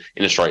can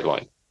in a straight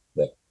line.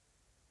 Yeah.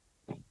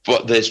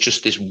 But there's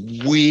just this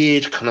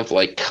weird kind of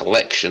like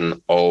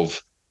collection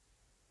of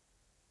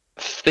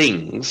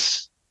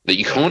things that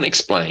you can't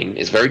explain.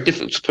 It's very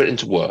difficult to put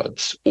into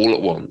words all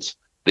at once,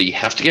 that you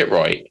have to get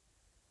right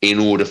in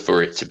order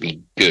for it to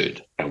be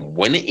good. And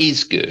when it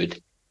is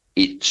good,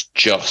 it's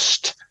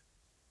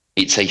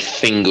a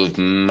thing of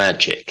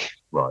magic.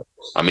 Right.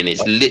 I mean,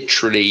 it's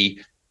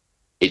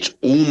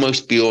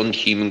almost beyond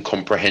human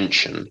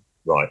comprehension.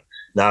 Right.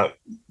 Now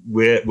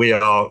we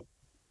are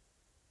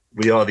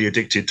the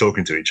addicted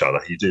talking to each other.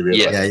 You do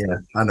realize? Yeah.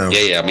 I know.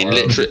 Yeah. I mean,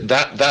 literally,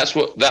 that's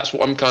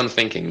what I'm kind of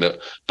thinking, that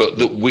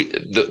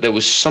there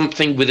was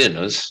something within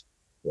us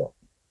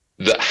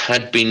that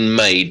had been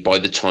made by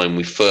the time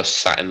we first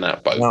sat in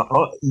that boat. Now,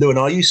 Lewin,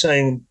 are you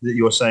saying that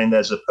you're saying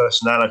there's a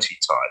personality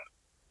type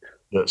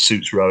that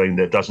suits rowing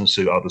that doesn't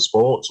suit other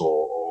sports,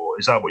 or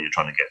is that what you're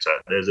trying to get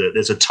at?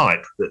 There's a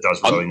type that does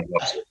rowing and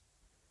loves it.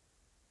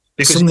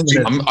 Because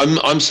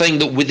I'm saying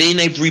that within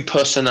every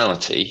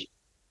personality,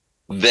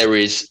 there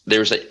is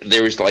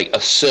like a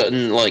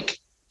certain like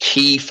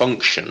key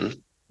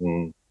function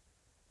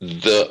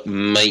that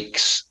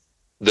makes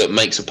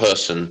a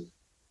person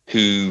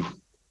who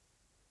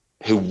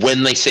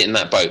when they sit in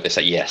that boat, they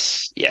say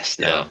yes,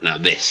 now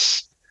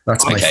this.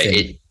 That's my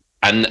thing.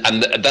 And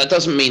that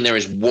doesn't mean there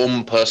is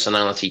one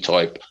personality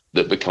type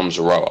that becomes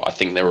a rower. I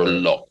think there are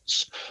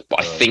lots,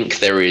 but I think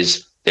there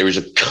is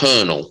a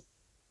kernel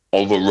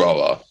of a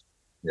rower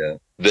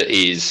that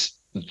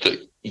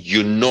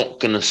you're not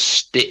going to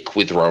stick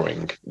with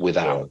rowing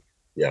without.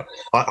 Yeah.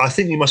 I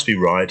think you must be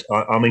right.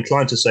 I'm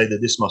inclined to say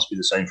that this must be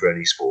the same for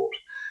any sport.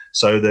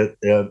 So that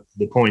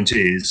the point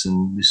is,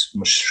 and this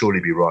must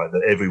surely be right,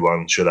 that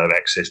everyone should have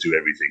access to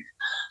everything.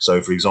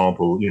 So, for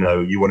example,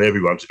 you want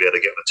everyone to be able to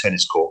get on a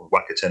tennis court and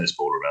whack a tennis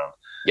ball around.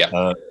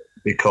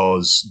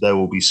 Because there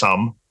will be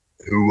some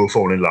who will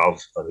fall in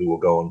love and who will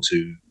go on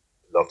to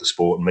love the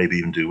sport and maybe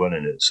even do well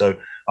in it. So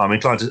I'm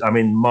inclined to,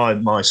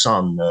 my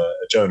son,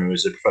 Jonah,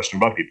 is a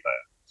professional rugby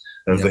player.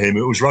 And for him,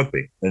 it was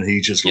rugby. And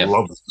he just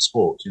loves the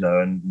sport,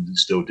 and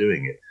he's still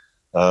doing it.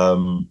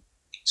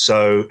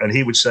 So, and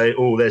he would say,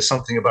 there's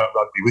something about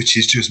rugby which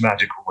is just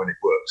magical when it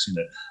works,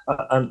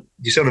 and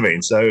you see what I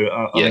mean? So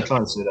I'm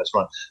inclined to say that's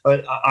right.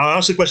 I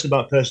asked a question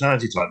about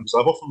personality type because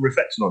I've often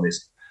reflected on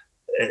this,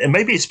 and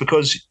maybe it's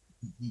because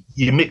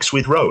you mix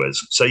with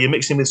rowers, so you're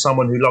mixing with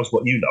someone who loves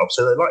what you love,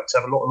 so they like to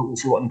have an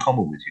awful lot in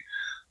common with you.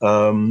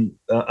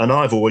 And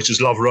I've always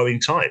just loved rowing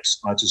types.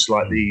 I just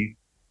like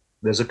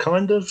there's a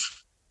kind of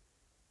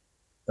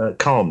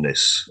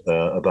calmness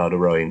about a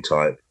rowing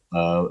type.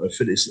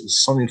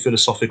 It's something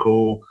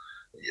philosophical.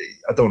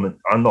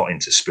 I'm not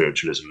into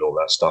spiritualism and all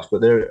that stuff,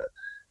 but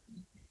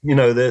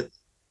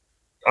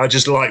I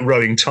just like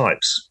rowing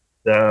types.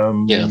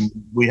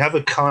 We have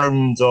a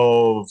kind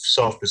of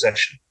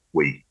self-possession.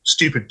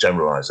 Stupid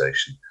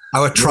generalization.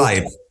 Our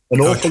tribe.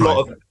 An awful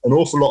lot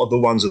of the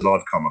ones that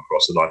I've come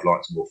across that I've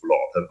liked an awful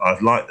lot.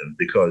 I've liked them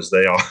because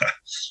they are. I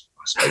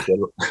suppose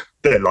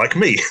they're like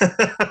me.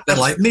 They're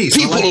like me.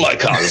 People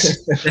like us.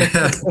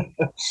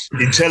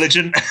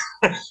 Intelligent,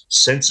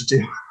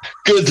 sensitive,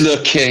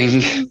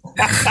 good-looking,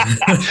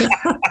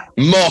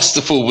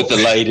 masterful with the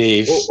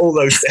ladies. All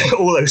those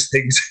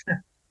things.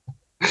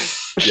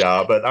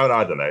 Yeah, but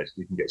I don't know.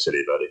 You can get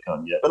silly about it,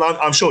 can't you? But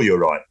I'm sure you're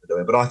right.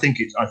 But I think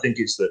it's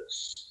that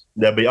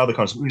there'll be other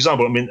kinds. For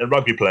example,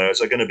 rugby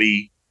players are going to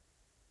be.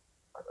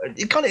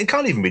 It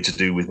can't even be to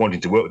do with wanting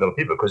to work with other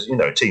people because,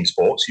 team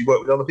sports, you work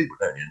with other people,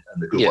 don't you?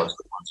 And the good ones are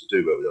the ones who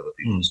do work with other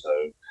people.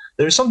 So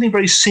there is something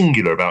very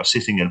singular about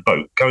sitting in a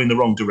boat, going the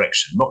wrong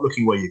direction, not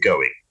looking where you're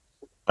going,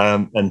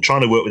 and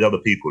trying to work with other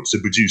people to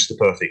produce the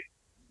perfect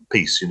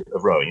piece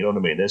of rowing. You know what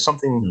I mean? There is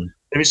something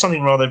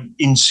rather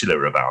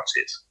insular about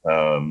it.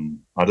 I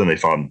don't know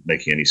if I'm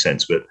making any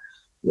sense, but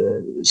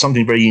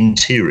something very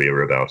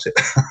interior about it.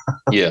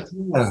 Yeah.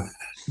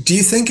 Do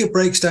you think it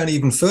breaks down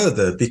even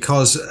further?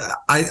 Because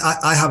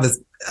I have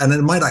and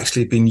it might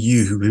actually have been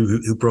you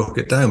who broke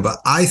it down, but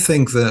I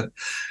think that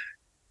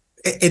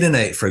in an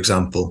 8, for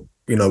example,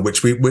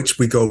 which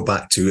we go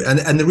back to,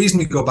 and the reason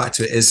we go back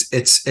to it is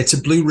it's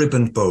a blue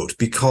ribbon boat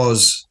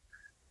because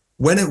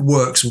when it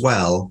works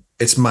well,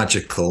 it's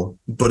magical,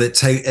 but it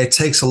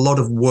takes a lot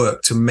of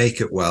work to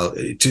make it well,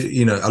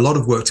 a lot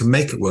of work to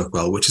make it work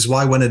well, which is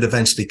why when it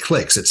eventually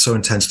clicks, it's so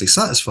intensely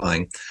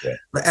satisfying. Yeah.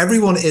 But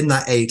everyone in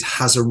that 8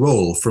 has a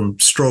role from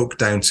stroke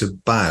down to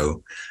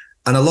bow.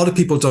 And a lot of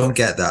people don't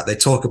get that. They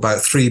talk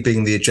about 3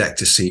 being the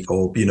ejector seat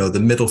or,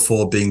 the middle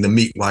 4 being the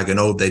meat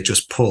wagon. They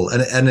just pull.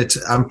 And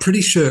I'm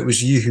pretty sure it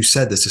was you who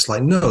said this. It's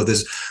like, no,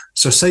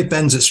 so say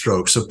Ben's at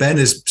stroke. So Ben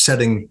is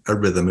setting a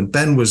rhythm and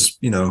Ben was,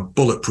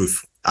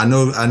 bulletproof. I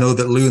know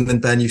that Lou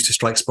and Ben used to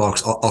strike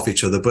sparks off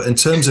each other, but in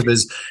terms of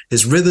his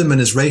rhythm and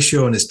his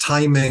ratio and his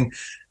timing,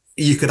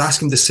 you could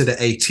ask him to sit at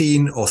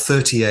 18 or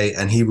 38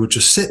 and he would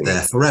just sit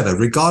there forever,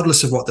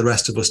 regardless of what the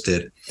rest of us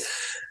did.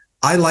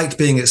 I liked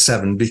being at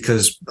 7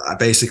 because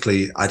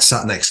I'd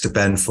sat next to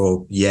Ben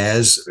for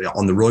years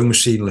on the rowing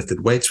machine,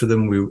 lifted weights with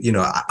him.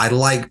 I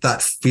liked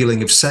that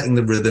feeling of setting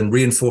the rhythm,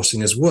 reinforcing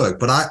his work,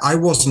 but I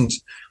wasn't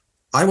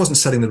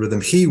setting the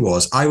rhythm. He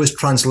was. I was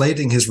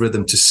translating his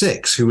rhythm to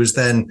 6, who was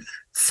then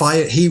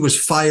he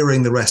was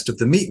firing the rest of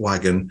the meat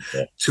wagon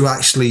to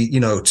actually,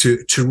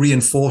 to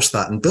reinforce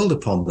that and build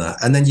upon that.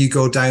 And then you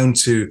go down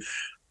to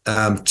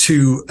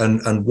 2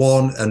 and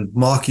 1, and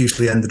Mark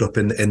usually ended up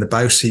in the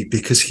bow seat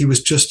because he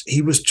was just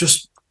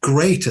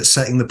great at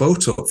setting the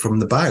boat up from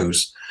the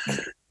bows.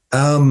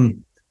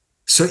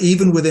 So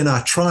even within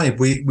our tribe,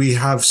 we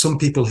have some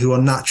people who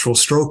are natural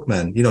stroke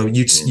men. You know,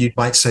 you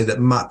might say that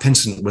Matt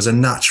Pinsent was a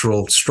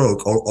natural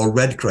stroke or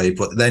Redgrave,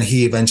 but then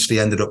he eventually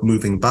ended up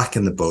moving back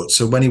in the boat.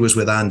 So when he was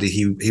with Andy,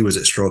 he was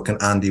at stroke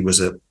and Andy was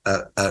at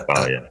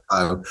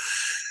bow.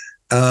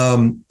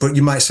 But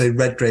you might say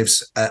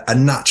Redgrave's a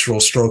natural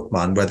stroke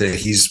man, whether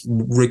he's,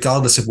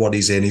 regardless of what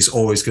he's in, he's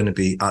always going to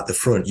be at the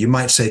front. You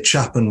might say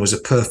Chapman was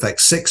a perfect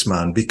six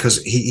man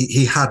because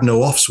he had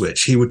no off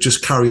switch. He would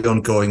just carry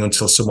on going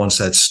until someone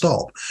said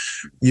stop.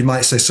 You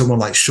might say someone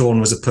like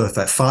Sean was a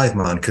perfect five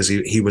man because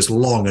he was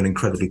long and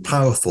incredibly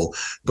powerful,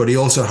 but he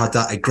also had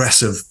that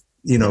aggressive,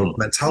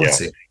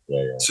 mentality.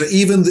 Yeah. So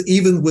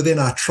even within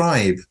our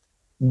tribe,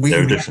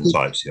 there are different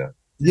types,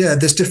 Yeah,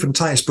 there's different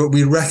types, but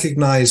we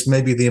recognize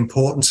maybe the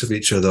importance of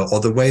each other, or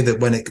the way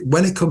that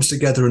when it comes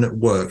together and it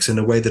works in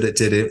a way that it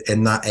did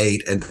in that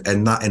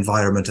that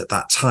environment at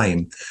that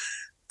time.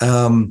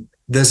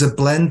 There's a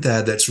blend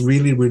there that's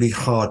really, really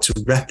hard to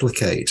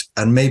replicate.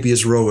 And maybe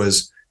as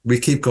rowers, we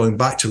keep going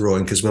back to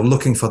rowing because we're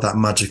looking for that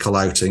magical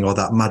outing or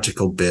that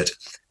magical bit.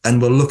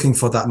 And we're looking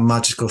for that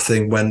magical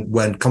thing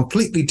when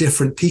completely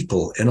different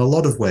people in a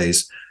lot of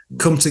ways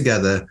come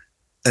together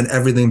and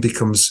everything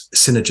becomes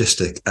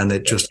synergistic and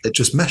it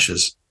just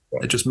meshes.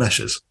 It just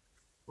meshes.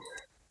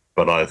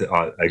 But I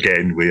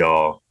again, we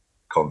are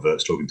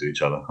converts talking to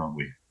each other, aren't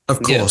we?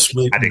 Of course.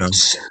 Yeah.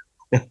 Addicts.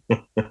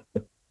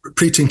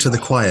 Preaching to the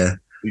choir.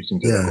 The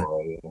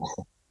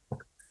choir.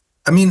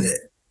 I mean,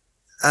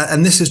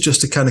 and this is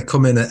just to kind of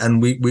come in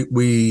and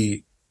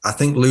we I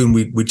think, Loon,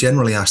 we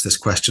generally ask this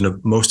question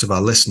of most of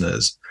our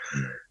listeners.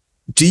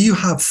 Do you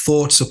have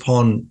thoughts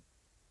upon,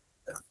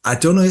 I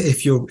don't know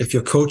if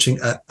you're coaching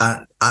at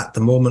the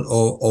moment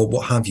or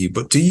what have you,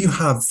 but do you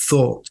have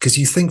thought, because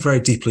you think very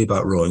deeply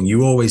about rowing,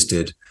 you always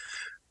did,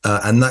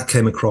 and that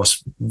came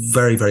across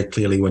very, very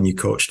clearly when you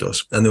coached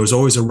us, and there was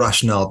always a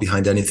rationale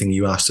behind anything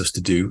you asked us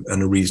to do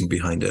and a reason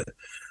behind it.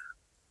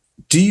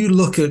 Do you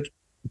look at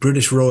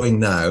British rowing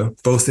now,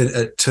 both in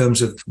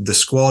terms of the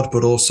squad,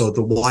 but also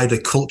the wider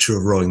culture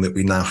of rowing that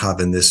we now have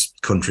in this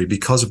country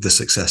because of the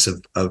success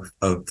of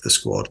the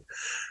squad?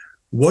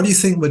 What do you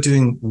think we're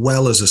doing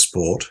well as a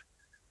sport?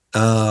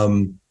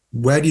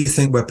 Where do you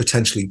think we're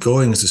potentially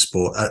going as a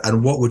sport?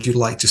 And what would you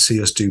like to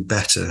see us do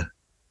better?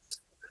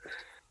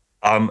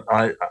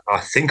 I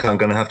think I'm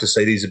going to have to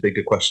say these are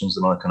bigger questions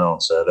than I can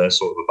answer. They're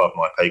sort of above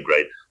my pay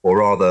grade, or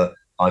rather,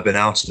 I've been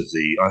out of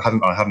I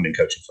haven't been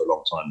coaching for a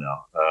long time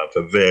now,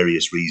 for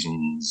various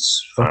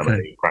reasons,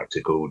 family,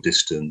 practical,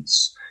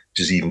 distance,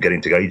 just even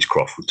getting to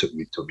Agecroft took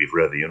me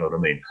forever. You know what I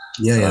mean?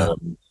 Yeah.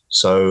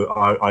 So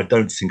I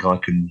don't think I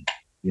can,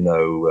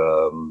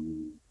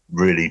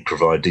 really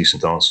provide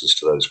decent answers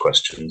to those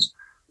questions.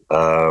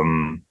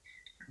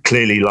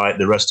 Clearly, like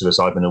the rest of us,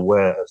 I've been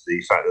aware of the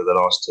fact that the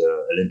last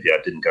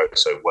Olympiad didn't go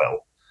so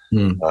well.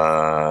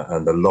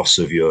 And the loss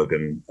of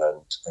Jürgen,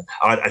 and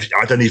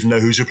I don't even know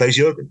who's replaced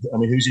Jürgen. I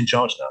mean, who's in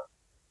charge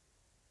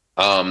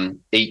now?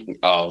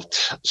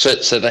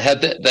 So they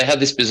had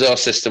this bizarre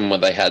system where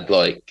they had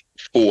like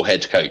 4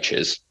 head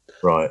coaches,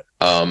 right?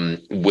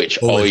 Which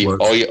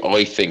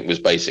I think was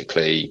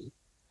basically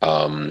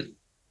a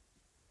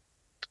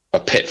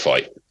pit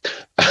fight.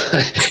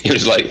 It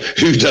was like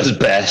who does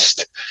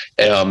best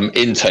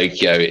in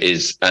Tokyo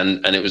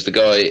and it was the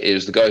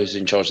guy who's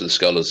in charge of the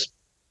Scullers.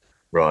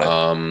 Right.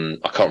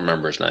 I can't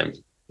remember his name.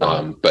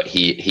 Right. But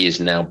he is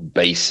now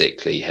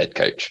basically head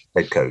coach.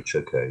 Head coach,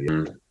 okay.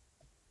 Yeah.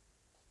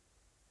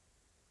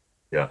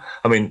 Yeah.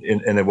 I mean,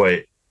 in a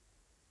way,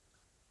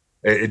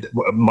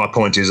 my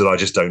point is that I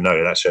just don't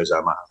know. That shows how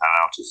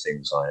out of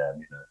things I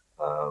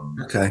am,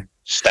 Okay.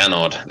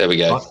 Stannard. There we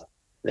go.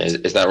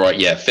 Is that right?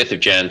 Yeah. 5th of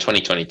Jan,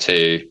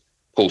 2022.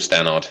 Paul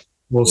Stannard.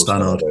 Paul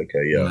Stannard.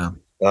 Okay. Yeah.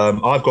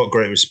 I've got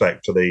great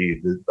respect for the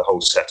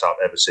whole setup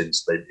ever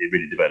since it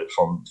really developed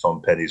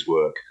from Penny's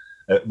work.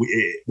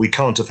 We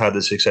can't have had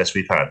the success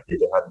we've had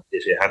if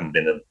it hadn't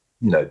been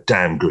a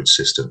damn good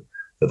system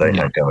that they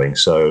had going.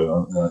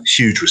 So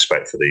huge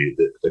respect for the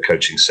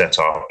coaching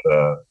setup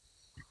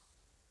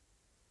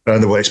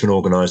and the way it's been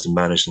organised and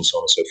managed and so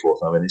on and so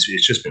forth. I mean,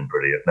 it's just been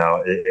brilliant.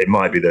 Now it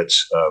might be that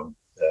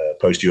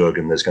post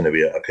Jürgen there's going to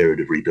be a period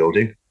of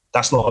rebuilding.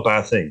 That's not a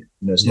bad thing.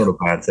 It's not a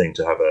bad thing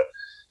to have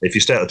if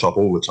you stay at the top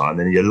all the time,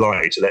 then you're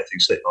likely to let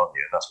things slip, aren't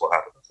you? And that's what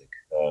happened, I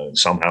think.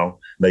 Somehow,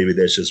 maybe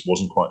there just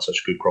wasn't quite such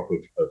a good crop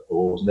of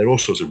Oars. And there are all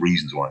sorts of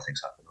reasons why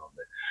things happen, aren't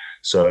there?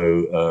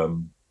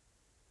 So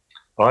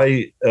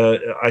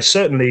I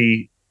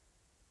certainly,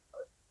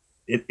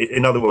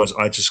 in other words,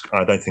 I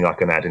don't think I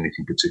can add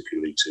anything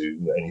particularly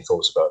to any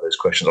thoughts about those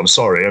questions. I'm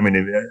sorry. I mean,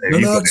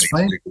 it's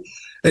fine.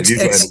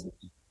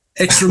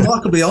 It's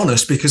remarkably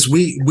honest because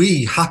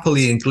we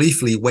happily and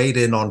gleefully wade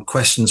in on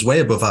questions way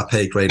above our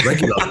pay grade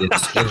regularly.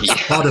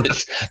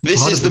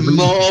 This is the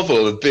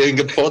marvel of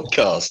being a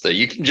podcaster.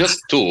 You can just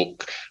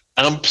talk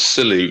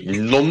absolute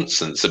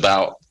nonsense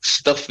about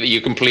stuff that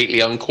you're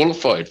completely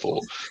unqualified for,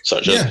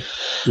 such as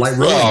like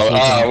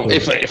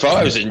if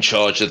I was in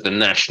charge of the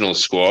national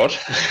squad.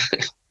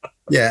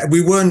 Yeah,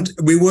 we weren't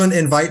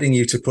inviting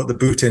you to put the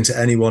boot into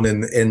anyone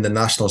in the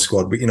national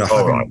squad. But,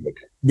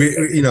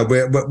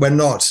 we're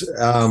not.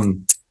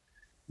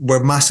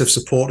 We're massive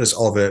supporters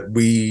of it.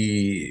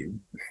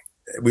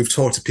 We've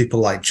talked to people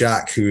like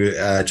Jack, who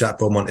Jack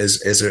Beaumont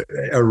is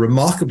a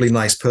remarkably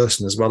nice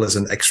person, as well as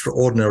an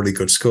extraordinarily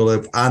good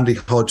sculler. Andy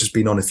Hodge has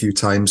been on a few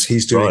times.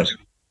 He's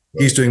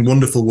doing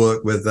wonderful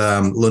work with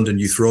London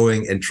Youth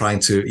Rowing in trying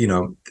to,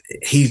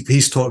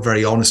 he's talked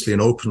very honestly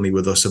and openly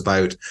with us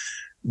about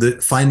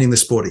finding the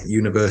sport at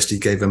university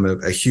gave him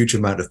a huge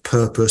amount of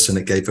purpose, and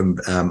it gave him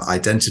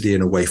identity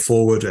and a way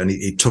forward, and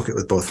he took it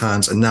with both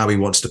hands, and now he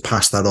wants to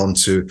pass that on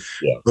to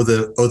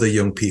other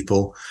young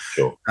people.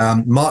 Sure.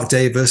 Mark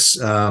Davis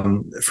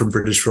from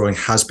British Rowing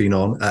has been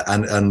on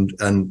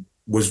and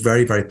was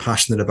very, very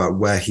passionate about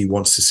where he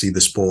wants to see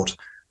the sport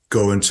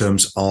go in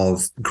terms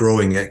of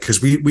growing it, because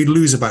we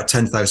lose about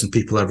 10,000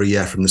 people every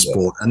year from the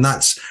sport, and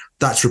that's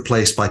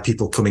replaced by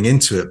people coming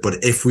into it.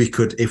 But if we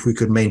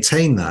could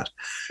maintain that,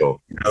 sure.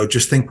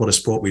 Just think what a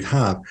sport we'd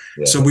have.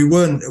 Yeah. So we're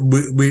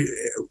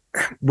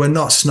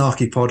not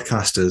snarky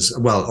podcasters.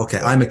 Well, okay,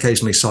 I'm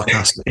occasionally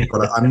sarcastic,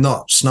 but I'm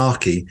not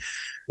snarky.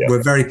 Yeah.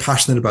 We're very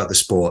passionate about the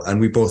sport, and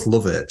we both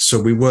love it. So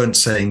we weren't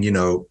saying,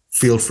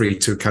 feel free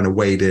to kind of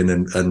wade in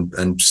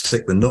and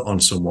stick the nut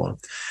on someone.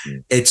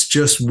 Mm. It's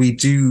just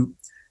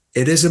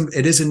it is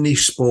a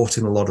niche sport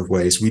in a lot of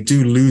ways. We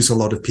do lose a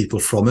lot of people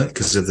from it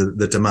because of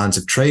the demands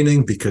of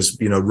training, because,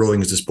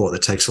 rowing is a sport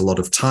that takes a lot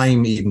of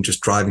time, even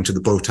just driving to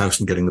the boathouse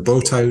and getting the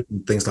boat out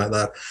and things like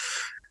that.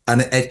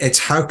 And it's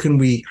how can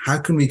we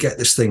get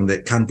this thing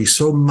that can be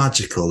so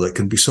magical, that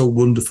can be so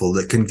wonderful,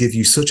 that can give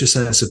you such a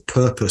sense of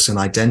purpose and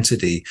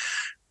identity.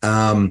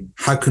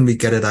 How can we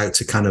get it out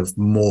to kind of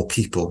more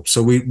people?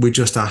 So we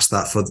just asked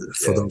that for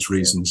those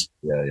reasons.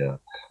 Yeah.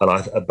 And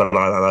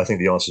I think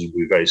the answer will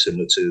be very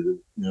similar to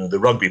the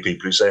rugby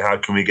people who say, how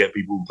can we get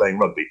people playing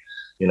rugby?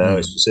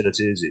 It's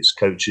facilities, it's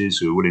coaches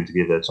who are willing to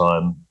give their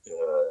time,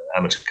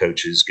 amateur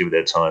coaches give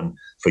their time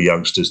for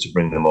youngsters to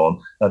bring them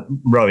on.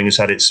 Rowing has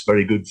had its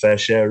very good fair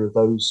share of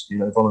those,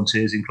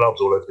 volunteers in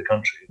clubs all over the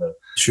country.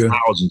 Sure.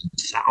 Thousands and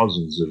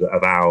thousands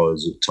of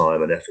hours of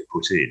time and effort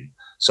put in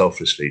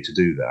selflessly to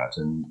do that,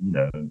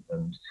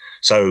 and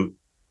so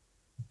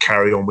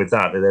carry on with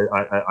that.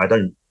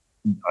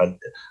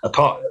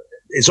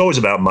 It's always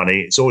about money.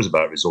 It's always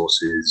about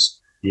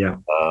resources. Yeah.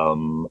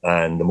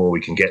 And the more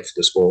we can get for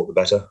the sport, the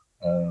better.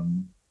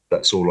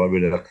 That's all I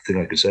really think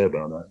I could say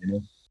about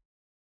that.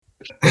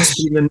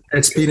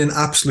 It's been an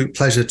absolute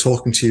pleasure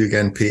talking to you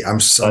again, Pete. I'm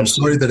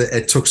sorry that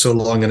it took so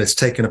long, and it's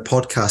taken a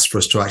podcast for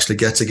us to actually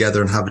get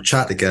together and have a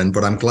chat again.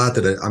 But I'm glad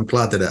that it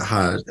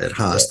has.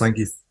 Yeah. Thank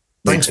you.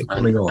 Thanks for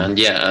coming on.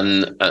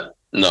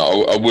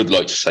 No, I would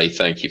like to say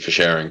thank you for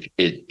sharing.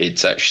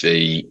 It's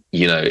actually,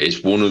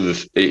 it's one of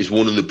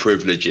the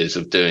privileges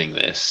of doing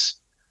this,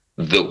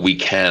 that we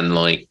can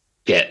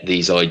get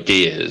these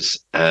ideas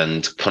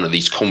and kind of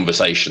these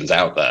conversations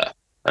out there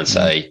and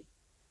say,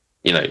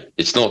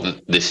 it's not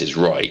that this is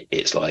right.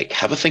 It's like,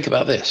 have a think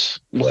about this.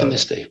 What can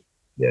this do?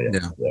 Yeah.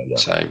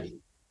 So,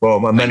 well,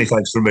 many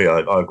thanks from me.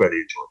 I've greatly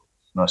enjoyed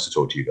it. Nice to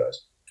talk to you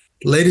guys.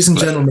 Ladies and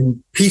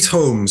gentlemen, Pete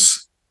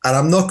Holmes. And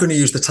I'm not going to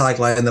use the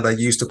tagline that I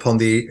used upon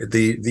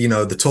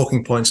the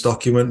talking points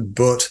document,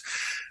 but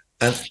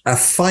a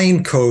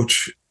fine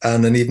coach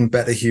and an even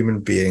better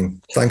human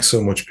being. Thanks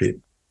so much, Pete.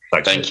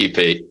 Thank you,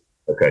 Pete.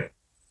 Okay.